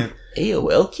back then.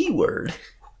 AOL keyword.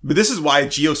 But this is why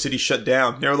GeoCities shut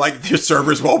down. They were like, their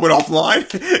servers all went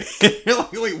offline. You're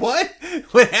like, wait, what?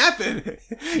 What happened?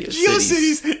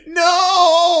 GeoCities,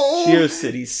 no!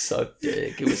 GeoCities sucked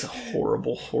dick. It was a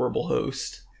horrible, horrible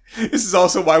host. This is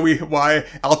also why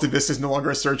Alta Vista is no longer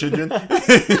a search engine.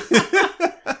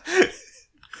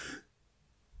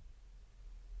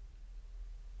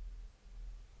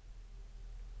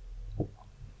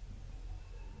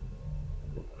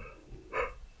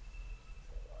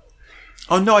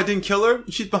 Oh no, I didn't kill her?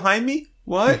 She's behind me?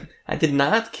 What? I did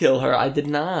not kill her. I did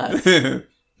not.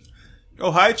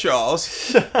 Oh, hi,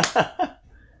 Charles.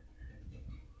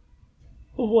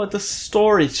 What a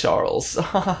story, Charles.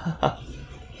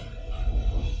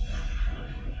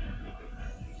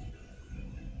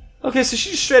 Okay, so she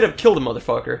just straight up killed a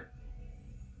motherfucker.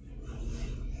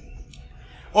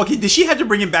 Okay, did she have to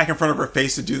bring him back in front of her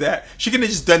face to do that? She could have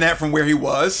just done that from where he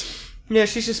was. Yeah,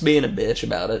 she's just being a bitch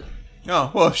about it.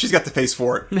 Oh, well, she's got the face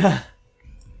for it.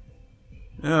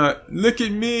 Look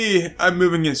at me. I'm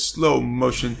moving in slow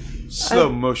motion.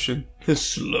 Slow motion.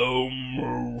 Slow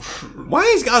motion. Why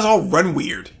do these guys all run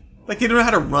weird? Like, they don't know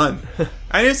how to run.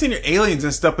 I understand you're aliens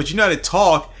and stuff, but you know how to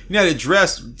talk. You know how to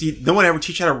dress. No one ever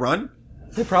teach you how to run?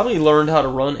 They probably learned how to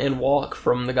run and walk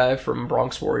from the guy from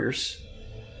Bronx Warriors.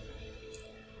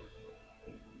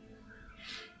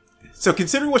 So,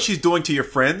 considering what she's doing to your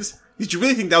friends, did you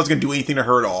really think that was going to do anything to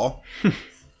her at all?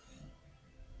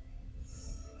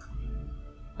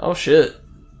 Oh, shit.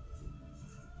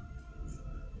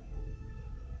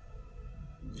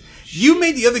 You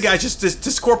made the other guy just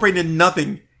discorporate into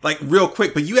nothing, like, real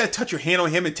quick, but you had to touch your hand on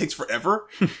him, and it takes forever?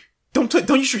 Don't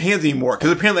use your hands anymore,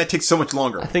 because apparently that takes so much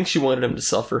longer. I think she wanted him to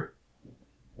suffer.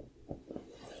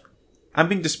 I'm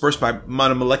being dispersed by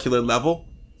on a molecular level,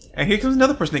 and here comes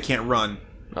another person that can't run.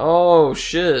 Oh,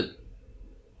 shit.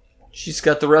 She's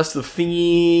got the rest of the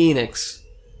Phoenix.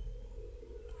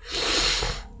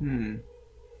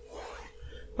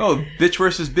 Oh, bitch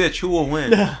versus bitch, who will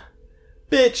win?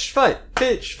 Bitch fight,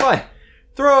 bitch fight.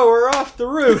 Throw her off the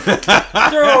roof. Throw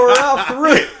her off the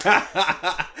roof.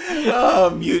 Oh,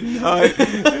 Mutant Hunt.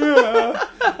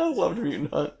 I loved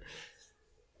Mutant Hunt.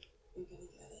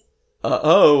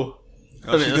 Uh-oh.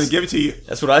 Oh, she's gonna give it to you.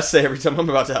 That's what I say every time I'm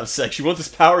about to have sex. You want this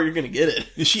power, you're gonna get it.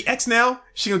 Is she X now?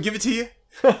 She gonna give it to you?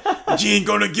 She ain't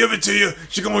gonna give it to you.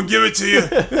 She gonna give it to you.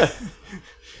 I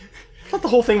thought the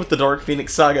whole thing with the Dark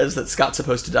Phoenix saga is that Scott's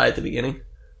supposed to die at the beginning.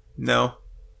 No.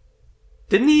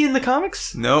 Didn't he in the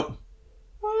comics? Nope.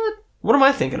 What? What am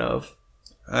I thinking of?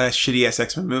 Shitty ass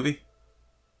X-Men movie.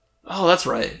 Oh, that's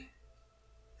right.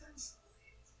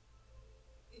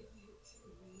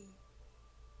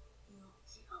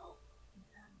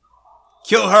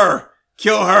 Kill her!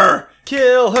 Kill her!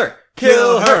 Kill her!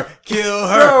 Kill her! Kill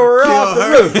her! Throw her Kill off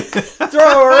her. the roof!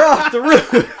 Throw her off the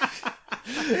roof!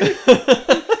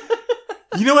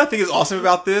 You know what I think is awesome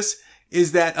about this?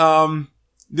 Is that,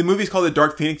 the movie's called The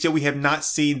Dark Phoenix, yet we have not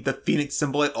seen the Phoenix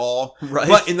symbol at all. Right.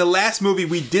 But in the last movie,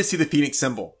 we did see the Phoenix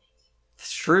symbol.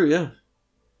 That's true, yeah.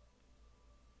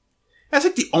 That's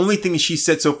like the only thing she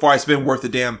said so far that's been worth a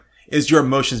damn, is your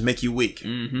emotions make you weak.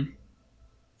 Mm-hmm.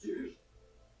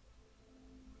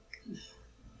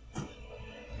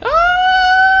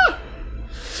 Ah!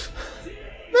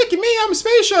 Look at me, I'm a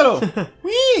space shuttle.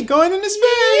 We ain't going into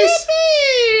space.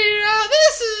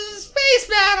 This is space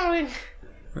battling.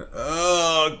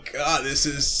 Oh, God, this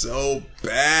is so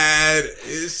bad.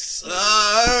 It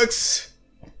sucks.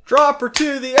 Drop her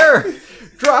to the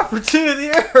earth. Drop her to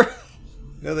the earth.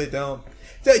 No, they don't.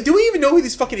 Do we even know who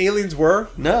these fucking aliens were?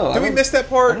 No. Did we miss that I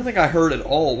part? don't think I heard at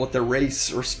all what their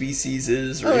race or species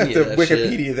is or I any have of to that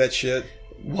Wikipedia shit. that shit.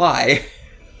 Why?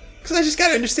 Because I just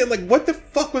gotta understand, like, what the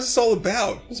fuck was this all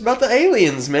about? It's about the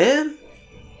aliens, man.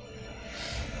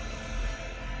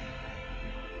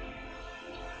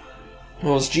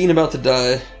 Well, is Jean about to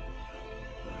die?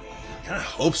 I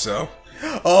hope so.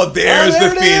 Oh, there's there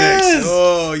the it Phoenix. is!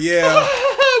 Oh, yeah.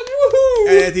 Woohoo!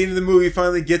 And at the end of the movie, we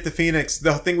finally get the Phoenix.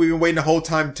 The thing we've been waiting the whole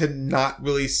time to not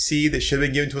really see that should have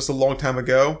been given to us a long time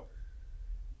ago.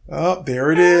 Oh,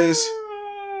 there it is.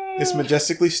 It's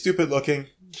majestically stupid looking.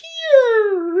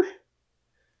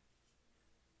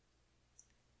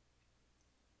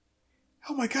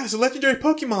 Oh my god, it's a legendary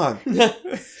Pokemon.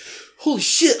 Holy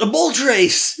shit, a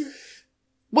Moltres!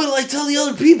 What'll I tell the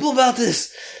other people about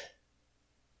this?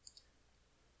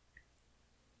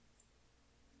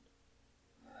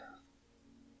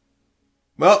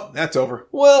 Well, that's over.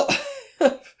 Well,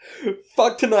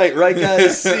 fuck tonight, right,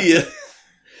 guys? See ya.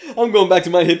 I'm going back to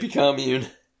my hippie commune.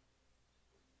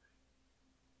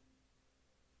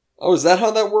 Oh, is that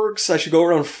how that works? I should go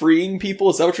around freeing people?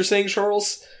 Is that what you're saying,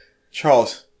 Charles?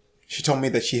 Charles, she told me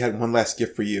that she had one last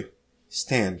gift for you.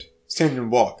 Stand. Stand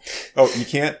and walk. Oh, you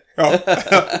can't? Oh,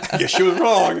 I guess she was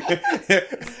wrong.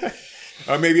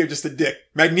 Or maybe I'm just a dick.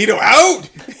 Magneto out!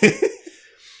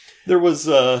 There was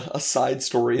a side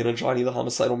story in a Johnny the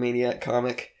Homicidal Maniac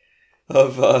comic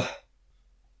of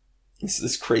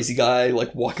this crazy guy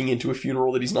like walking into a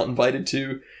funeral that he's not invited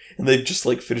to, and they've just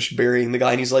like finished burying the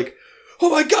guy, and he's like, oh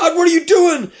my god, what are you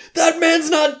doing? That man's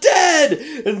not dead!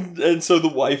 And so the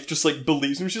wife just, like,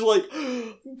 believes him. She's like,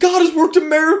 God has worked a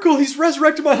miracle. He's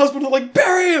resurrected my husband. They're like,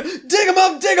 bury him! Dig him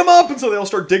up! Dig him up! And so they all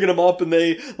start digging him up, and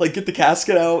they, like, get the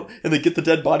casket out, and they get the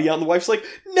dead body out, and the wife's like,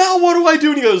 now what do I do?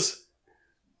 And he goes,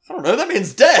 I don't know, that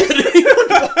man's dead. He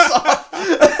walks off.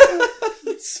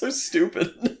 It's so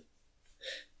stupid.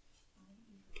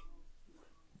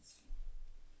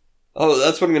 Oh,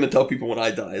 that's what I'm going to tell people when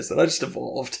I die, is that I just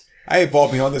evolved. I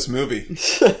evolved beyond this movie.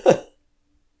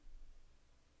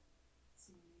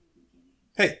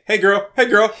 Hey girl, hey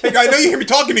guy, I know you hear me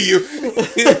talking to you.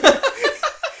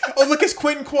 Oh, look, it's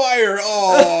Quentin Quire.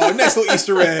 Oh, nice little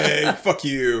Easter egg. Fuck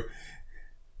you.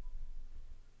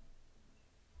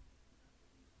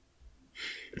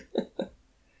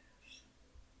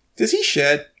 Does he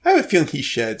shed? I have a feeling he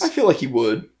sheds. I feel like he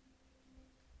would.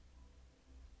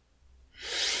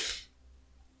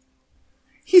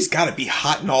 He's got to be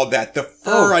hot and all that. The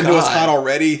fur, I know it's hot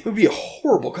already. It would be a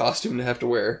horrible costume to have to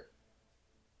wear.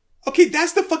 Okay,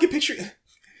 that's the fucking picture.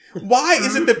 Why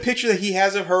isn't the picture that he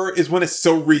has of her is when it's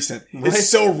so recent? Right? It's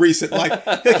so recent. Like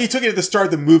he took it at the start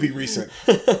of the movie recent.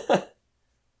 I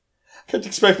kept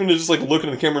expecting to just like look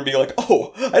into the camera and be like,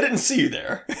 oh, I didn't see you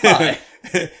there. Hi.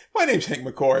 My name's Hank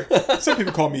McCoy. Some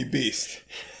people call me Beast.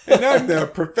 And I'm the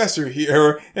professor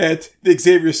here at the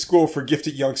Xavier School for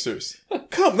Gifted Youngsters.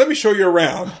 Come, let me show you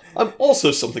around. I'm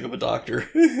also something of a doctor.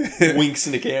 Winks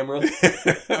in the camera.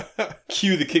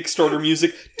 Cue the Kickstarter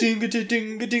music.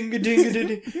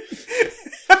 Ding-a-ding-a-ding-a-ding-a-ding.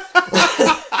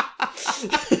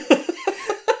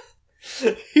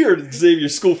 Here at Xavier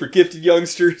School for Gifted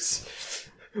Youngsters,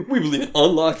 we believe in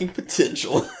unlocking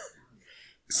potential.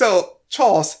 So,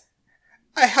 Charles,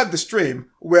 I had this dream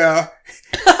where...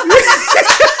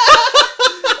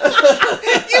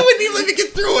 You wouldn't even let me get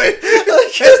through it.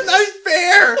 It's not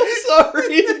fair. I'm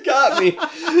sorry, it got me.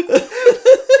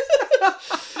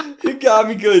 It got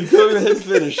me good. Go ahead and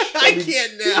finish. I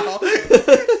can't now.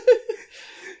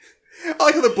 I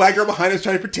like how the black girl behind us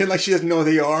trying to pretend like she doesn't know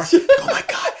who they are. Oh my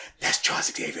god, that's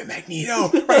Charles Xavier Magneto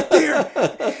right there.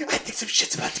 I think some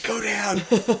shit's about to go down.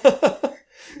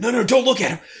 No, don't look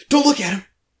at him. Don't look at him.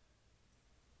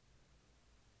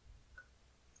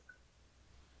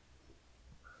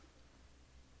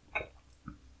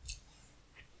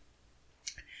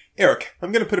 Eric,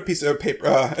 I'm going to put a piece of paper,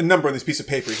 a number on this piece of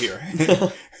paper here.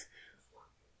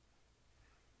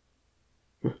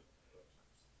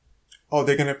 Oh,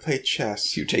 they're going to play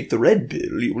chess. If you take the red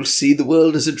pill, you will see the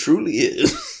world as it truly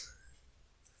is.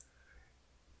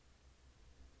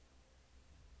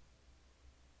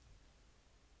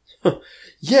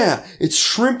 Yeah, it's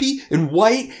shrimpy and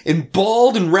white and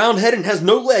bald and round-headed and has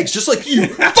no legs, just like you.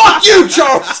 Fuck you,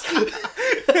 Charles!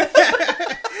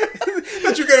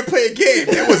 Thought you were going to play a game.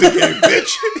 That was a game,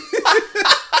 bitch.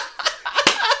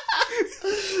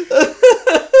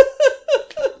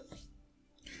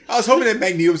 I was hoping that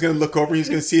Magneto was going to look over and he was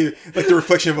going to see like the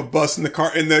reflection of a bus in the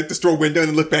car in the store window and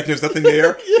then look back and there's nothing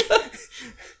there.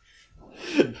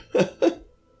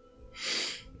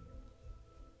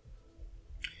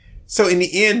 So in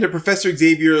the end, the Professor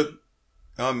Xavier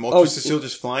is still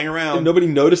just flying around. And nobody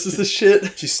notices this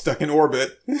shit. She's stuck in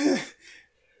orbit.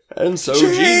 And so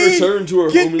Jean returned to her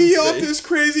home in space. Get me off this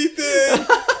crazy thing!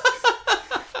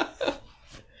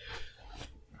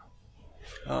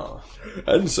 Oh.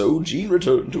 And so Jean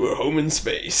returned to her home in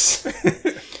space,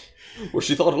 where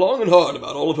she thought long and hard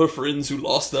about all of her friends who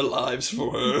lost their lives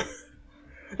for her,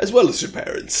 as well as her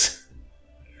parents.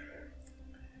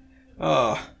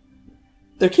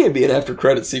 There can't be an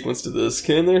after-credit sequence to this,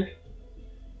 can there?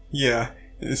 Yeah,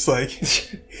 it's like...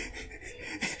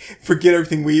 Forget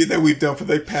everything that we've done for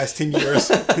the past 10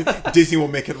 years. Disney will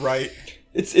make it right.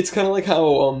 It's kind of like how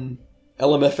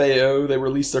LMFAO, they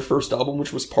released their first album,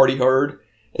 which was Party Hard,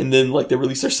 and then like they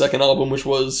released their second album, which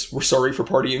was We're Sorry for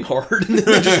Partying Hard, and then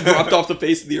they just dropped off the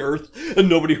face of the earth, and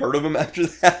nobody heard of them after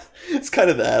that. It's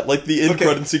kind of that. Like the end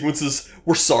credit sequences,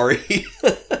 we're sorry.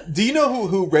 Do you know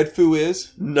who Red Foo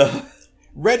is? No.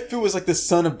 Red Foo is like the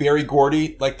son of Berry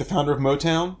Gordy, like the founder of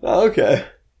Motown. Oh, okay.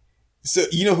 So,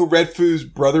 you know who Red Foo's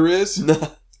brother is?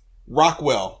 No.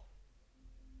 Rockwell.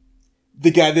 The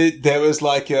guy that was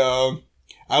like, I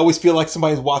always feel like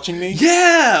somebody's watching me.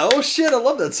 Yeah! Oh shit, I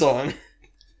love that song.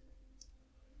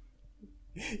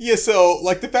 Yeah, so,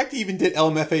 like, the fact that he even did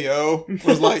LMFAO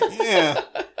was like, yeah,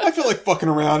 I feel like fucking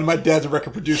around. My dad's a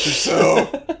record producer, so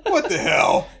what the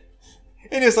hell?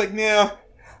 And it's like, nah,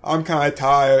 I'm kind of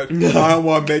tired. I don't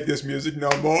want to make this music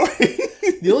no more.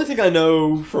 The only thing I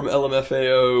know from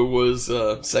LMFAO was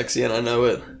Sexy and I Know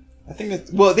It. I think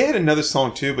that... Well, they had another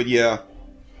song too, but yeah.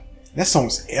 That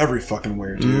song's every fucking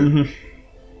where, dude.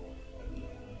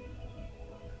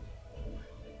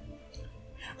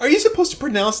 Are you supposed to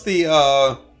pronounce the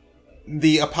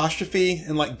apostrophe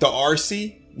in like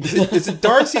Darcy? Is it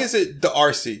Darcy? Is it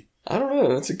Darcy? I don't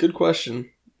know. That's a good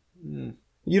question.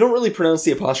 You don't really pronounce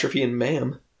the apostrophe in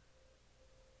ma'am.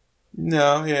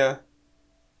 No, yeah.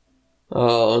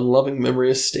 Oh, in loving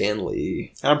memory of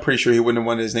Stanley. I'm pretty sure he wouldn't have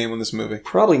wanted his name on this movie.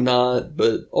 Probably not,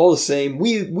 but all the same,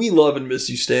 we love and miss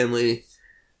you, Stanley.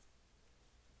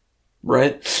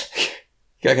 Right?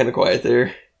 Got kind of quiet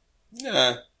there.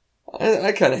 Yeah.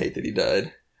 I kind of hate that he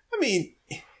died. I mean,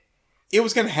 it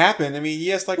was going to happen. I mean,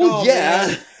 yes, like, well,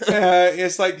 yeah. Man.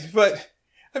 It's like, but,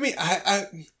 I mean, I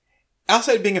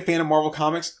outside of being a fan of Marvel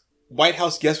Comics, White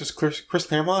House guest was Chris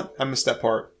Claremont. I missed that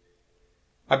part.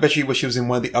 I bet you wish he was in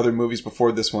one of the other movies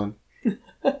before this one.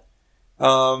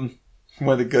 One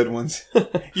of the good ones.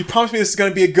 You promised me this is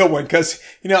going to be a good one because,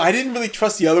 I didn't really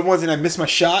trust the other ones and I missed my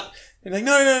shot. And like,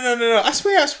 no. I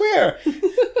swear.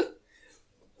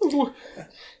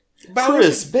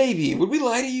 Chris, baby, would we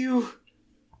lie to you?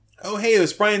 Oh, hey,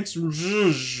 it's Brian.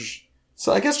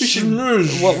 So I guess we should,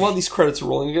 while these credits are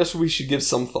rolling, I guess we should give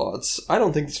some thoughts. I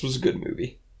don't think this was a good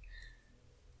movie.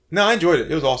 No, I enjoyed it.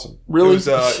 It was awesome. Really?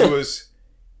 It was.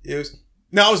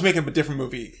 No, I was making up a different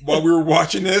movie while we were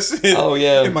watching this. Oh,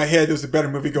 yeah. In my head, there was a better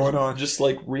movie going on. Just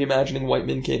like reimagining White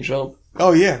Men Can't Jump.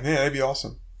 Oh, yeah. Yeah, that'd be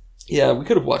awesome. Yeah, we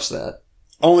could have watched that.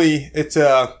 Only, it's,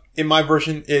 in my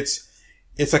version, it's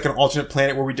like an alternate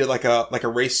planet where we did like a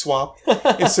race swap.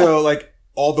 And so, like,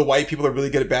 all the white people are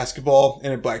really good at basketball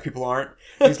and the black people aren't.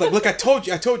 And he's like, look, I told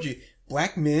you,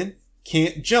 black men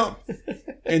can't jump.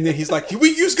 And then he's like, we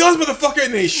use guns, motherfucker.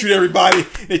 And then they shoot everybody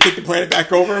and they take the planet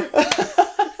back over.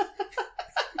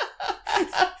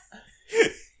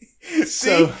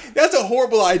 See, that's a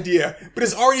horrible idea, but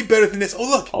it's already better than this. Oh,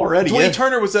 look. Already, Dwayne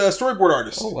Turner was a storyboard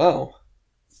artist. Oh, wow.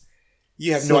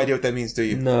 You have no idea what that means, do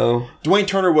you? No. Dwayne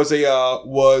Turner was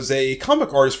a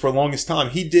comic artist for the longest time.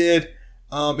 He did,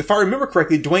 if I remember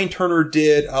correctly, Dwayne Turner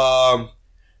did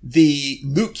the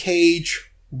Luke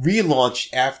Cage relaunch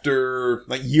after,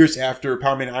 like, years after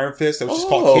Power Man Iron Fist. That was just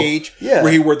called Cage. Yeah.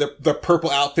 Where he wore the purple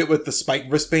outfit with the spiked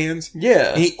wristbands.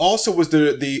 Yeah. And he also was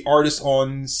the artist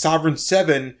on Sovereign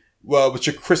 7, which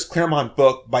is a Chris Claremont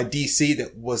book by DC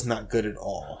that was not good at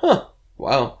all. Huh.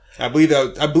 Wow. I believe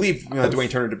Dwayne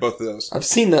Turner did both of those. I've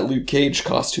seen that Luke Cage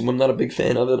costume. I'm not a big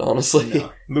fan of it, honestly.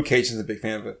 No, Luke Cage is a big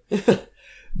fan of it.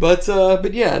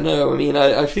 But yeah, no, I mean,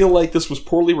 I feel like this was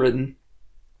poorly written.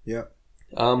 Yeah.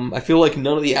 I feel like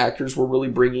none of the actors were really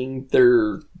bringing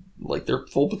their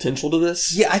full potential to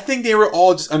this. Yeah, I think they were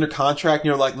all just under contract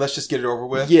and like, let's just get it over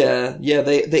with. Yeah,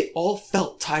 they all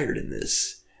felt tired in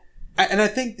this. And I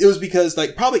think it was because,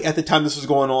 like, probably at the time this was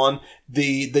going on,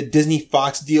 the Disney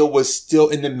Fox deal was still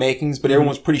in the makings, but everyone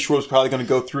was pretty sure it was probably going to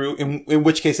go through, in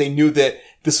which case they knew that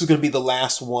this was going to be the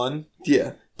last one.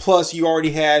 Yeah. Plus, you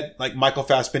already had, like, Michael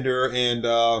Fassbender and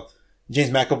James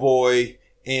McAvoy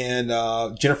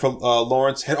and Jennifer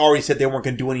Lawrence had already said they weren't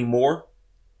going to do any more.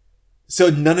 So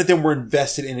none of them were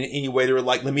invested in it in any way. They were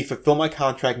like, let me fulfill my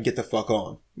contract and get the fuck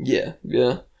on. Yeah,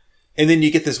 yeah. And then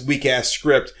you get this weak-ass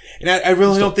script. And I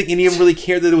really don't think any of them really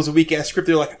cared that it was a weak-ass script.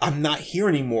 They're like, I'm not here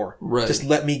anymore. Right. Just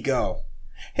let me go.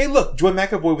 Hey, look, Joy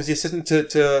McAvoy was the assistant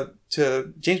to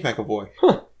James McAvoy.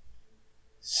 Huh.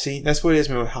 See, that's what it is,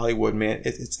 man, with Hollywood, man.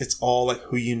 It's all like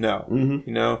who you know. Mm-hmm.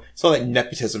 You know? It's all that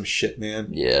nepotism shit, man.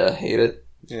 Yeah, I hate it.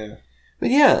 Yeah. But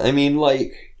yeah, I mean,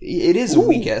 like, it is a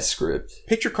weak-ass script.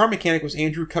 Picture Car Mechanic was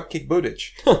Andrew Cupcake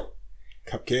Bowditch. Huh.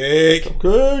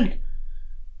 Cupcake!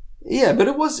 Yeah, but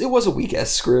it was a weak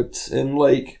ass script, and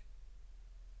like,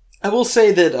 I will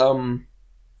say that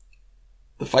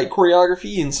the fight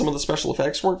choreography and some of the special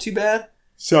effects weren't too bad.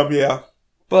 Some, yeah.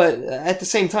 But at the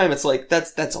same time, it's like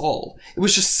that's all. It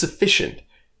was just sufficient,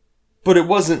 but it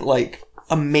wasn't like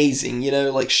amazing, you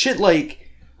know, like shit like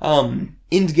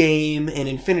Endgame and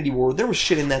Infinity War. There was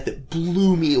shit in that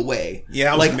blew me away.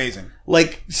 Yeah, it was amazing.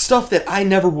 Like stuff that I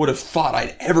never would have thought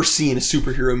I'd ever see in a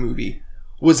superhero movie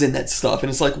was in that stuff, and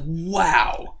it's like,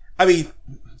 wow. I mean,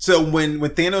 so when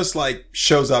Thanos like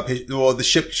shows up, the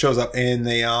ship shows up, and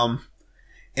they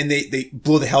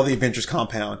blow the hell out of the Avengers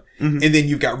compound, and then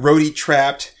you've got Rhodey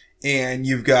trapped, and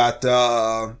you've got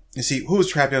you see who was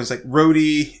trapped? It was like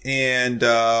Rhodey and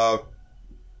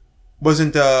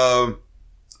wasn't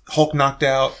Hulk knocked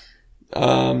out?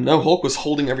 No, Hulk was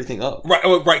holding everything up. Right,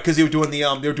 because they were doing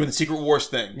the Secret Wars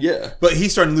thing. Yeah, but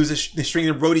he's starting to lose the string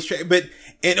of Rhodey's.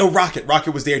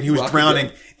 Rocket was there and he was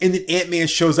drowning, and then Ant-Man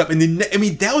shows up, and then I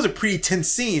mean that was a pretty tense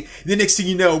scene. The next thing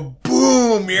you know,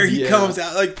 boom, here he comes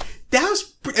out. Like that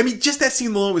was, I mean, just that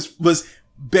scene alone was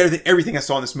better than everything I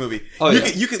saw in this movie. Oh,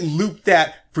 You could loop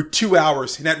that for 2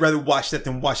 hours, and I'd rather watch that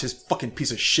than watch this fucking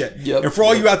piece of shit. Yep. And for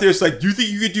all you out there, it's like, do you think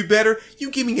you could do better? You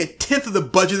give me a 10th of the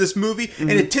budget of this movie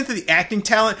and a 10th of the acting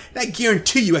talent, and I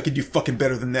guarantee you I could do fucking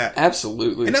better than that.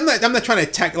 Absolutely. And I'm not trying to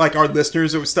attack like our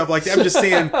listeners or stuff like that. I'm just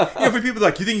saying, for people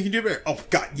like, you think you can do better? Oh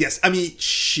God, yes. I mean,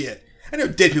 shit. I know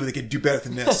dead people that could do better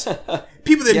than this.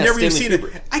 People that never even seen it.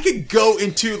 I could go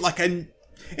into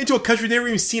a country never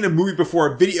even seen a movie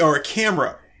before, a video or a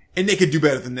camera, and they could do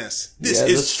better than this. This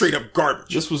is straight up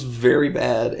garbage. This was very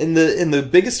bad. And the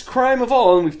biggest crime of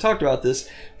all, and we've talked about this,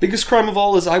 biggest crime of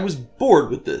all is I was bored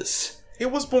with this.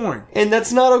 It was boring. And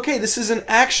that's not okay. This is an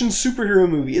action superhero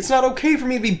movie. It's not okay for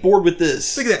me to be bored with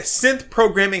this. Look at that. Synth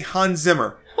programming Hans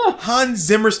Zimmer. Hans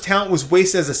Zimmer's talent was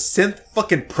wasted as a synth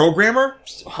fucking programmer?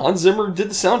 Hans Zimmer did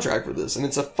the soundtrack for this, and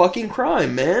it's a fucking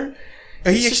crime, man.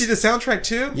 And he actually did the soundtrack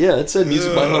too? Yeah, it said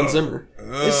music by Hans Zimmer.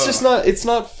 It's just it's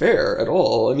not fair at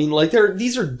all. I mean, like,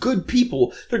 these are good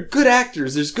people. They're good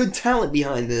actors. There's good talent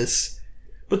behind this.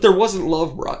 But there wasn't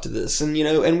love brought to this. And,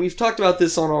 and we've talked about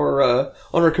this on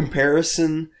our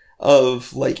comparison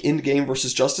of, like, Endgame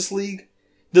versus Justice League.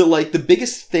 That, like, the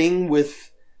biggest thing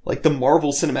with, like, the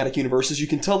Marvel Cinematic Universe is you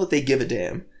can tell that they give a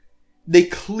damn. They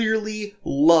clearly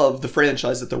love the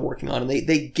franchise that they're working on, and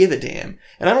they give a damn.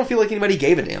 And I don't feel like anybody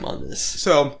gave a damn on this.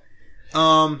 So,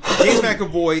 James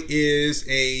McAvoy is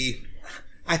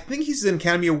I think he's an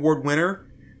Academy Award winner.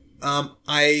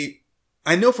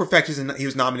 I know for a fact he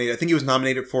was nominated. I think he was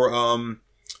nominated for,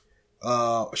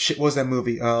 what was that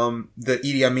movie? The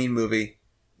Idi Amin movie,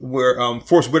 where,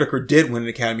 Forrest Whitaker did win an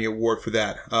Academy Award for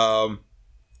that.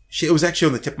 It was actually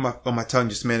on the tip of my tongue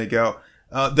just a minute ago.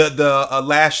 The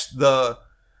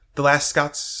Last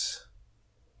Scots.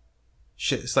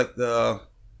 Shit, it's like the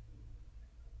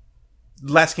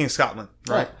Last King of Scotland,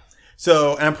 right? Oh.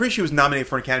 So, and I'm pretty sure he was nominated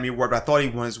for an Academy Award, but I thought he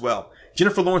won as well.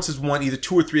 Jennifer Lawrence has won either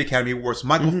 2 or 3 Academy Awards.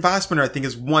 Michael Fassbender, I think,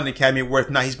 has won an Academy Award.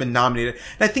 If not, he's been nominated.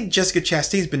 And I think Jessica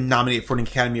Chastain's been nominated for an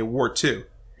Academy Award too.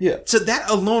 Yeah. So that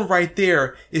alone right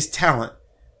there is talent.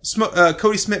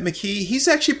 Cody Smith-McKee, he's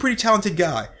actually a pretty talented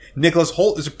guy. Nicholas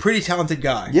Hoult is a pretty talented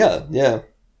guy. Yeah, yeah.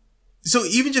 So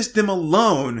even just them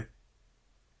alone.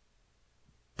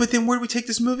 But then where do we take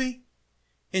this movie?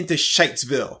 Into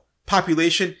Shitesville.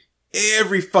 Population,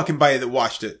 every fucking body that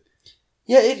watched it.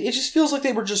 Yeah, it just feels like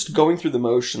they were just going through the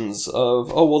motions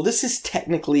of, oh, well, this is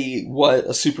technically what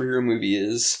a superhero movie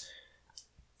is.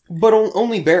 But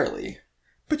only barely.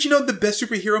 But the best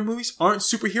superhero movies aren't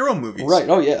superhero movies. Right,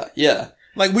 oh yeah, yeah.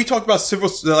 Like we talked about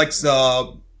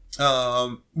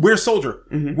Winter Soldier.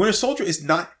 Mm-hmm. Winter Soldier is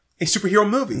not a superhero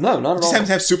movie. No, not at all. It just happens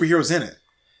to have superheroes in it.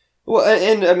 Well,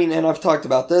 and I mean, and I've talked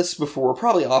about this before,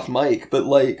 probably off mic, but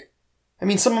like, I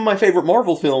mean, some of my favorite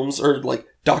Marvel films are like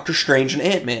Doctor Strange and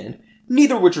Ant-Man,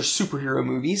 neither of which are superhero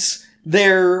movies.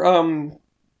 They're,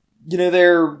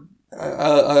 they're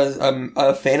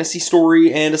a fantasy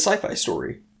story and a sci-fi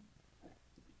story.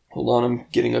 Hold on, I'm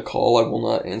getting a call. I will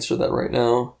not answer that right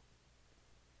now.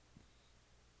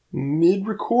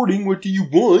 Mid-recording, what do you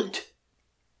want?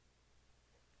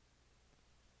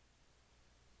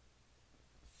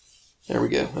 There we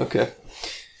go, okay.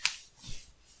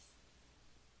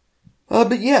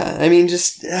 But yeah, I mean,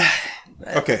 just...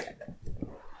 okay.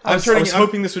 I was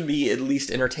hoping this would be at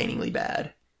least entertainingly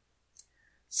bad.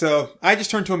 So, I just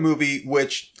turned to a movie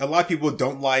which a lot of people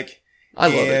don't like. I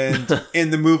love it.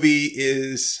 And the movie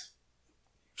is...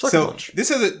 Sucker Punch. This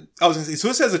has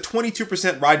a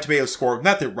 22% Rotten Tomatoes score.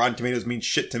 Not that Rotten Tomatoes means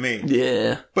shit to me.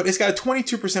 Yeah. But it's got a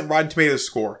 22% Rotten Tomatoes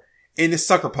score. And it's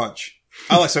Sucker Punch.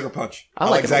 I like Sucker Punch. I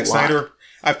like Zack it a lot. Snyder.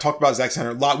 I've talked about Zack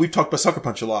Snyder a lot. We've talked about Sucker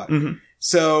Punch a lot. Mm-hmm.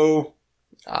 So...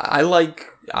 I like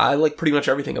pretty much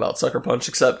everything about Sucker Punch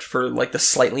except for like the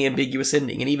slightly ambiguous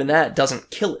ending. And even that doesn't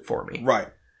kill it for me. Right.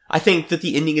 I think that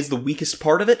the ending is the weakest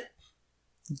part of it.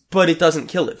 But it doesn't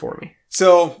kill it for me.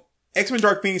 So... X-Men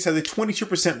Dark Phoenix has a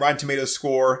 22% Rotten Tomatoes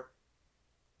score.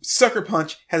 Sucker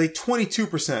Punch has a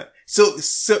 22%. So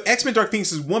X-Men Dark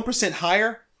Phoenix is 1%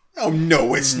 higher? Oh,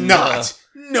 no, it's not.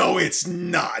 No, it's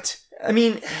not. I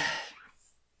mean,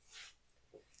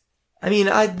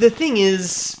 the thing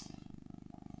is,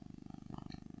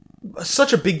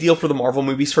 such a big deal for the Marvel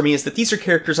movies for me is that these are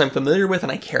characters I'm familiar with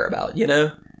and I care about,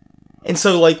 And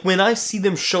so, like, when I see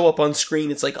them show up on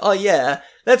screen, it's like, oh yeah,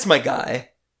 that's my guy.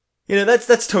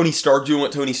 That's Tony Stark doing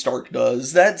what Tony Stark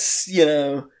does. That's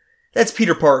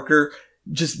Peter Parker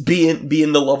just being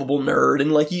the lovable nerd.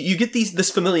 And like, you get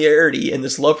this familiarity and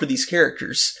this love for these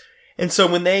characters. And so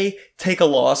when they take a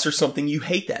loss or something, you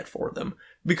hate that for them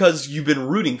because you've been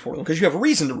rooting for them because you have a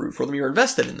reason to root for them. You're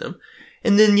invested in them.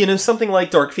 And then, you know, something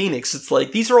like Dark Phoenix, it's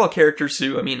like, these are all characters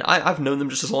who, I mean, I've known them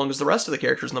just as long as the rest of the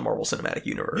characters in the Marvel Cinematic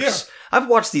Universe. Yeah. I've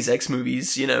watched these X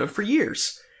movies, you know, for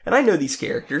years. And I know these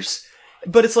characters.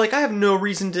 But it's like, I have no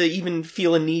reason to even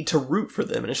feel a need to root for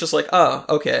them. And it's just like,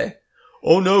 okay.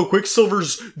 Oh no,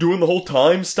 Quicksilver's doing the whole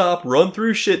time stop, run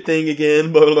through shit thing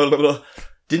again, blah, blah, blah, blah.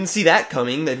 Didn't see that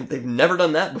coming. They've never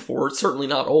done that before. It's certainly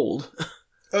not old.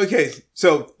 Okay,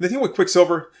 so the thing with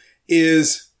Quicksilver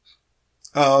is,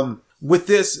 with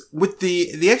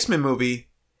the X-Men movie,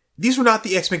 these were not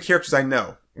the X-Men characters I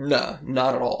know. No,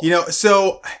 not at all. You know,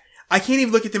 so I can't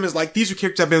even look at them as like, these are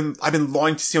characters I've been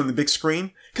longing to see on the big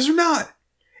screen, because they're not.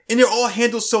 And they're all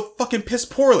handled so fucking piss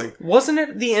poorly. Wasn't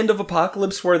it the end of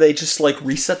Apocalypse where they just, like,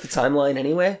 reset the timeline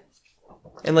anyway?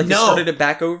 And, like, they started it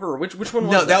back over? Which one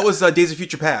was that? No, that was Days of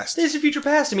Future Past. Days of Future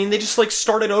Past. I mean, they just, like,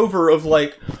 started over of,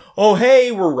 like, oh,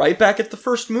 hey, we're right back at the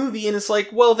first movie. And it's like,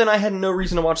 well, then I had no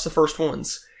reason to watch the first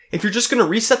ones. If you're just gonna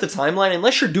reset the timeline,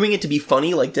 unless you're doing it to be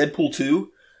funny, like Deadpool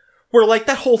 2, where, like,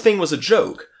 that whole thing was a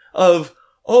joke of,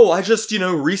 oh, I just, you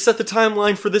know, reset the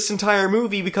timeline for this entire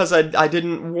movie because I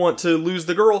didn't want to lose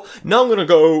the girl. Now I'm gonna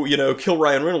go, you know, kill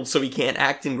Ryan Reynolds so he can't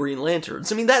act in Green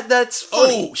Lanterns. I mean, that's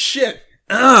funny. Oh, shit.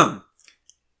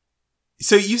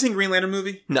 So you've seen Green Lantern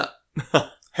movie? No. Have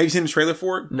you seen the trailer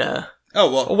for it? Nah.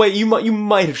 Oh, well. Oh, wait, you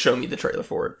might have shown me the trailer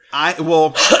for it. I'm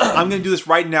going to do this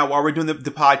right now while we're doing the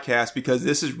podcast because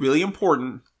this is really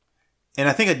important. And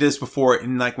I think I did this before,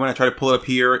 and like when I tried to pull it up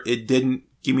here, it didn't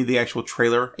give me the actual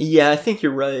trailer. Yeah, I think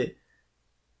you're right.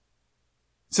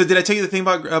 So did I tell you the thing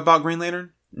about Green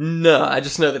Lantern? No, I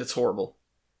just know that it's horrible.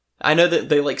 I know that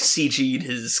they like CG'd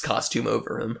his costume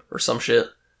over him or some shit.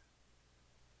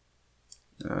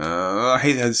 I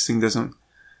hate that this thing doesn't...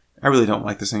 I really don't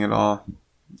like this thing at all.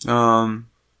 I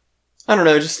don't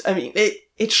know, I mean,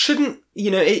 it shouldn't,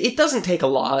 you know, it doesn't take a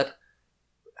lot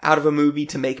out of a movie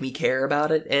to make me care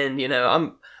about it, and, you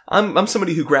know, I'm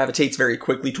somebody who gravitates very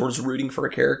quickly towards rooting for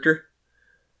a character.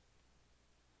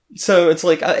 So it's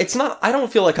like, I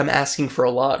don't feel like I'm asking for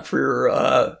a lot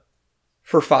for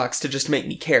Fox to just make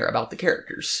me care about the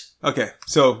characters. Okay,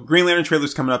 so Green Lantern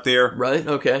trailer's coming up there. Right,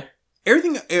 okay.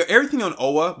 Everything on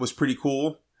Oa was pretty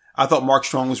cool. I thought Mark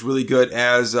Strong was really good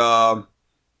as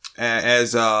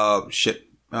shit.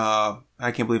 I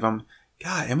can't believe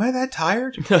God, am I that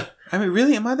tired? I mean,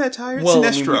 really, am I that tired? Well,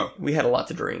 Sinestro. I mean, we had a lot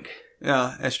to drink.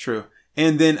 Yeah, that's true.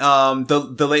 And then,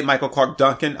 the late Michael Clark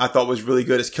Duncan, I thought was really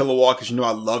good as Kilowog, because you know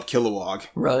I love Kilowog.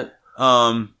 Right.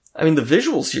 I mean, the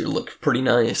visuals here look pretty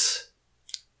nice.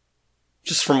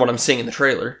 Just from what I'm seeing in the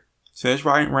trailer. So there's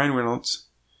Ryan Reynolds.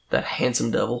 That handsome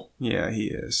devil. Yeah, he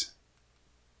is.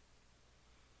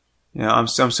 Yeah, I'm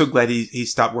so glad he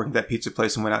stopped working at that pizza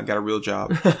place and went out and got a real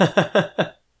job.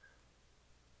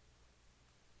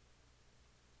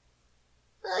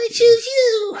 I choose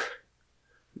you.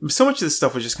 So much of this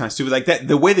stuff was just kind of stupid. Like that,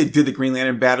 the way they did the Green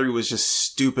Lantern battery was just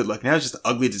stupid looking. That was just an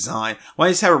ugly design. Why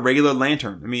just have a regular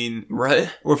lantern? I mean, right?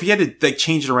 Or if you had to like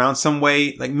change it around some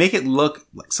way, like make it look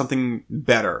like something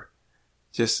better.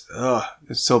 Just,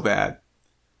 it's so bad.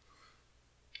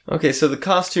 Okay, so the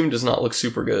costume does not look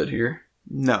super good here.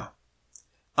 No.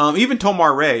 Even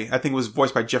Tomar Ray, I think was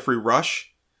voiced by Jeffrey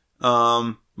Rush,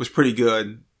 was pretty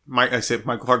good.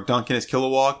 Michael Clark Duncan as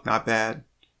Kilowog, not bad.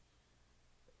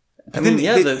 I mean,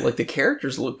 the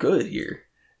characters look good here.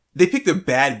 They picked a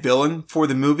bad villain for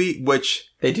the movie,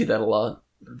 which... They do that a lot.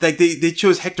 Like, they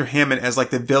chose Hector Hammond as, like,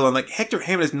 the villain. Like, Hector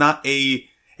Hammond is not a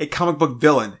comic book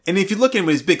villain. And if you look at him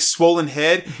with his big swollen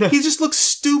head, he just looks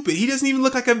stupid. He doesn't even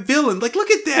look like a villain. Like, look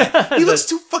at that. He looks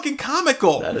too fucking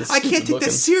comical. I can't take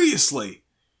that seriously.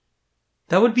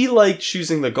 That would be like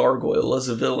choosing the Gargoyle as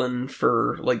a villain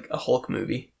for, like, a Hulk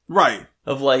movie. Right.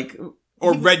 Of, like...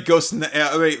 Or Red Ghost in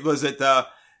the...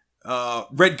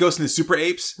 Red Ghost and the Super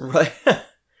Apes? Right.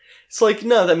 It's like,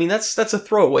 no, I mean, that's a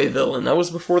throwaway villain. That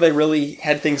was before they really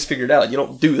had things figured out. You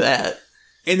don't do that.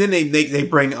 And then they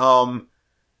bring,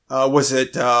 was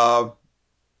it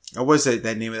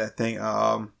that name of that thing?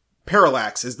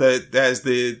 Parallax as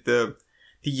the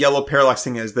yellow Parallax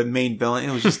thing as the main villain.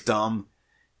 It was just dumb.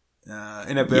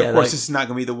 And of course, this is not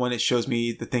going to be the one that shows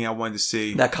me the thing I wanted to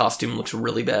see. That costume looks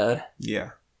really bad.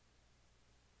 Yeah.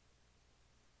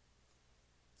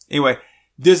 Anyway,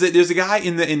 there's a guy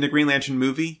in the Green Lantern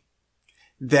movie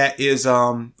that is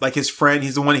like his friend.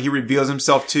 He's the one that he reveals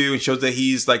himself to and shows that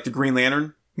he's like the Green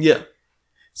Lantern. Yeah.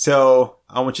 So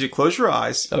I want you to close your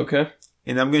eyes. Okay.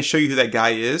 And I'm going to show you who that guy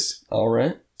is. All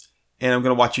right. And I'm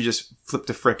going to watch you just flip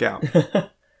the frick out.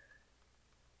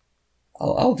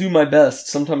 I'll do my best.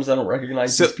 Sometimes I don't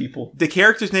recognize these people. The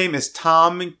character's name is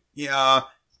Tom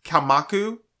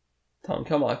Kalmaku. Tom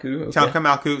Kalmaku. Okay. Tom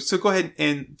Kalmaku. So go ahead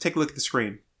and take a look at the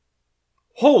screen.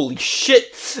 Holy shit.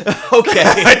 Okay.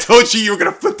 I told you were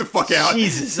going to flip the fuck out.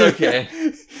 Jesus, okay.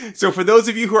 So for those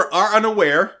of you who are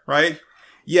unaware, right?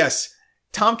 Yes.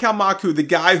 Tom Kalmaku, the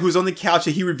guy who's on the couch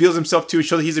that he reveals himself to and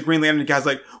shows that he's a Green Lantern, the guy's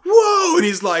like, whoa! And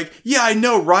he's like, yeah, I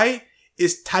know, right?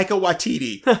 Is Taika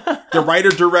Waititi, the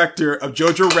writer-director of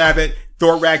Jojo Rabbit,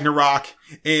 Thor Ragnarok,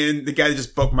 and the guy that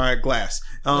just broke my glass.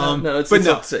 No, it's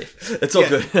all safe. It's all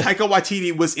good. Taika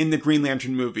Waititi was in the Green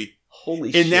Lantern movie.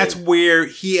 Holy shit. And that's where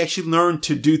he actually learned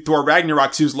to do Thor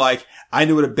Ragnarok. So he was like, I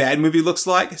know what a bad movie looks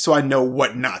like, so I know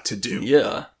what not to do.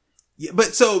 Yeah.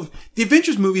 But so, the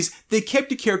Avengers movies, they kept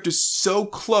the characters so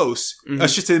close, I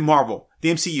should say Marvel,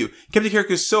 the MCU, kept the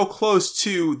characters so close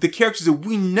to the characters that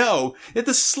we know that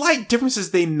the slight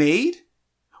differences they made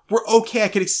were okay. I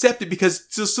could accept it because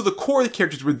so the core of the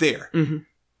characters were there. Mm-hmm.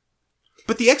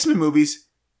 But the X-Men movies,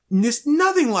 there's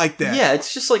nothing like that. Yeah,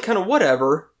 it's just like kind of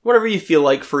whatever you feel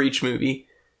like for each movie.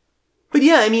 But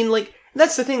yeah, I mean, like,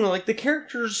 that's the thing, like, the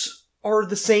characters are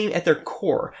the same at their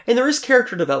core. And there is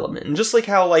character development. And just like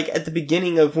how, like, at the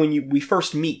beginning of when we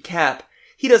first meet Cap,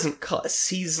 he doesn't cuss.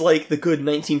 He's like the good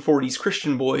 1940s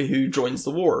Christian boy who joins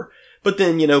the war. But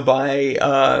then, by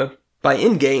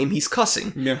Endgame, he's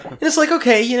cussing. Yeah. And it's like,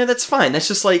 okay, that's fine. That's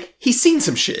just like, he's seen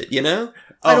some shit,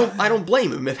 I don't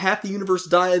blame him. If half the universe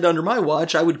died under my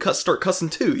watch, I would start cussing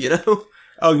too,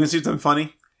 Oh, you want to see something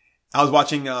funny? I was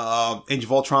watching Age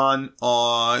of Ultron it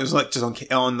was like just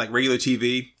on like regular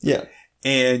TV. Yeah.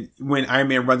 And when Iron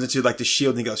Man runs into like the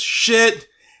shield and he goes, shit!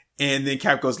 And then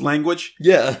Cap goes, language.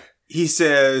 Yeah. He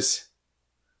says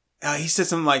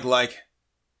something like,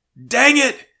 dang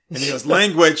it! And he goes,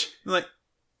 language. I'm like,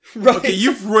 right. Okay,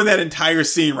 you've ruined that entire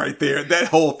scene right there. That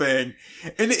whole thing.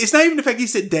 And it's not even the fact he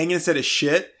said dang it instead of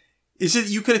shit. It's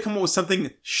just you could have come up with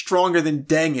something stronger than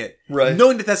dang it. Right.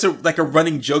 Knowing that that's a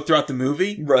running joke throughout the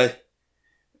movie. Right.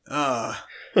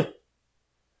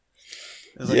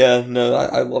 Yeah, no,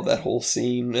 I love that whole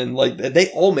scene. And like,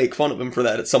 they all make fun of him for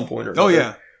that at some point or another. Oh,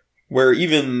 yeah. Where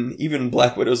even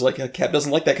Black Widow's like, Cap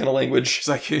doesn't like that kind of language. She's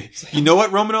like, you know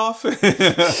what, Romanoff? But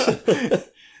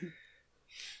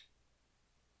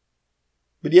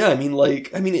yeah,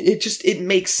 it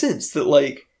makes sense that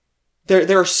like,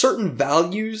 there are certain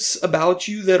values about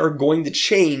you that are going to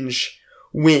change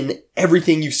when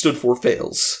everything you stood for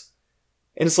fails.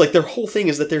 And it's like their whole thing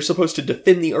is that they're supposed to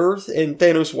defend the Earth, and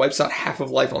Thanos wipes out half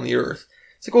of life on the Earth.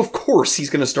 It's like, well, of course he's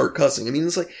going to start cussing. I mean,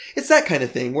 it's like, it's that kind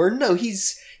of thing where no,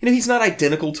 he's not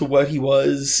identical to what he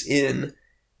was in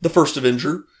the first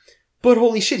Avenger, but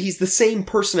holy shit, he's the same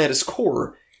person at his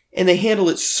core, and they handle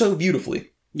it so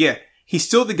beautifully. Yeah. He's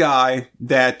still the guy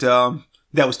that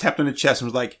was tapped on the chest and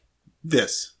was like,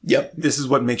 this. Yep. This is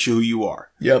what makes you who you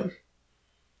are. Yep.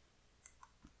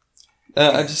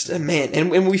 Man,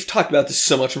 and we've talked about this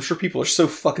so much. I'm sure people are so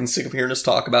fucking sick of hearing us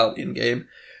talk about Endgame.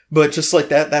 But just like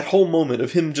that whole moment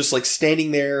of him just like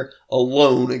standing there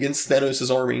alone against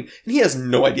Thanos' army, and he has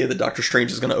no idea that Doctor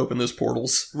Strange is going to open those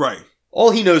portals. Right.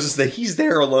 All he knows is that he's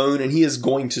there alone and he is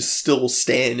going to still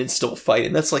stand and still fight.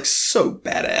 And that's like so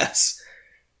badass.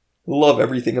 Love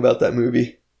everything about that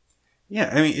movie. Yeah,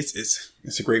 I mean,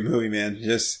 it's a great movie, man. And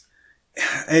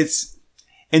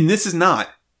this is not.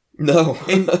 No.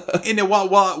 and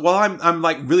while I'm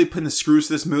like really putting the screws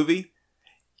to this movie,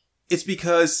 it's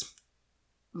because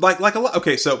like a lot.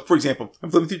 Okay, so for example, I'm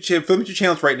flipping through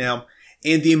channels right now,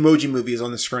 and the Emoji Movie is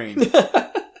on the screen.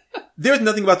 There's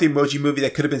nothing about the Emoji Movie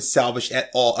that could have been salvaged at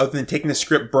all, other than taking the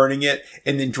script, burning it,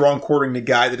 and then quartering the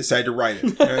guy that decided to write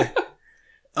it. Right?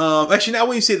 Actually, now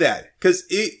when you say that, because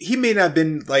he may not have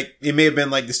been like, it may have been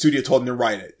like the studio told him to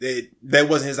write it. That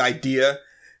wasn't his idea.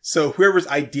 So whoever's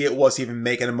idea it was to even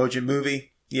make an Emoji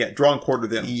Movie, yeah, draw and quarter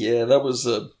them. Yeah, that was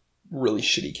a really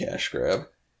shitty cash grab.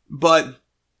 But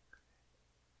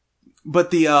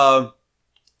that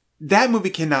movie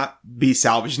cannot be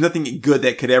salvaged. Nothing good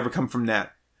that could ever come from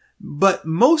that. But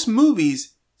most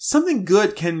movies, something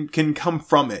good can come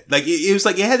from it. Like, it was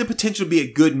like, it had the potential to be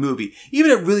a good movie. Even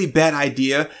a really bad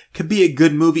idea could be a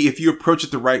good movie if you approach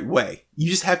it the right way. You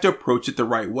just have to approach it the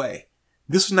right way.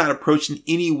 This was not approached in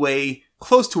any way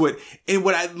close to it. And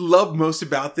what I love most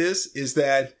about this is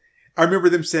that I remember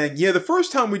them saying, yeah, the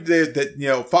first time we did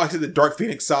that, Fox did the Dark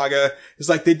Phoenix saga, it's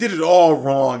like they did it all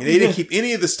wrong and they didn't keep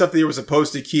any of the stuff they were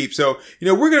supposed to keep. So,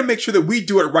 we're going to make sure that we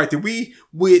do it right, that we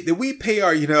pay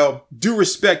our, due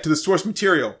respect to the source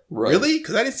material. Right. Really?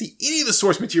 Because I didn't see any of the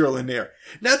source material in there.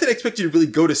 Not that I expect you to really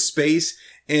go to space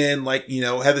and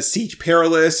have the Siege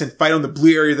Perilous and fight on the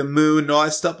blue area of the moon and all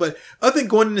that stuff. But other than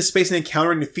going into space and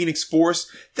encountering the Phoenix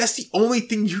Force, that's the only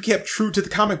thing you kept true to the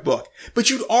comic book. But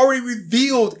you'd already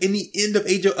revealed in the end of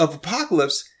Age of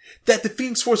Apocalypse that the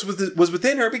Phoenix Force was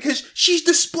within her because she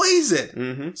displays it.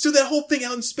 Mm-hmm. So that whole thing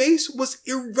out in space was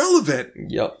irrelevant.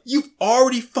 Yep. You've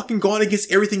already fucking gone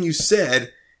against everything you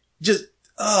said. Just,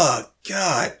 oh,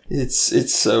 God.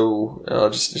 It's so,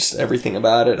 just everything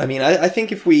about it. I mean, I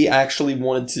think if we actually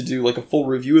wanted to do like a full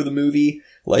review of the movie,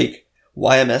 like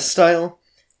YMS style,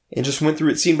 and just went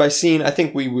through it scene by scene, I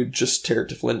think we would just tear it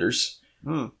to flinders.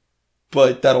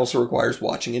 But that also requires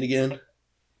watching it again.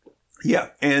 Yeah,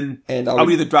 and I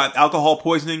would either drive alcohol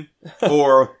poisoning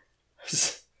or...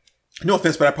 No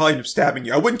offense, but I'd probably end up stabbing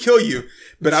you. I wouldn't kill you,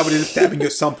 but I would end up stabbing you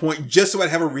at some point just so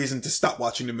I'd have a reason to stop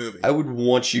watching the movie. I would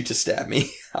want you to stab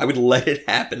me. I would let it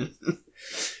happen.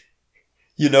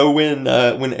 You know when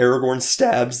Aragorn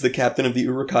stabs the captain of the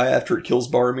Uruk-hai after it kills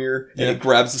Boromir, and it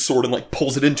grabs the sword and like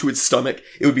pulls it into its stomach?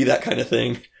 It would be that kind of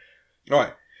thing.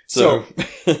 Alright, so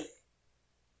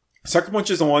Sucker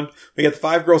Punch is on. We got the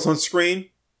 5 girls on screen.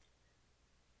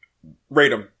 Rate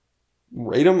them.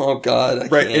 Rate them? Oh god, I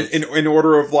can't. In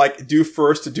order of like, do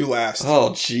first to do last.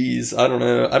 Oh jeez, I don't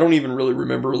know. I don't even really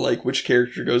remember like which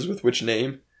character goes with which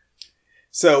name.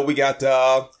 So we got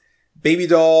Baby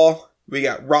Doll, we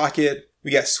got Rocket,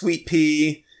 we got Sweet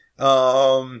Pea,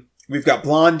 we've got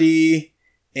Blondie,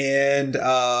 and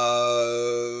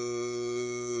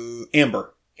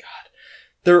Amber.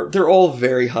 God, they're all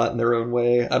very hot in their own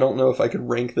way. I don't know if I could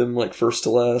rank them like first to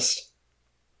last.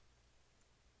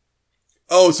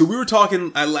 Oh, so we were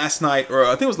talking last night, or I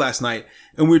think it was last night,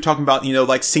 and we were talking about,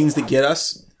 like scenes that get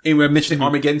us. And we were mentioning the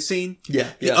Armageddon scene.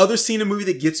 Yeah. The other scene in the movie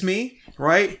that gets me,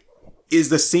 right, is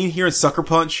the scene here in Sucker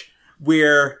Punch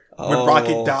where when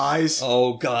Rocket dies.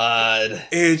 Oh, God.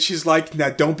 And she's like, now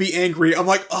don't be angry. I'm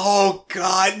like, oh,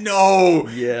 God, no.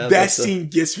 Yeah. That scene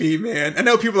gets me, man. I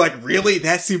know people are like, really?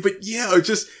 That scene? But yeah, it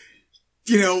just,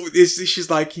 she's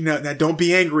like, now don't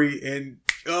be angry. And,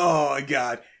 oh,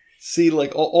 God. See,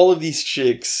 like, all of these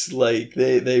chicks, like,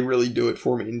 they really do it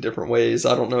for me in different ways.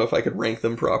 I don't know if I could rank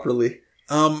them properly.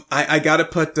 I gotta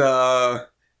put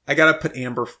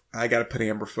Amber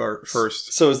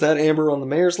first. So is that Amber on the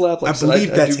mayor's lap? Like I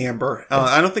believe that's Amber.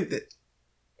 I don't think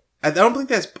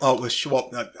that's,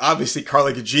 obviously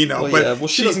Carla Gugino. Well, but yeah, well,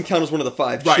 she doesn't count as one of the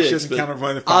 5 right, chicks. She doesn't count as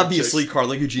one of the 5 obviously chicks.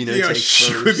 Carla Gugino takes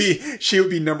she first. She would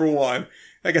be number 1.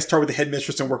 I guess start with the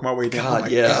headmistress and work my way down.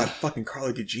 God, fucking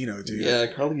Carla Gugino, dude. Yeah,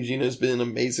 Carla Gugino's been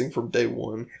amazing from day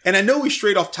one. And I know we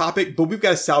strayed off topic, but we've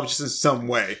got to salvage this in some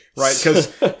way, right? Because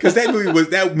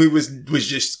that movie was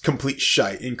just complete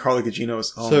shite. And Carla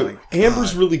Gugino's my God.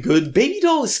 Amber's really good. Baby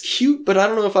Doll is cute, but I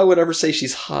don't know if I would ever say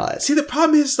she's hot. See, the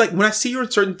problem is like when I see her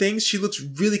in certain things, she looks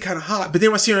really kind of hot. But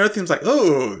then when I see her in other things, like,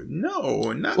 oh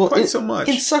no, not quite so much.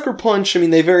 In Sucker Punch, I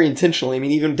mean, they very intentionally. I mean,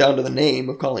 even down to the name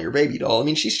of calling her Baby Doll. I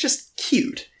mean, she's just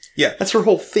cute. Yeah. That's her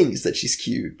whole thing, is that she's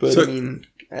cute. But, I mean,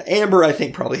 Amber, I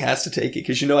think, probably has to take it,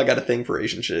 because I got a thing for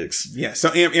Asian chicks. Yeah, so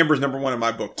Amber's number 1 in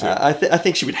my book, too. I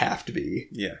think she would have to be.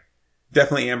 Yeah.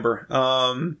 Definitely Amber.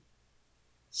 And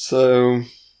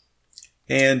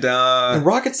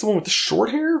Rocket's the one with the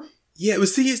short hair? Yeah, the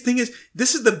thing is,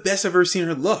 this is the best I've ever seen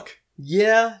her look.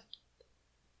 Yeah.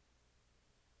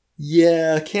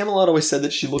 Yeah, Camelot always said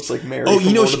that she looks like Mary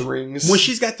from Lord of the Rings. When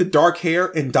she's got the dark hair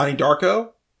in Donnie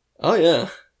Darko... Oh, yeah.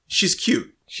 She's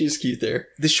cute. She's cute there.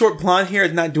 The short blonde hair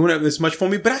is not doing it as much for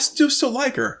me, but I still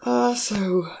like her.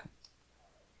 So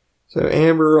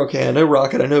Amber, okay, I know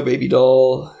Rocket, I know Baby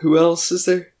Doll. Who else is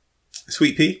there?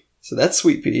 Sweet Pea. So that's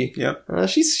Sweet Pea. Yep.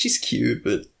 She's cute,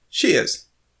 but... She is.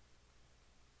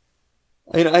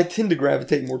 I mean, I tend to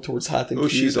gravitate more towards hot than cute. Oh,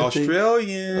 she's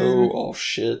Australian. Oh,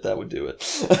 shit, that would do it.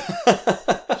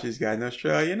 She's got an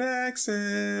Australian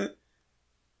accent.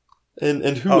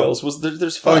 And who else?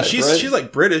 There's 5, and she's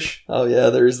like British. Oh, yeah,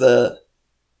 there's that.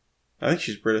 I think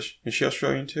she's British. Is she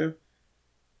Australian too?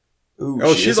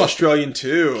 Ooh, she's Australian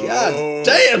too. God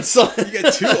damn, son! You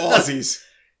got 2 Aussies.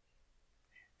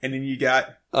 And then you got...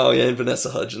 Oh, yeah, and Vanessa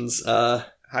Hudgens.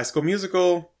 High School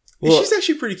Musical. Well, she's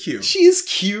actually pretty cute. She is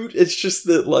cute. It's just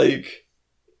that, like...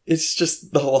 It's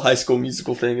just the whole High School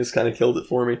Musical thing has kind of killed it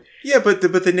for me. Yeah, but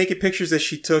the naked pictures that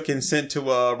she took and sent to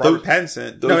Robert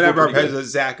Pattinson. No, not Robert Pattinson.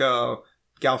 Zach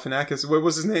Galifianakis. What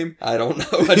was his name? I don't know.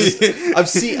 I've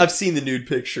seen the nude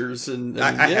pictures, and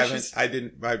I haven't.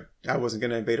 I wasn't going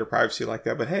to invade her privacy like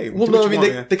that. But hey, well, no, I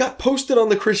mean they got posted on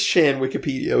the Chris Chan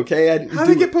Wikipedia. Okay, how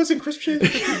did they get posted on Chris Chan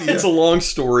Wikipedia? It's a long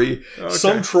story. Okay.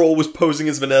 Some troll was posing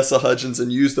as Vanessa Hudgens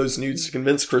and used those nudes to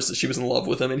convince Chris that she was in love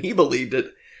with him, and he believed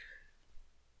it.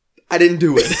 I didn't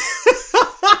do it.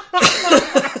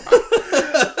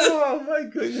 Oh my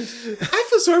goodness. I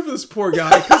feel sorry for this poor guy.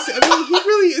 Because, I mean, he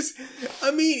really is.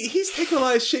 I mean, he's taking a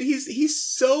lot of shit. He's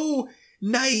so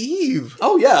naive.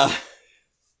 Oh, yeah.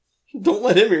 Don't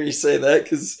let him hear you say that,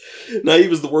 because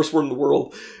naive is the worst word in the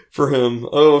world for him.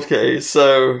 Oh, okay,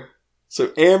 so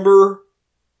Amber,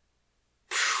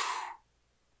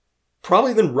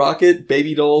 probably then Rocket,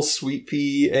 Baby Doll, Sweet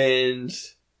Pea, and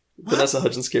Vanessa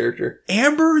Hudgens' character.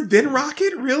 Amber, then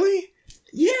Rocket? Really?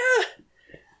 Yeah.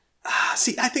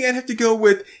 See, I think I'd have to go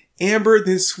with Amber,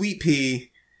 then Sweet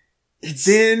Pea,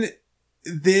 then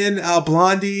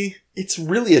Blondie. It's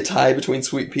really a tie between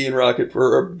Sweet Pea and Rocket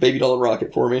or Baby Doll and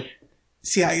Rocket for me.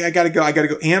 See, I gotta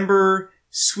go Amber,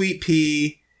 Sweet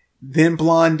Pea, then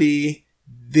Blondie,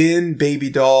 then Baby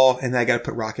Doll, and then I gotta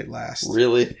put Rocket last.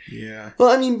 Really? Yeah. Well,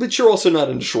 I mean, but you're also not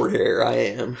into short hair. I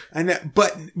am. I know,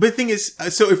 but the thing is,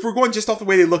 so if we're going just off the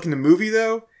way they look in the movie,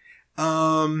 though,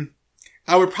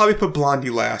 I would probably put Blondie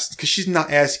last because she's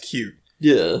not as cute.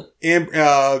 Yeah. And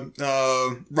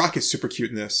Rocket's super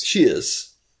cute in this. She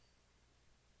is.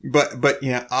 But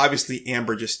yeah, obviously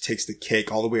Amber just takes the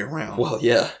cake all the way around. Well,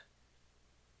 yeah.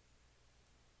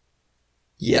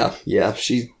 Yeah,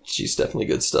 she's definitely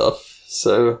good stuff.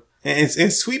 So,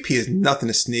 and Sweet Pea is nothing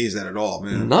to sneeze at all,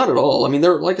 man. Not at all. I mean,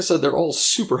 they're like I said, they're all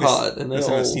super hot, and they're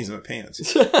all all sneeze in my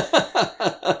pants. My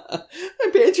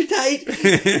pants are tight.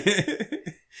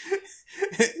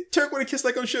 Turk want to kiss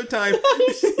like on Showtime.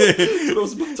 That's what I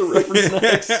was about to reference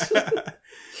next.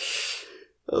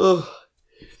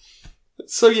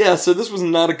 So this was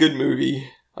not a good movie.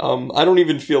 I don't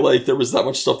even feel like there was that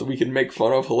much stuff that we could make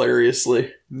fun of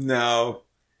hilariously. No.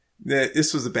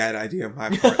 This was a bad idea on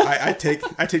my part. I take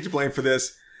the blame for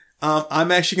this.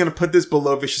 I'm actually going to put this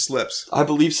below Vicious Lips. I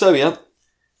believe so, yeah.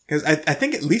 Because I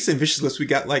think at least in Vicious Lips we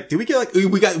got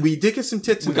we did get some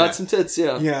tits in We got some tits,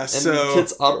 yeah. Yeah, and so...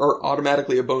 tits are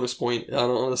automatically a bonus point.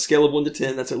 On a scale of 1 to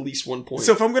 10, that's at least 1 point.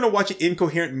 So if I'm going to watch an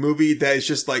incoherent movie that is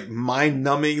just like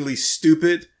mind-numbingly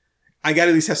stupid, I got to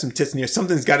at least have some tits in here.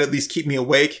 Something's got to at least keep me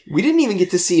awake. We didn't even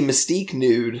get to see Mystique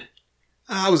nude.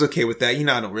 I was okay with that. You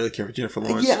know, I don't really care for Jennifer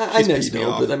Lawrence. Yeah, I know you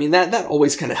don't, but I mean, that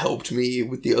always kind of helped me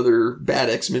with the other bad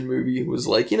X-Men movie. Was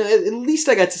like, at least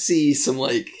I got to see some,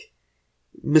 like,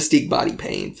 Mystique body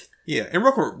paint. Yeah, and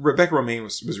Rebecca Romijn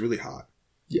was really hot.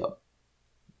 Yep.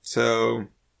 So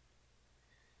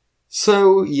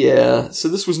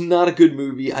this was not a good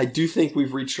movie. I do think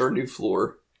we've reached our new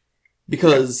floor.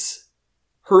 Because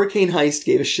Hurricane Heist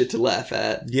gave us shit to laugh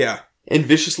at. Yeah. And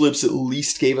Vicious Lips at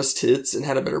least gave us tits and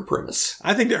had a better premise.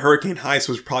 I think that Hurricane Heist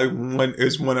was probably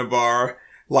one of our,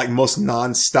 like, most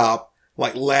non-stop,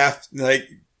 like, laugh,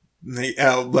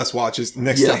 let's watch this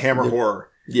next to Hammer Horror.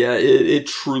 Yeah, it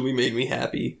truly made me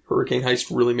happy. Hurricane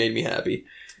Heist really made me happy.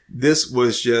 This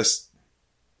was just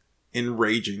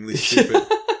enragingly stupid.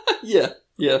 Yeah.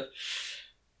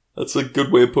 That's a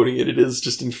good way of putting it. It is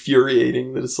just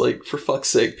infuriating that it's like, for fuck's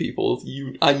sake, people,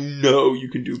 I know you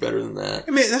can do better than that.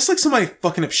 I mean, that's like somebody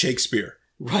fucking up Shakespeare.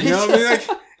 Right? You know what I mean? Like,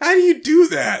 how do you do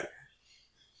that?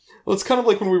 Well, it's kind of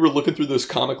like when we were looking through those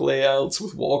comic layouts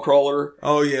with Wallcrawler.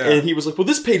 Oh, yeah. And he was like, well,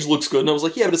 this page looks good. And I was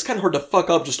like, yeah, but it's kind of hard to fuck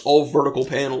up just all vertical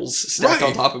panels stacked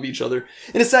on top of each other.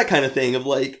 And it's that kind of thing of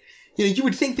like, you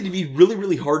would think that it'd be really,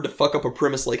 really hard to fuck up a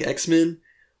premise like X-Men,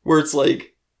 where it's like,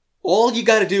 all you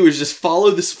gotta do is just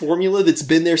follow this formula that's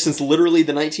been there since literally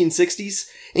the 1960s,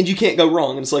 and you can't go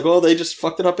wrong. And it's like, they just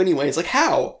fucked it up anyway. It's like,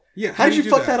 how? Yeah, how did you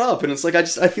fuck that up? And it's like, I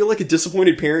feel like a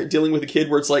disappointed parent dealing with a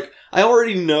kid where it's like, I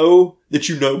already know that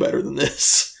you know better than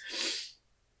this.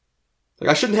 Like,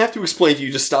 I shouldn't have to explain to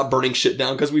you, just stop burning shit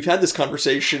down, because we've had this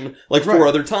conversation like 4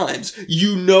 other times.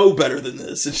 You know better than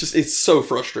this. It's so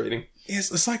frustrating. It's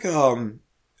like,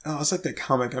 it's like that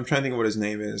comic. I'm trying to think of what his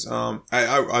name is.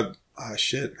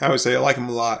 Shit. I would say I like him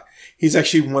a lot. He's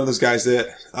actually one of those guys that,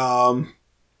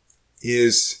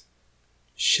 is,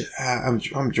 shit, I'm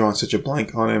drawing such a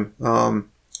blank on him.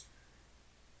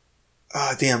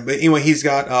 Damn. But anyway, he's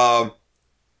got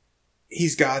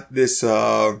this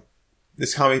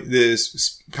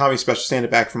comedy special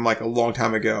standing back from like a long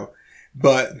time ago.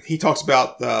 But he talks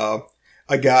about,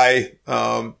 a guy,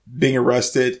 being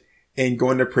arrested and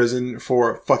going to prison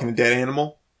for fucking a dead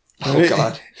animal. Oh,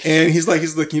 God. And he's like,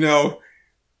 he's like,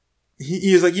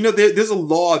 there's a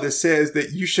law that says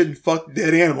that you shouldn't fuck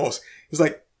dead animals. He's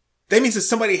like, that means that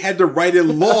somebody had to write a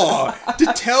law to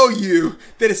tell you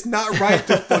that it's not right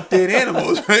to fuck dead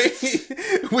animals, right?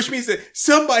 Which means that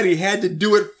somebody had to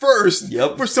do it first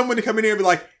for someone to come in here and be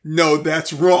like, no,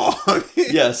 that's wrong.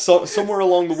 Yeah, so somewhere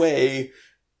along the way,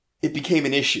 it became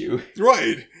an issue.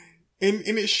 Right. And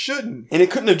it shouldn't. And it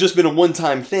couldn't have just been a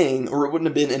one-time thing, or it wouldn't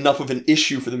have been enough of an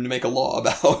issue for them to make a law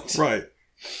about. Right.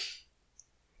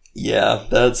 Yeah,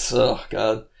 that's, oh,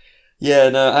 God. Yeah,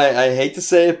 no, I hate to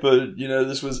say it, but,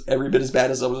 this was every bit as bad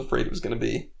as I was afraid it was going to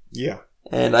be. Yeah.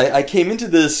 And I came into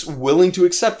this willing to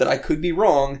accept that I could be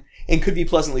wrong, and could be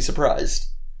pleasantly surprised.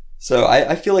 So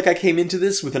I feel like I came into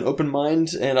this with an open mind,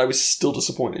 and I was still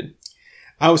disappointed.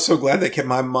 I was so glad they kept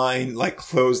my mind like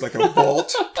closed like a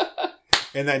vault,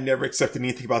 and I never accepted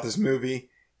anything about this movie.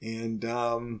 And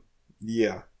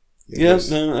yeah.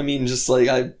 No, I mean, just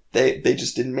like they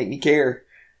just didn't make me care.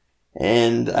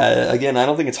 And again, I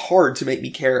don't think it's hard to make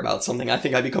me care about something. I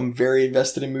think I become very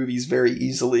invested in movies very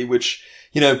easily, which,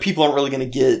 people aren't really going to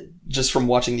get just from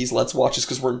watching these Let's Watches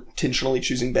because we're intentionally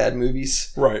choosing bad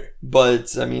movies. Right.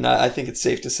 But, I mean, I think it's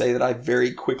safe to say that I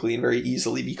very quickly and very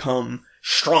easily become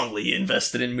strongly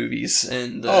invested in movies.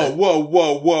 And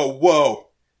whoa.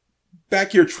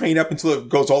 Back your train up until it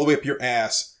goes all the way up your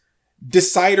ass.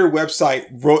 Decider website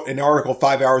wrote an article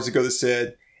 5 hours ago that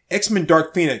said, X-Men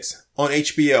Dark Phoenix on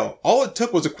HBO. All it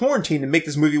took was a quarantine to make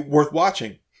this movie worth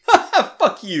watching.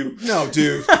 Fuck you. No,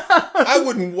 dude. I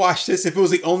wouldn't watch this if it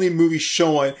was the only movie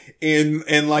showing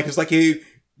and like, it's like, hey,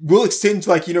 we'll extend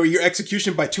like, your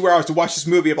execution by 2 hours to watch this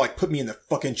movie. I'm like, put me in the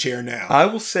fucking chair now. I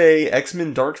will say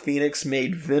X-Men Dark Phoenix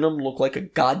made Venom look like a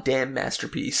goddamn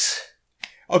masterpiece.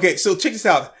 Okay, so check this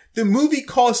out. The movie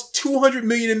cost $200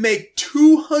 million to make.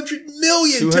 $200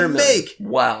 million to make.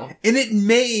 Wow. And it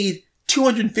made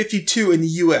 252 in the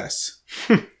US.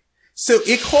 So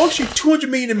it cost you $200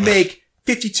 million to make,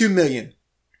 52 million.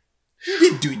 You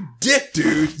didn't do dick,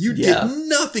 dude. You did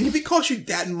nothing. If it cost you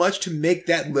that much to make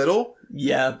that little,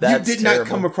 that's you did terrible. not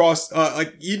come across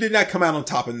you did not come out on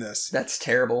top in this. That's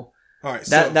terrible. All right,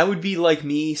 that would be like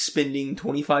me spending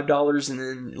 $25 and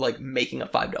then like making a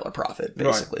 $5 profit,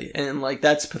 basically. Right. And like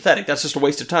that's pathetic. That's just a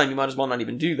waste of time. You might as well not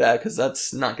even do that because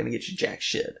that's not going to get you jack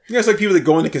shit. Yeah, it's like people that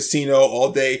go in the casino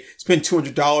all day, spend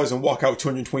 $200 and walk out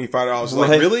with $225. Right.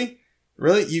 Like, really?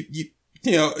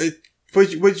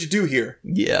 What did you do here?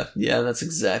 Yeah, that's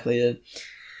exactly it.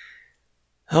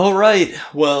 All right.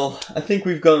 Well, I think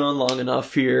we've gone on long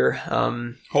enough here.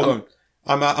 Hold on.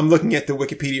 I'm looking at the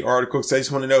Wikipedia article because I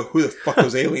just want to know who the fuck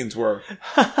those aliens were.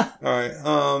 All right.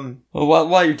 Well,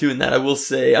 while you're doing that, I will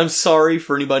say I'm sorry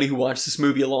for anybody who watched this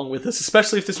movie along with us,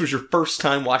 especially if this was your first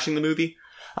time watching the movie.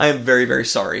 I am very, very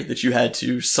sorry that you had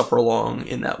to suffer along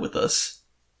in that with us.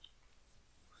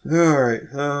 All right.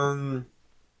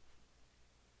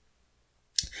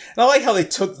 And I like how they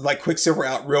took like Quicksilver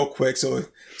out real quick so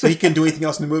he couldn't do anything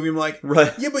else in the movie. I'm like,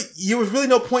 right. Yeah, but there was really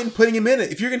no point in putting him in it.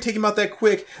 If you're going to take him out that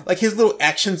quick, like his little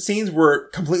action scenes were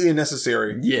completely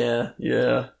unnecessary. Yeah.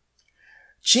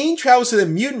 Jean travels to the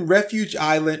mutant refugee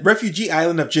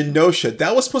island of Genosha.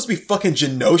 That was supposed to be fucking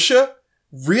Genosha?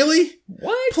 Really?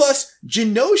 What? Plus,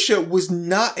 Genosha was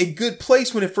not a good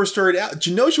place when it first started out.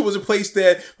 Genosha was a place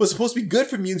that was supposed to be good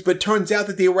for mutants, but it turns out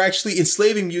that they were actually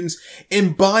enslaving mutants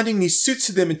and bonding these suits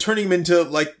to them and turning them into,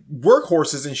 like,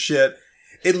 workhorses and shit.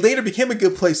 It later became a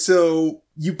good place, so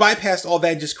you bypassed all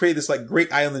that and just created this, like,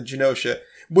 great island in Genosha,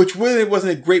 which really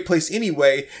wasn't a great place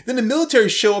anyway. Then the military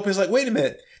show up and is like, wait a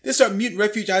minute. This is our mutant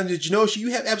refuge island of Genosha.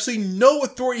 You have absolutely no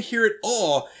authority here at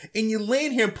all. And you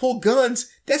land here and pull guns.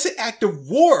 That's an act of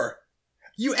war.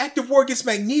 You act of war against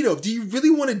Magneto. Do you really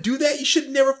want to do that? You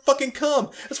should never fucking come.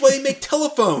 That's why they make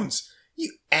telephones.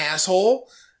 You asshole.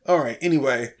 Alright,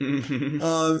 anyway.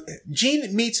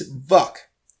 Jean meets Vuk.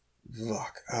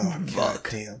 Vuk. Oh, god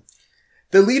damn.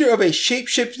 The leader of a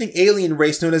shape-shifting alien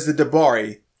race known as the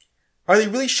Dabari. Are they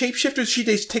really shapeshifters or should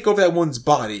they take over that one's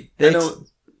body?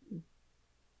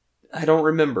 I don't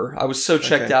remember. I was so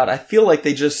checked out. I feel like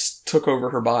they just took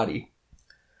over her body.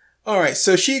 Alright,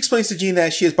 so she explains to Jean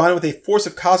that she is bonded with a force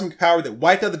of cosmic power that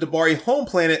wiped out the Dabari home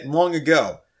planet long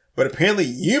ago. But apparently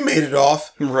you made it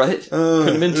off. Right. Couldn't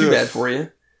have been too bad for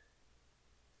you.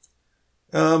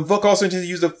 Vuk also intends to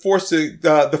use the force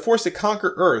to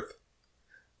conquer Earth.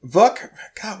 Vuk?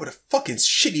 God, what a fucking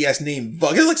shitty ass name,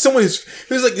 Vuk. It's like someone who's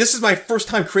like, this is my first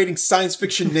time creating science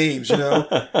fiction names, you know?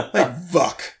 Like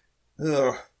Vuk.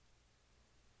 Ugh.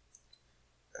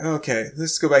 Okay,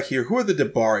 let's go back here. Who are the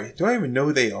Dabari? Do I even know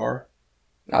who they are?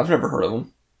 I've never heard of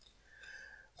them.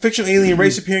 Fictional alien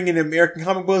race appearing in American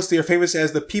comic books. They are famous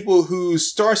as the people whose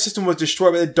star system was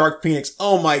destroyed by the Dark Phoenix.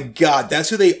 Oh my god, that's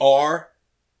who they are?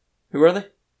 Who are they?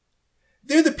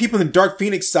 They're the people in the Dark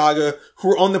Phoenix saga who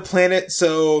were on the planet.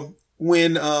 So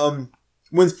when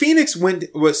Phoenix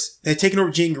had taken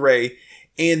over Jean Grey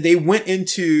and they went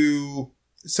into,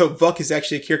 so Vuk is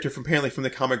actually a character apparently from the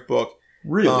comic book.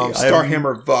 Really?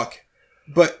 Starhammer Vuk.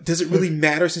 But does it really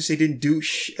matter since they didn't do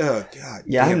oh god.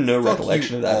 Yeah, I have no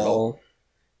recollection of that at all.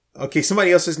 Okay,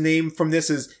 somebody else's name from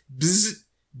this is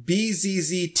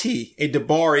BZZT, a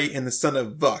Dabari and the son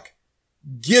of Vuk.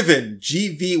 Given,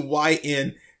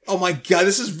 GVYN. Oh my god,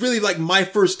 this is really like my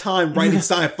first time writing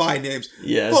sci-fi names.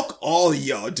 Yeah. Fuck all of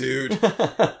y'all, dude.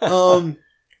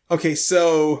 Okay,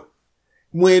 so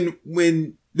when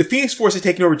the Phoenix Force had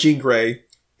taken over Jean Grey,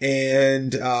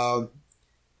 and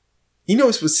you know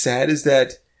what was sad is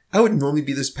that I would normally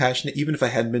be this passionate even if I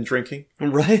hadn't been drinking.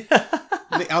 Right?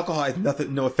 The alcohol had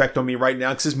no effect on me right now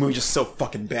because this movie's just so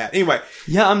fucking bad. Anyway.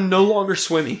 Yeah, I'm no longer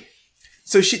swimmy.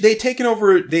 So they'd taken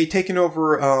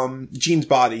over Jean's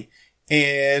body,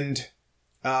 and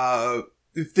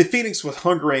the Phoenix was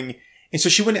hungering, and so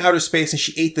she went to outer space and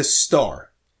she ate the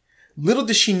star. Little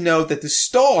did she know that the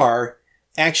star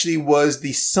actually was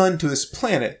the sun to this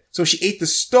planet. So when she ate the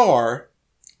star,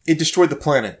 it destroyed the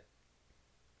planet.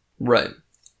 Right.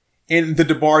 And the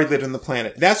Dabari lived on the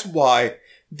planet. That's why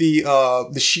the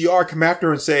Shi'ar come after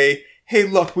her and say, hey,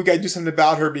 look, we gotta do something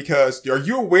about her because are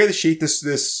you aware that she ate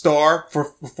this star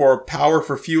for power,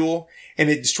 for fuel, and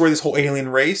it destroyed this whole alien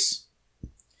race?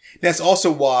 That's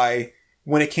also why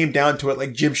when it came down to it,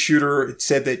 like Jim Shooter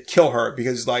said that kill her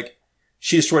because like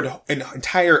she destroyed an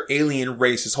entire alien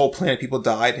race, this whole planet, people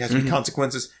died, it has to be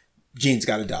consequences. Jean's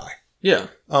gotta die. Yeah.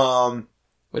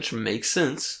 Which makes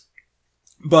sense.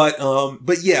 But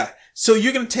yeah. So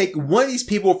you're gonna take one of these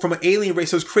people from an alien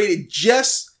race that was created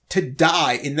just to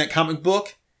die in that comic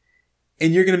book,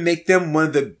 and you're gonna make them one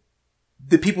of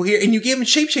the people here, and you gave them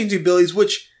shape-changing abilities,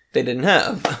 which they didn't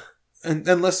have.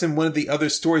 Unless in one of the other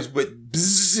stories, but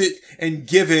Bzzzt and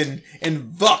Given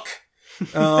and Vuck.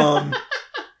 Oh,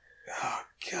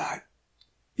 God.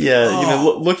 Yeah, you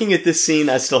know, looking at this scene,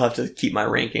 I still have to keep my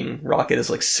ranking. Rocket is,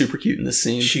 like, super cute in this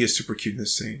scene. She is super cute in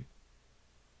this scene.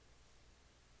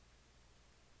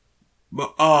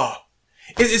 But,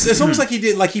 it's almost like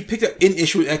he picked up an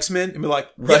issue with X-Men and be like,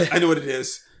 right. Yeah, I know what it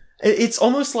is. It's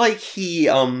almost like he,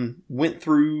 went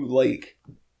through, like,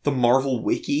 the Marvel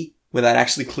Wiki without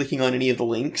actually clicking on any of the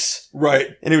links. Right.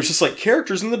 And it was just like,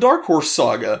 characters in the Dark Horse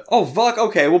saga. Oh, fuck,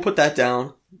 okay, we'll put that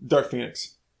down. Dark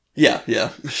Phoenix. Yeah.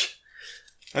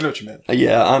 I know what you meant.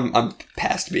 Yeah, I'm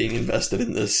past being invested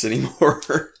in this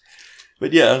anymore.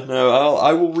 But yeah, no,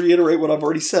 I will reiterate what I've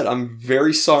already said. I'm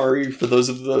very sorry for those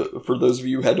of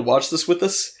you who had to watch this with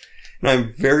us. And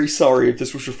I'm very sorry if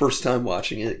this was your first time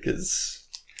watching it, because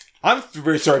I'm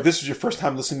very sorry if this was your first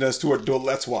time listening to us do a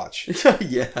Let's Watch.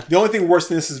 Yeah. The only thing worse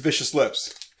than this is Vicious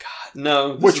Lips. God,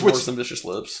 no. This is worse than Vicious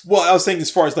Lips. Well, I was saying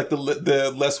as far as like the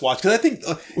Let's Watch, because I think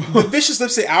the Vicious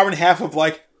Lips, the hour and a half of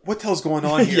like, what the hell's going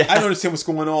on here? Yeah. I don't understand what's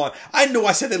going on. I know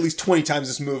I said that at least 20 times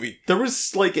this movie. There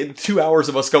was like 2 hours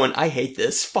of us going, I hate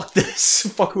this. Fuck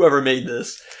this. Fuck whoever made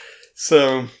this.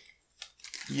 So.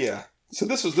 Yeah. So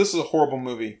this is a horrible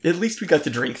movie. At least we got to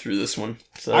drink through this one.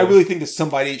 So. I really think that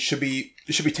somebody should be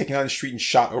taken out on the street and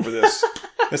shot over this.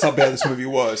 That's how bad this movie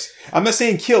was. I'm not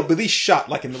saying killed, but at least shot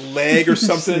like in the leg or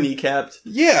something. Kneecapped.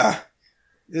 Yeah.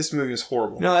 This movie is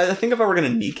horrible. No, I think if I were going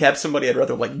to kneecap somebody, I'd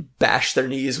rather like bash their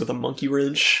knees with a monkey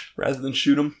wrench rather than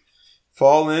shoot them.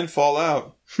 Fall in, fall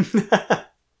out.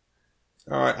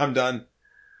 All right, I'm done.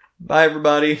 Bye,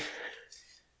 everybody.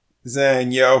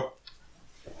 Zang, yo.